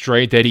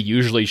self-restraint that he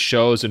usually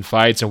shows in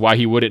fights and why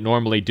he wouldn't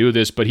normally do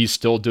this, but he's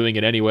still doing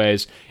it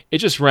anyways, it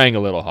just rang a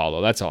little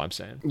hollow. That's all I'm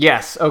saying.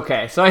 Yes,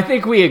 okay. So I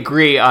think we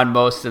agree on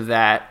most of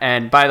that.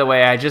 And by the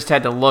way, I just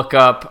had to look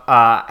up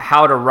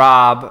How to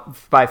Rob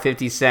by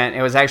 50 Cent.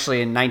 It was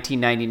actually in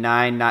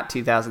 1999, not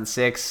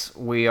 2006.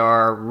 We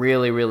are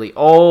really, really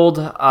old.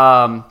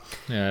 Yeah,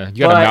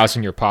 you got a mouse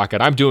in your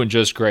pocket. I'm doing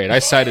just great. I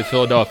cited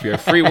Philadelphia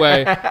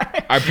Freeway.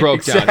 I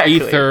broke down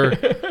Ether.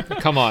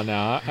 Come on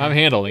now. I'm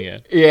handling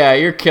it. Yeah,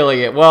 you're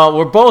killing it. Well,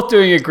 we're both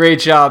doing a great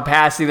job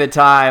passing the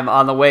time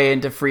on the way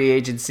into free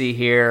agency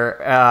here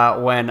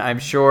when I'm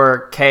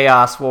sure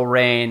chaos will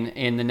reign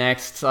in the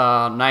next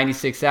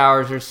 96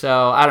 hours or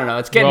so. I don't know.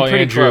 It's getting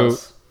pretty Andrew,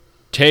 close.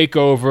 Take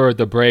over.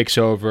 The break's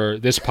over.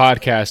 This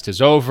podcast is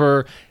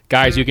over.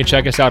 Guys, you can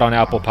check us out on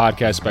Apple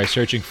Podcasts by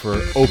searching for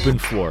Open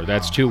Floor.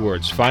 That's 2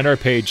 words. Find our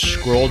page,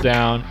 scroll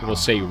down. It will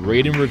say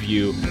rate and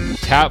review,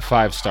 tap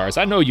 5 stars.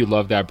 I know you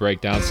love that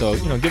breakdown, so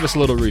give us a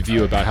little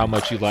review about how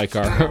much you like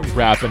our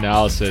rap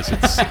analysis.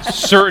 It's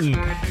certain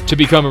to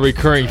become a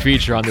recurring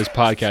feature on this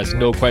podcast,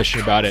 no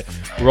question about it.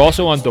 We're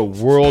also on the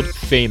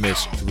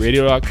world-famous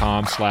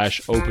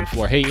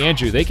radio.com/openfloor. Hey,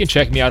 Andrew, they can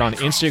check me out on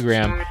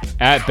Instagram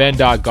at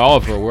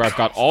ben.golliver, where I've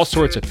got all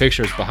sorts of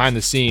pictures behind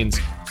the scenes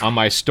on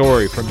my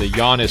story from the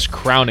Giannis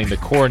crowning, the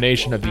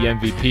coronation of the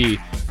MVP.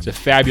 It's a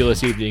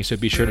fabulous evening, so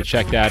be sure to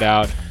check that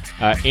out.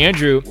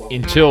 Andrew,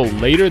 until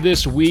later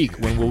this week,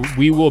 when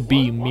we will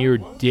be mere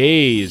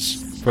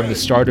days from the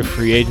start of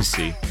free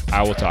agency,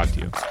 I will talk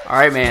to you. All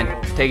right,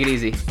 man. Take it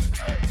easy.